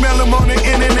 you can smell them on the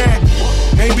internet.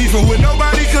 Ain't beefing with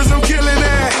nobody cause I'm killing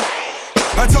that.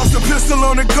 I tossed a pistol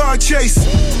on a car chase.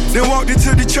 Then walked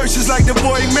into the churches like the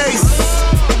boy Mace.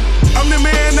 I'm the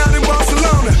man out in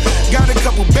Barcelona. Got a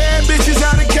couple bad bitches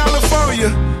out in California.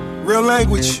 Real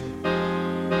language.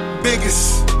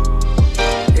 Biggest.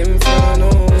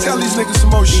 Tell these niggas some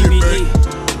more shit, man.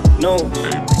 No.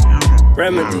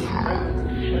 Remedy.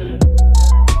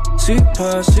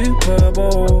 Super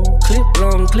Bowl. Clip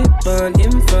on,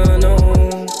 Inferno.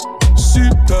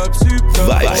 Superb.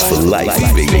 Vibes for life,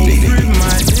 baby.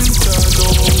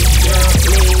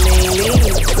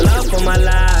 Love for my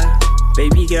life.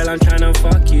 Baby girl, I'm tryna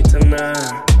fuck you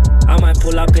tonight. I might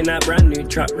pull up in that brand new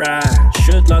truck ride.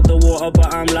 Should love the water,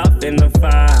 but I'm loving the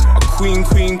fire. A queen,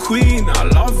 I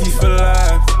love you for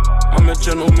life. I'm a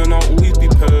gentleman, I'll always be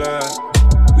polite.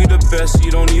 We the best,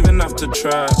 you don't even have to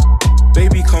try.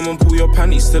 Baby, come and pull your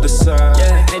panties to the side.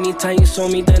 Yeah, anytime you saw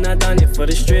me, then I done it for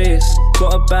the streets.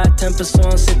 Got a bad temper, so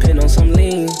I'm sipping on some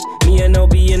lean. Me and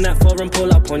LB in that foreign,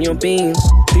 pull up on your beams.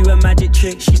 Do a magic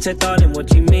trick, she said, darling, what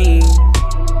do you mean?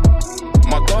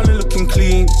 My darling looking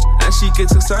clean, and she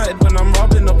gets excited when I'm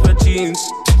rubbing up her jeans.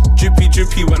 Drippy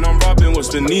when I'm rubbing, what's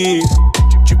the need?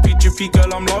 Drippy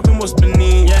girl, I'm loving what's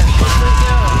beneath. Yeah,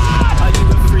 are you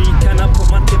a freak? Can I put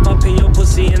my tip up in your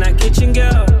pussy in that kitchen,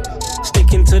 girl?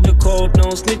 Sticking to the code, no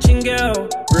snitching, girl.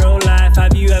 Real life,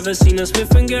 have you ever seen a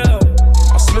Smith and girl?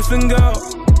 A Smith and girl,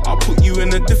 I'll put you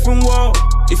in a different world.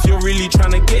 If you're really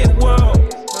trying to get it well.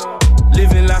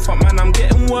 Living life up, man, I'm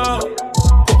getting well.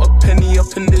 Put a penny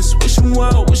up in this, wishing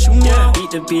well. Yeah,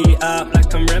 beat the beat up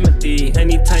like I'm Remedy.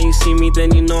 Anytime you see me,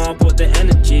 then you know I brought the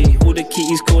energy. All the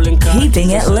kitties calling cars.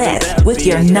 Keeping it lit with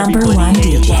your number one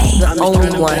DJ. The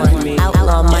only one,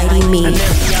 Outlaw Mighty Me.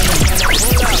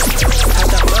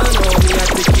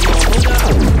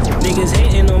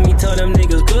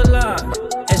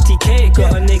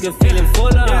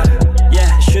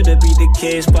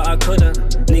 case, but I couldn't.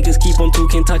 Niggas keep on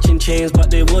talking, touching chains,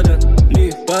 but they wouldn't.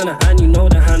 New burner, and you know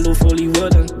the handle fully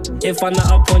wouldn't. If I'm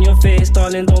not up on your face,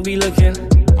 darling, don't be looking.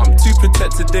 I'm too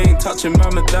protected, they ain't touching my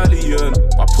medallion.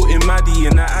 I put in Maddie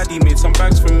and that Addy made some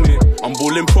bags from me. I'm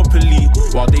balling properly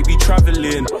while they be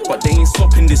travelling, but they ain't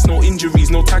stopping this, no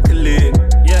injuries, no tackling.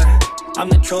 Yeah, I'm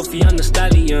the trophy, I'm the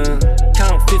stallion.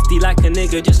 Count 50 like a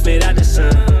nigga just made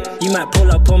Addison. You might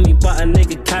pull up on me, but a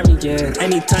nigga carrying.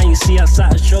 Anytime you see us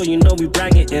at a show, you know we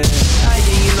bragging.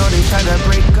 You know they try to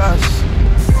break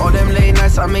us. All them late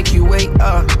nights I make you wake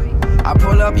up. I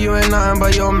pull up, you ain't nothing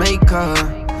but your makeup.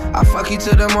 I fuck you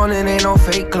till the morning, ain't no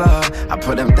fake love. I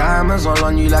put them diamonds all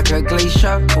on you like a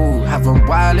glacier. Ooh, have them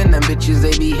wildin', them bitches,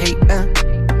 they be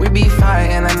hatin'. We be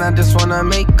fightin' and I just wanna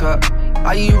make up.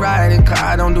 Are you riding? Cause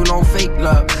I don't do no fake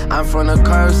love. I'm from the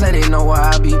curb, say they know where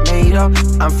I be made up.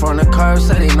 I'm from the curb,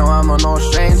 say they know I'm no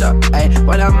stranger. Ayy,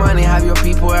 with that money, have your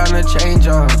people on the change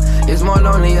up. It's more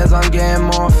lonely as I'm getting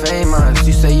more famous.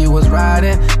 You say you was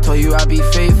riding, told you I'd be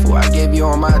faithful. I gave you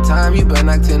all my time, you been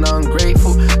acting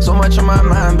ungrateful. So much on my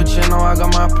mind, but you know I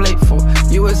got my plate full.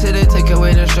 You was here to take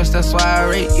away the stress, that's why I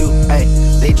rate you.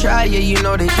 Ayy, they try, yeah, you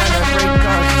know they try to break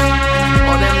us.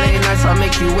 All them late nights I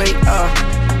make you wake up.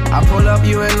 I pull up,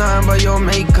 you ain't nothing but your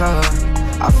makeup.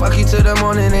 I fuck you till the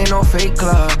morning, ain't no fake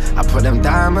love. I put them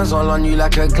diamonds all on you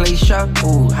like a glacier.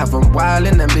 Ooh, have them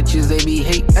wildin', them bitches, they be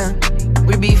hatin'.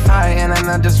 We be fightin' and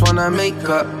I just wanna make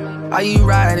up. Are you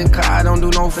riding? Cause I don't do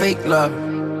no fake love.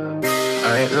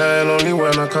 I ain't lying, only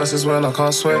when I cuss is when I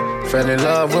can't sweat. Fell in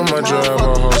love with my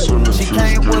driver. She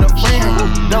came with a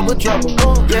friend, double trouble.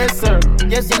 Yes, sir.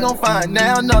 Yes, he gon' find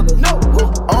now another. No,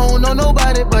 I don't know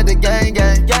nobody but the gang.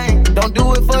 Don't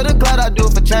do it for the clout, I do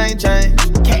it for change.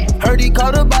 Heard he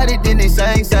caught a body, then they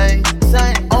sang.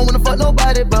 I don't wanna fuck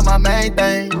nobody but my main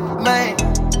thing. I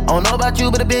don't know about you,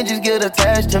 but the Benjis get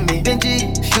attached to me.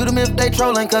 Benji, shoot them if they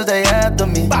trolling, cause they after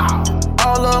me. Bow.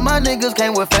 All of my niggas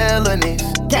came with felonies.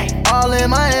 All in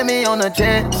Miami on a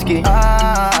jet ski.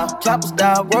 Chopper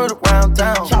style, word around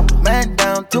town. Man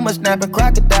down, too much snapping,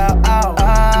 crocodile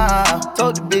out.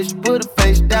 Told the bitch, put her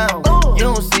face down. You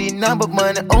don't see none but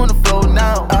money on the floor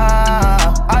now.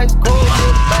 Ice cold,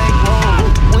 this thing roll.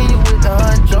 When you with the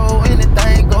honcho,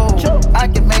 anything go. I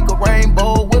can make a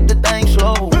rainbow, whip the thing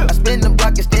slow. I spin the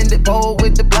block, extended pole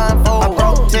with the blindfold.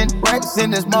 I broke 10 racks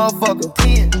in this motherfucker.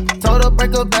 10. Told her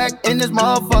break her back in this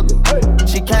motherfucker.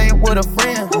 She came with a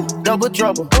friend, double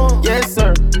trouble. Yes,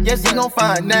 sir. Yes, he gon'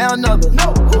 find now another.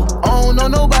 I don't know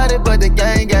nobody but the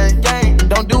gang.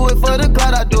 Don't do it for the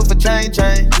clout, I do it for change.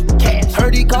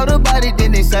 Heard he caught a body,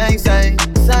 then they sang.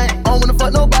 I don't wanna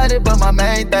fuck nobody but my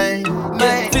main thing.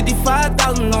 Yeah,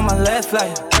 55,000 on my last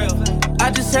flight. I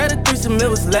just had a threesome, it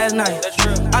was last night.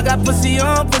 I got pussy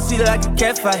on pussy like a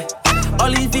cat fight.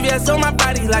 All these VVS on my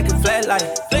body like a flat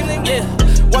light. Yeah,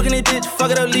 walking this bitch,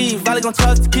 fuck it up, leave. Valley gon'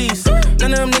 toss the keys.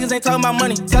 None of them niggas ain't talking about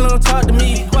money, tell them to talk to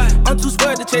me. I'm too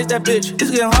scared to chase that bitch,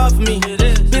 it's getting hard for me.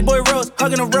 Big boy Rose,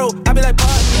 hugging the road, I be like,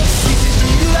 pause.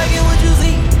 You like it what you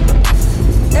see?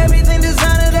 Everything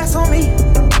designer, that's on me.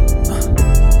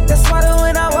 That's why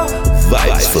when I walk,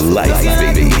 Vibes for life,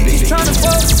 baby. Tryna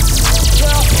fuck,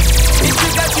 yeah. This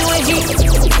shit got you in heat.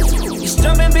 You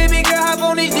jumping, baby girl, hop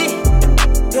on this dick.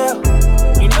 Yeah,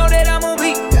 you know that I'm a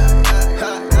beat.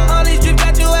 All these drips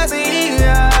got you as a heat.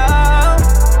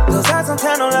 Those eyes don't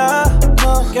tell no love.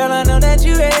 No, girl, I know that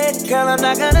you ready. Girl, I'm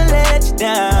not gonna let you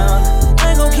down. I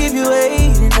ain't gon' keep you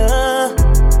waiting up.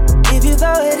 If you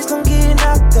throw it, it's gon' get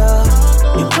knocked off.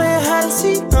 You playing hide and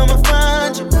seek, I'ma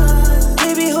find you.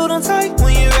 Baby, hold on tight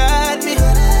when you ride me.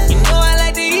 You know I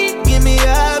like to eat, give me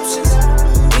options.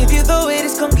 If you throw it,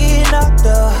 it's gon' get knocked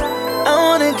off. I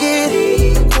wanna get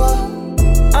equal.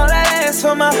 All that ass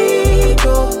for my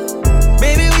ego.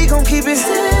 Baby, we gon' keep it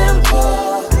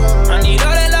simple. I need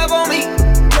all that love on me.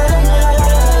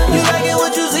 You like it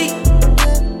what you see.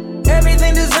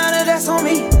 Everything designer, that's on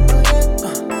me.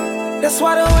 That's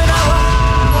why the when I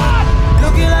walk,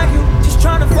 looking like you, just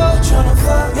tryna fuck,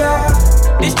 yeah.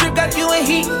 This trip got you in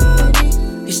heat.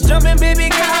 It's jumping, baby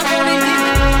girl, I'm on it deep.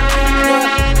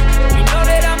 Yeah. You know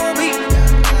that I'm on beat.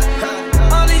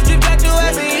 All these drips got you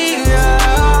as a heat,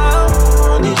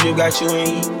 yeah. This drip got you in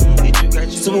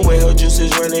heat. Super way her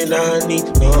juices running down her knee.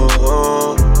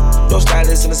 No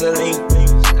stylist in the saline.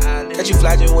 Got you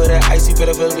flogging with an icy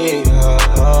pedophilia.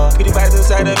 Pretty vibes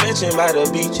inside the mansion by the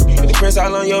beach. With the prints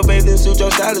all on your bathing suit,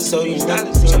 your stylist so you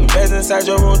know. Some beds inside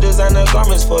your room, designer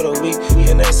garments for the week.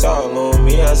 And that's all on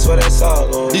me, I swear that's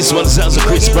all on me. This one sounds like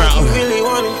Chris Brown. You really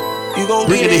want it. You gon'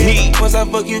 Bring get the heat. Once I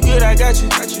fuck you good, I got you.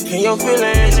 In your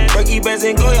feelings, break your bands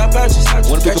and go your pouches.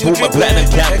 Wanna pick up all my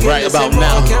platinum cap right about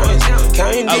now.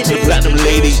 Out to the platinum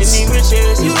ladies.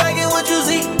 You like it what you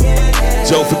see.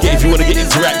 Don't forget if you wanna get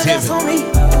interactive.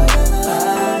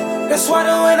 That's why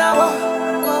when I walk.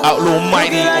 Outlaw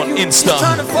Mighty on Insta,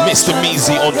 Mr.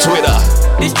 Measy on Twitter.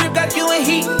 This trip got you in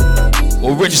heat.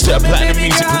 Or register at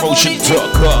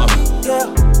platinummusicpromotion.com.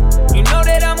 You know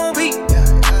that I'm on beat.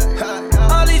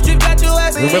 All these trips got you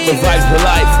asking. Remember Vibe for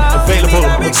Life, available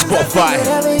on Spotify,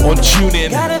 on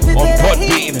TuneIn, on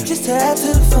Podbean.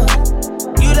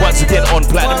 Once again on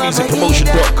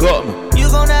platinummusicpromotion.com. We're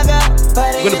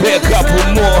gonna play a couple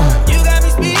more,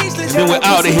 and then we're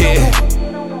out of here.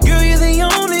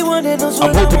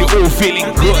 I'm hoping you're all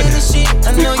feeling good,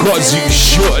 because you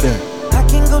should. I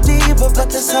can go deeper, but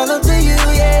that's all up to you,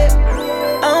 yeah.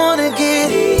 I wanna get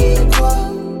equal.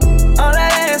 All I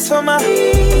ask for my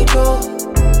people.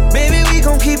 Baby, we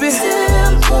gon' keep it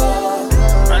simple.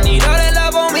 I need all that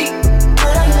love on me.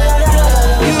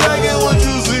 You like it what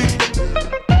you see.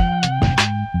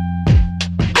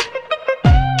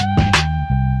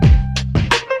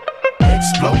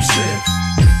 Explosive.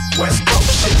 West Coast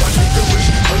shit, my nigga wish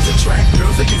was a track.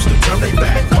 Girls that used to turn they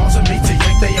back, causing me to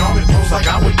yank they arm and pose like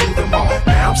I would do them all.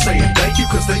 Now I'm saying thank you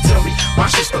cause they tell me my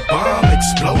shit's the bomb.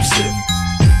 Explosive.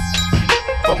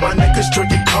 For my niggas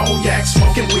drinking cognac,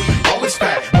 smoking weed, always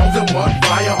fat, more than one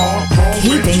firearm.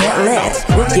 Keeping it lit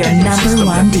with your number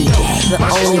one DJ. The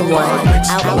only one,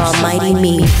 Outlaw Mighty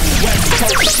Me. West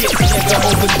Coast shit, nigga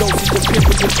overdoses the pimp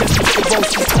with your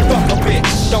cirrhosis. Fuck a bitch,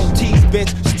 don't tease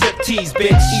bitch, strip tease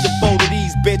bitch. Eat a bowl of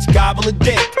these bitch, gobble a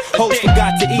dick. Host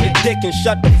forgot to eat a dick and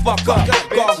shut the fuck up.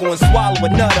 Gargle and swallow a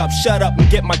nut up, shut up and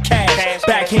get my cash.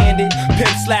 Backhanded,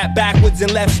 pimp slap backwards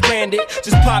and left stranded.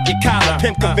 Just pop your collar,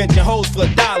 pimp convention hoes for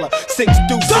 $1. 6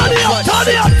 deuces, turn it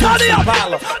up.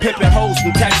 Pimpin' hoes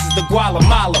from Texas to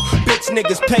Guatemala. Bitch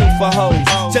niggas pay for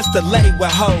hoes, just to lay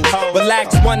with hoes.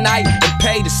 Relax one night and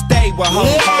pay to stay with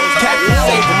hoes. Captain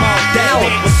save them all day,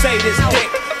 but say this dick.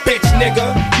 Bitch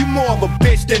nigga, you more of a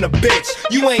bitch than a bitch.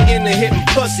 You ain't into hitting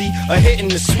pussy or hitting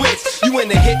the switch. You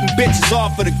into hitting bitches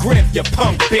off of the grip, you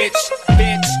punk bitch.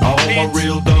 All my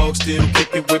real dogs still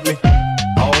kicking with me.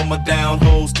 All my down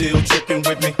hoes still tricking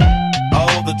with me.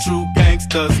 All the true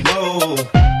gangsters know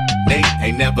they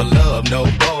ain't never loved no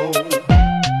hoe.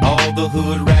 All the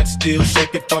hood rats still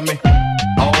shake it for me.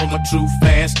 All my true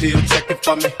fans still checking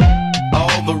for me.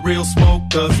 All the real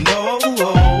smokers know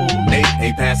they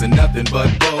ain't passing nothing but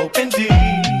dope and D.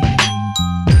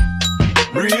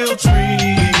 Real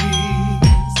trees,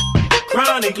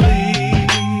 chronic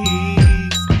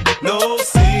leaves, no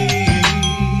seeds.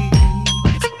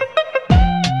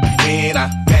 When I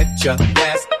met you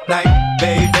last night,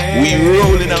 baby, we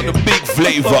rolling out the big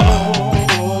flavor.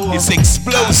 It's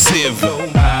explosive.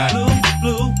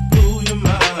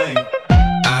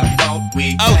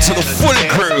 Out to the full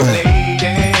crew.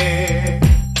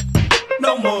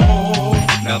 No more.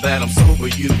 Now that I'm sober,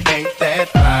 you ain't that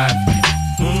fine.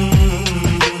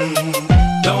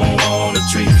 Don't wanna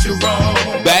treat you wrong.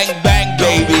 Bang, bang,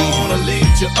 baby. Don't wanna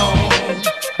lead you on.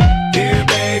 Here,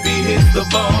 baby, hit the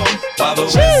bomb while the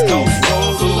West Coast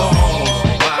rolls along.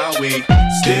 While we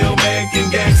still making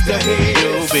gangsta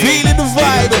hits. Feeling the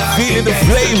vibe and feeling the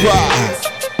flavor.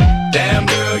 Damn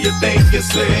girl, you think you're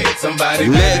slick. Somebody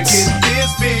better get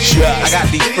this big. I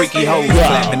got these freaky hoes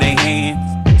clapping their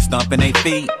hands, stomping their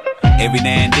feet. Every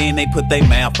now and then they put their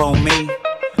mouth on me.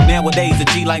 Nowadays a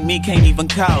G like me can't even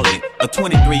call it a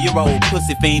 23-year-old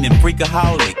pussy fiend and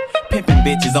freakaholic. Pimping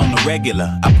bitches on the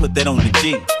regular, I put that on the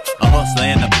G. A hustler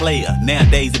and a player,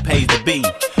 nowadays it pays to be.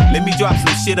 Let me drop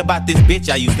some shit about this bitch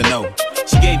I used to know.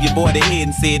 She gave your boy the head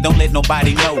and said don't let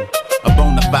nobody know. Up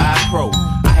on the 5 Pro,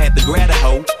 I had to grab a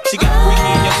hoe. She got freaky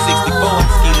in your 64 and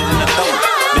skeeted in the throat.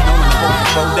 Been on the hoe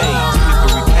for 4 days,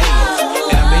 slippery pays.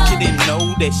 And I bet you didn't know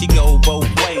that she go both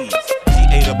ways. She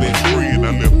ate a bitch free and I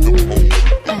left them home.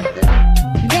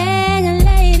 Dang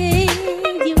lady,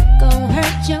 you gon'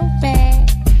 hurt your back.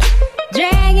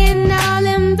 Dragging all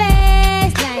them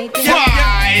bags like that.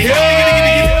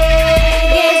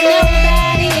 Guess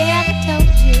nobody ever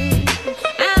told you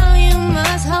how you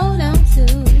must hold on to.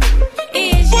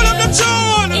 Full of the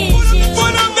tune!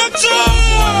 Full of the tune!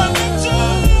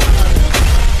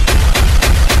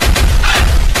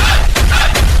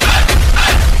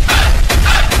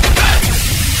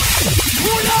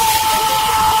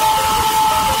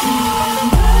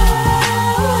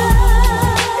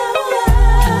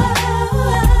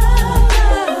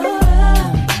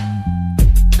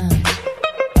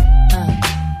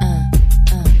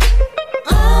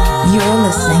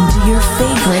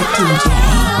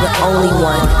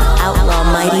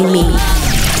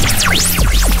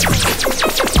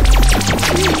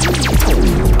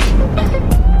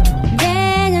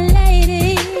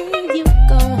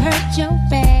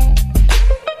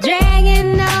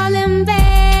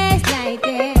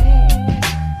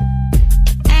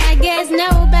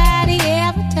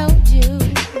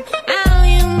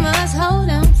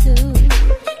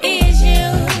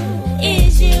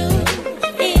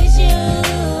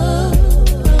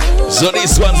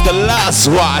 last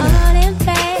one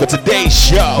for today's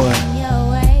show.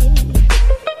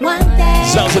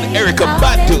 Sounds of Erica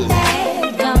Badu.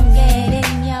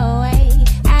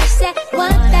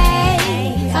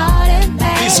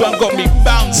 This one got me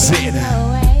bouncing.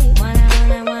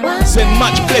 Send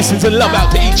much blessings and love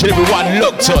out to each and every one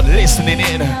looked on, listening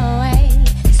in.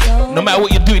 No matter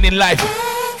what you're doing in life,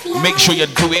 make sure you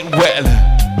do it well.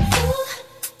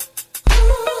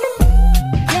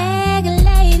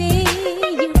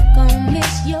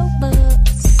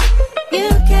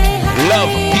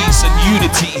 Love, peace, and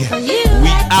unity.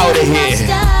 We out of here.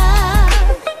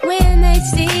 When they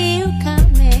see you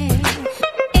coming,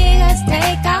 it just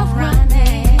take off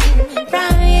running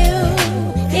from you.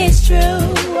 It's true,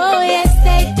 oh yes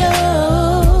they do.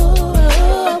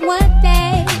 One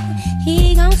day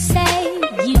he gon' say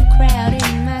you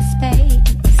crowding my space.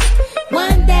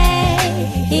 One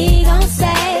day he gon'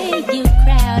 say you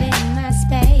crowding my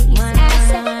space. I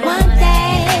said one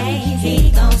day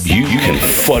he gon' say You can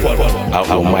follow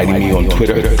Outlaw Mighty Me on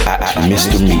Twitter at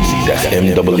Mr. Meezy, that's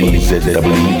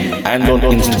MWEZWE, and on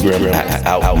Instagram at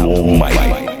Outlaw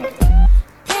Mighty.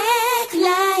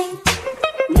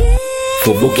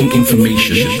 For booking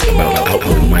information about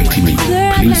Outlaw Mighty Me,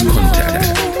 please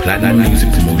contact Platinum Music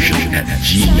Promotion at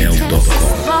gmail.com.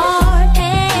 hard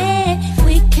and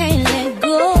we can't let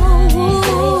go.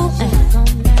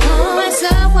 When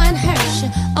someone hurts you,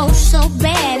 oh so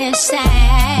bad inside.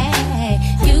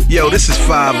 Yo, this is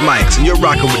 5 Mics, and you're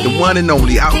rocking with the one and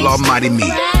only Outlaw Mighty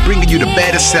Me, bringing you the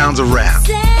baddest sounds around.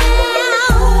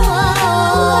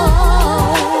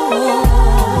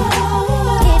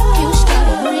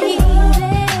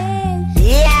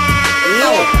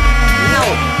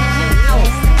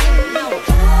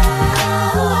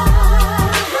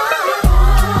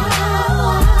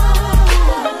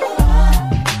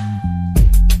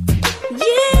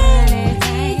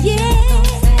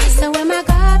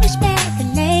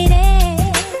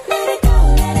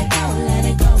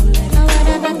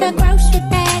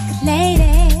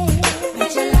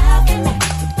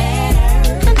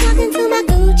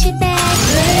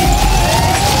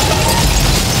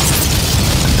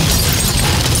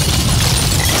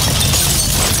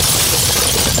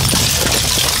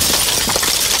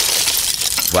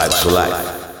 Vibes for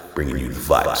life, bringing you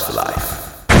vibes for life.